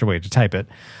a faster way to type it.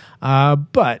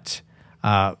 But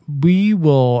we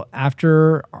will,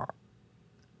 after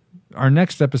our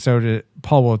next episode,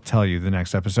 Paul will tell you the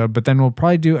next episode, but then we'll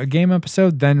probably do a game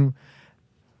episode. Then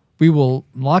we will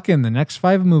lock in the next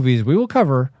 5 movies we will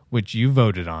cover, which you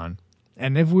voted on.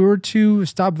 And if we were to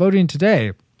stop voting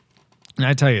today, and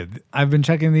I tell you, I've been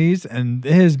checking these, and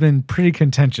it has been pretty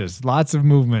contentious. Lots of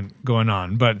movement going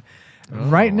on. But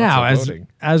right now,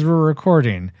 as we're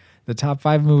recording, the top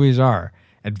 5 movies are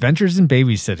Adventures in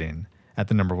Babysitting, at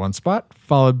the number 1 spot,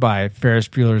 followed by Ferris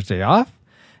Bueller's Day Off,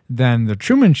 then The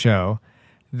Truman Show,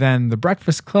 then The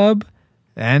Breakfast Club,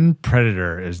 and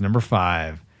Predator is number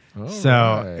 5.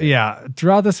 Yeah,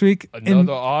 throughout this week,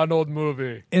 Another Arnold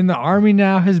movie. In the Army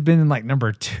Now has been in like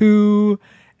number 2,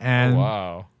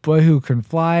 and Boy Who Can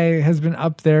Fly has been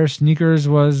up there. Sneakers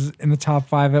was in the top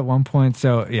 5 at one point.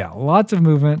 So yeah, lots of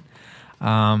movement.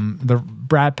 The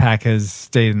Brat Pack has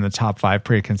stayed in the top 5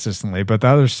 pretty consistently, but the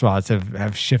other spots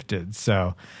have shifted.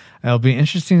 So it'll be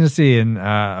interesting to see in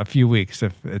a few weeks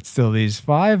if it's still these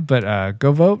 5. But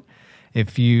go vote.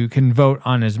 If you can vote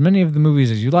on as many of the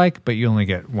movies as you like, but you only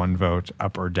get 1 vote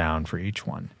up or down for each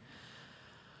one.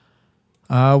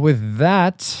 With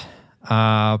that,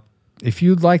 if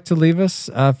you'd like to leave us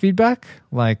feedback,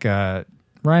 like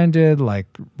Ryan did, like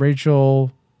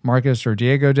Rachel, Marcus, or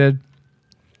Diego did,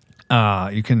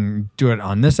 you can do it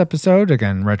on this episode.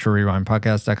 Again,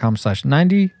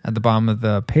 retrorewindpodcast.com/90. At the bottom of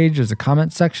the page is a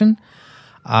comment section.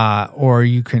 Or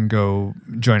you can go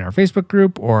join our Facebook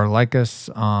group or like us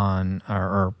on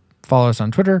or follow us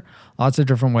on Twitter. Lots of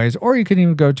different ways. Or you can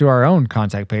even go to our own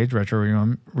contact page,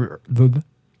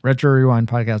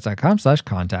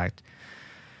 retrorewindpodcast.com/contact.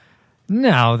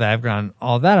 Now that I've gotten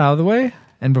all that out of the way,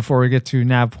 and before we get to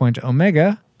Nav Point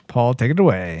Omega, Paul, take it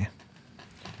away.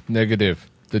 Negative.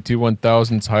 The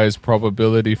T1000's highest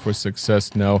probability for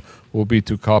success now will be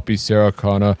to copy Sarah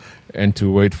Connor and to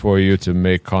wait for you to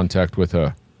make contact with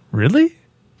her. Really?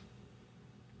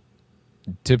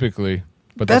 Typically.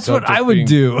 But that's what I would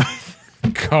do.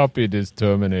 Copied is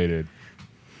terminated.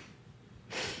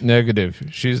 Negative.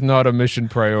 She's not a mission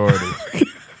priority.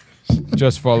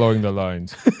 Just following the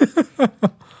lines.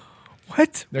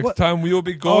 What? Next time we will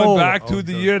be going back to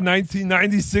the year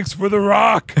 1996 for The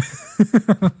Rock.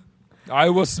 I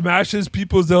will smash his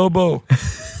people's elbow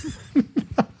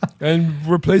and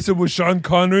replace it with Sean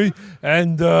Connery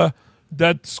and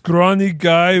that scrawny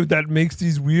guy that makes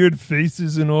these weird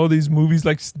faces in all these movies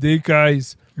like Snake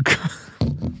Eyes.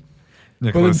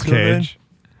 Nicolas Cage.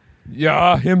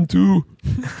 Yeah, him too.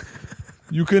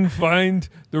 You can find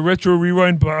the Retro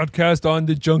Rewind podcast on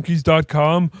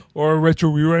thejunkies.com or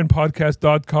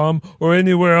retrorewindpodcast.com or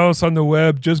anywhere else on the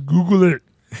web. Just Google it.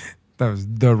 That was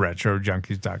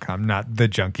theretrojunkies.com, not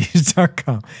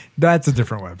thejunkies.com. That's a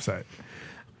different website.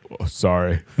 Oh,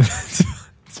 sorry.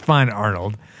 It's fine,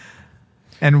 Arnold.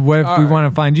 And what if we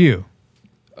want to find you?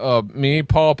 Me,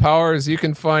 Paul Powers. You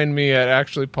can find me at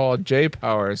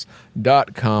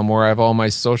actuallypauljpowers.com where I have all my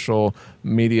social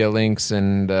media links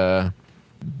and, other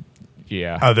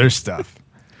stuff.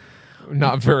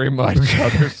 Not very much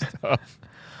other stuff.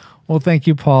 Well, thank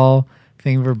you, Paul.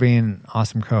 Thank you for being an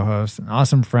awesome co-host, an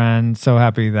awesome friend. So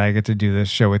happy that I get to do this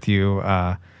show with you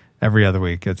every other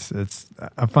week. It's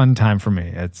a fun time for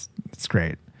me. It's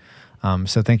great.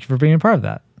 So thank you for being a part of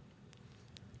that.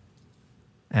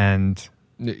 And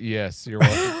yes, you're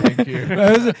welcome. Thank you.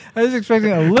 I was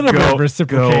expecting a little bit of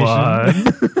reciprocation.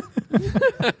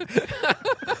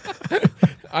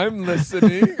 I'm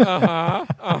listening.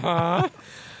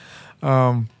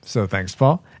 So thanks,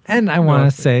 Paul. And I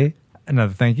want to say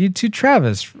another thank you to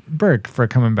Travis Burke for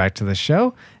coming back to the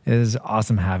show. It is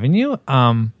awesome having you.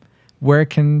 Where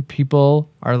can people,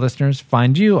 our listeners,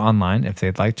 find you online if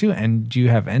they'd like to? And do you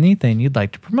have anything you'd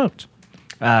like to promote?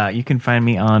 You can find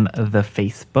me on the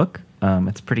Facebook.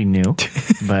 It's pretty new,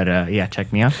 but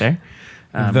check me out there.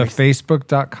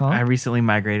 Facebook.com. I recently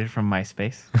migrated from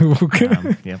MySpace.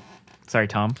 Okay. Yeah. Sorry,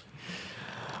 Tom.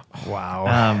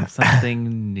 Wow.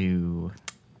 Something new.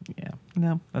 Yeah.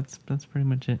 No, that's pretty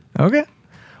much it. Okay.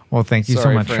 Well, thank you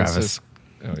so much, Francis.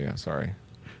 Travis. Oh, yeah, sorry.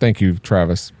 Thank you,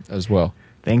 Travis, as well.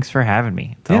 Thanks for having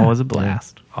me. It's always a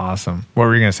blast. Awesome. What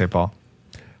were you going to say, Paul?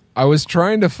 I was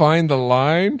trying to find the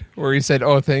line where he said,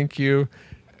 "Oh, thank you,"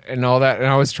 and all that, and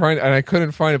I was trying, and I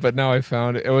couldn't find it, but now I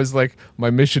found it. It was like, "My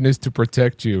mission is to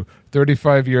protect you.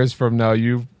 35 years from now,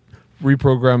 you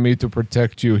reprogram me to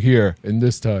protect you here in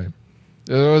this time."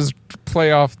 It was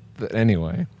play off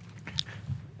anyway.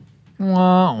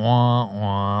 Wah, wah,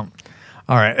 wah.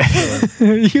 All right.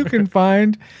 You can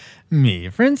find me,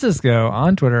 Francisco,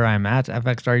 on Twitter. I'm at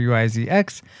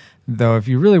FXRUIZX. Though if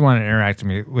you really want to interact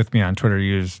with me on Twitter,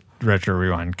 use Retro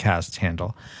Rewind Cast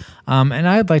handle. And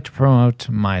I'd like to promote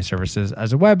my services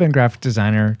as a web and graphic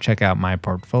designer. Check out my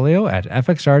portfolio at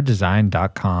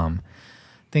fxrdesign.com.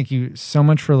 Thank you so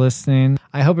much for listening.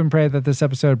 I hope and pray that this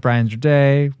episode brightens your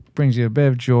day, brings you a bit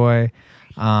of joy,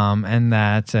 and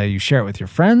that you share it with your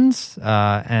friends.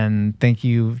 And thank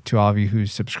you to all of you who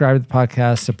subscribe to the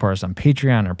podcast, support us on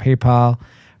Patreon or PayPal,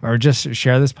 or just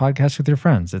share this podcast with your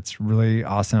friends. It's really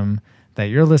awesome that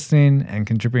you're listening and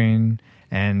contributing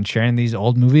and sharing these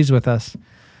old movies with us.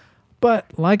 But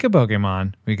like a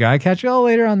Pokemon, we gotta catch you all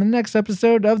later on the next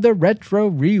episode of the Retro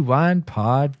Rewind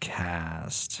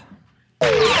podcast.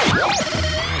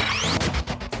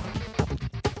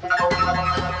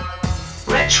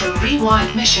 Retro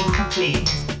Rewind mission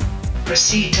complete.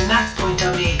 Proceed to nav point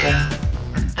Omega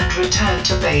and return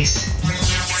to base.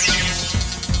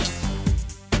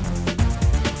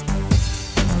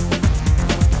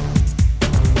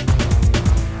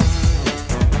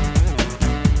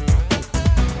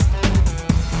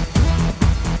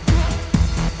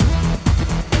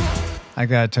 I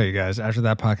gotta tell you guys, after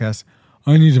that podcast,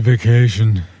 I need a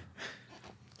vacation.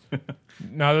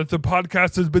 Now that the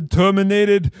podcast has been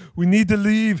terminated, we need to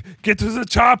leave. Get to the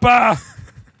chopper.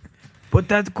 Put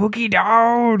that cookie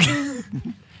down.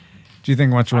 Do you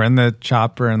think once we're in the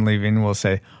chopper and leaving, we'll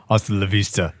say, hasta la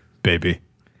vista, baby?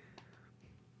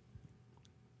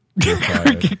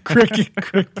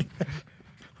 Cricket.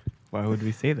 Why would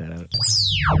we say that?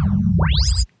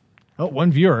 Oh,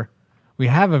 one viewer. We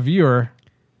have a viewer.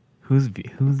 Who's the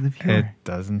viewer? It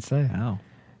doesn't say. Oh.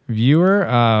 Viewer,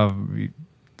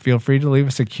 feel free to leave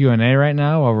us a Q&A right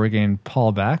now while we're getting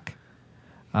Paul back.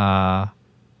 I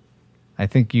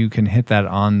think you can hit that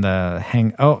on the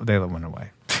hang. Oh, they went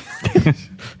away. It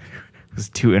was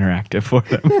too interactive for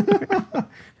them.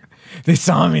 They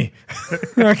saw me.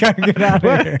 I gotta get out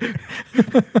of here.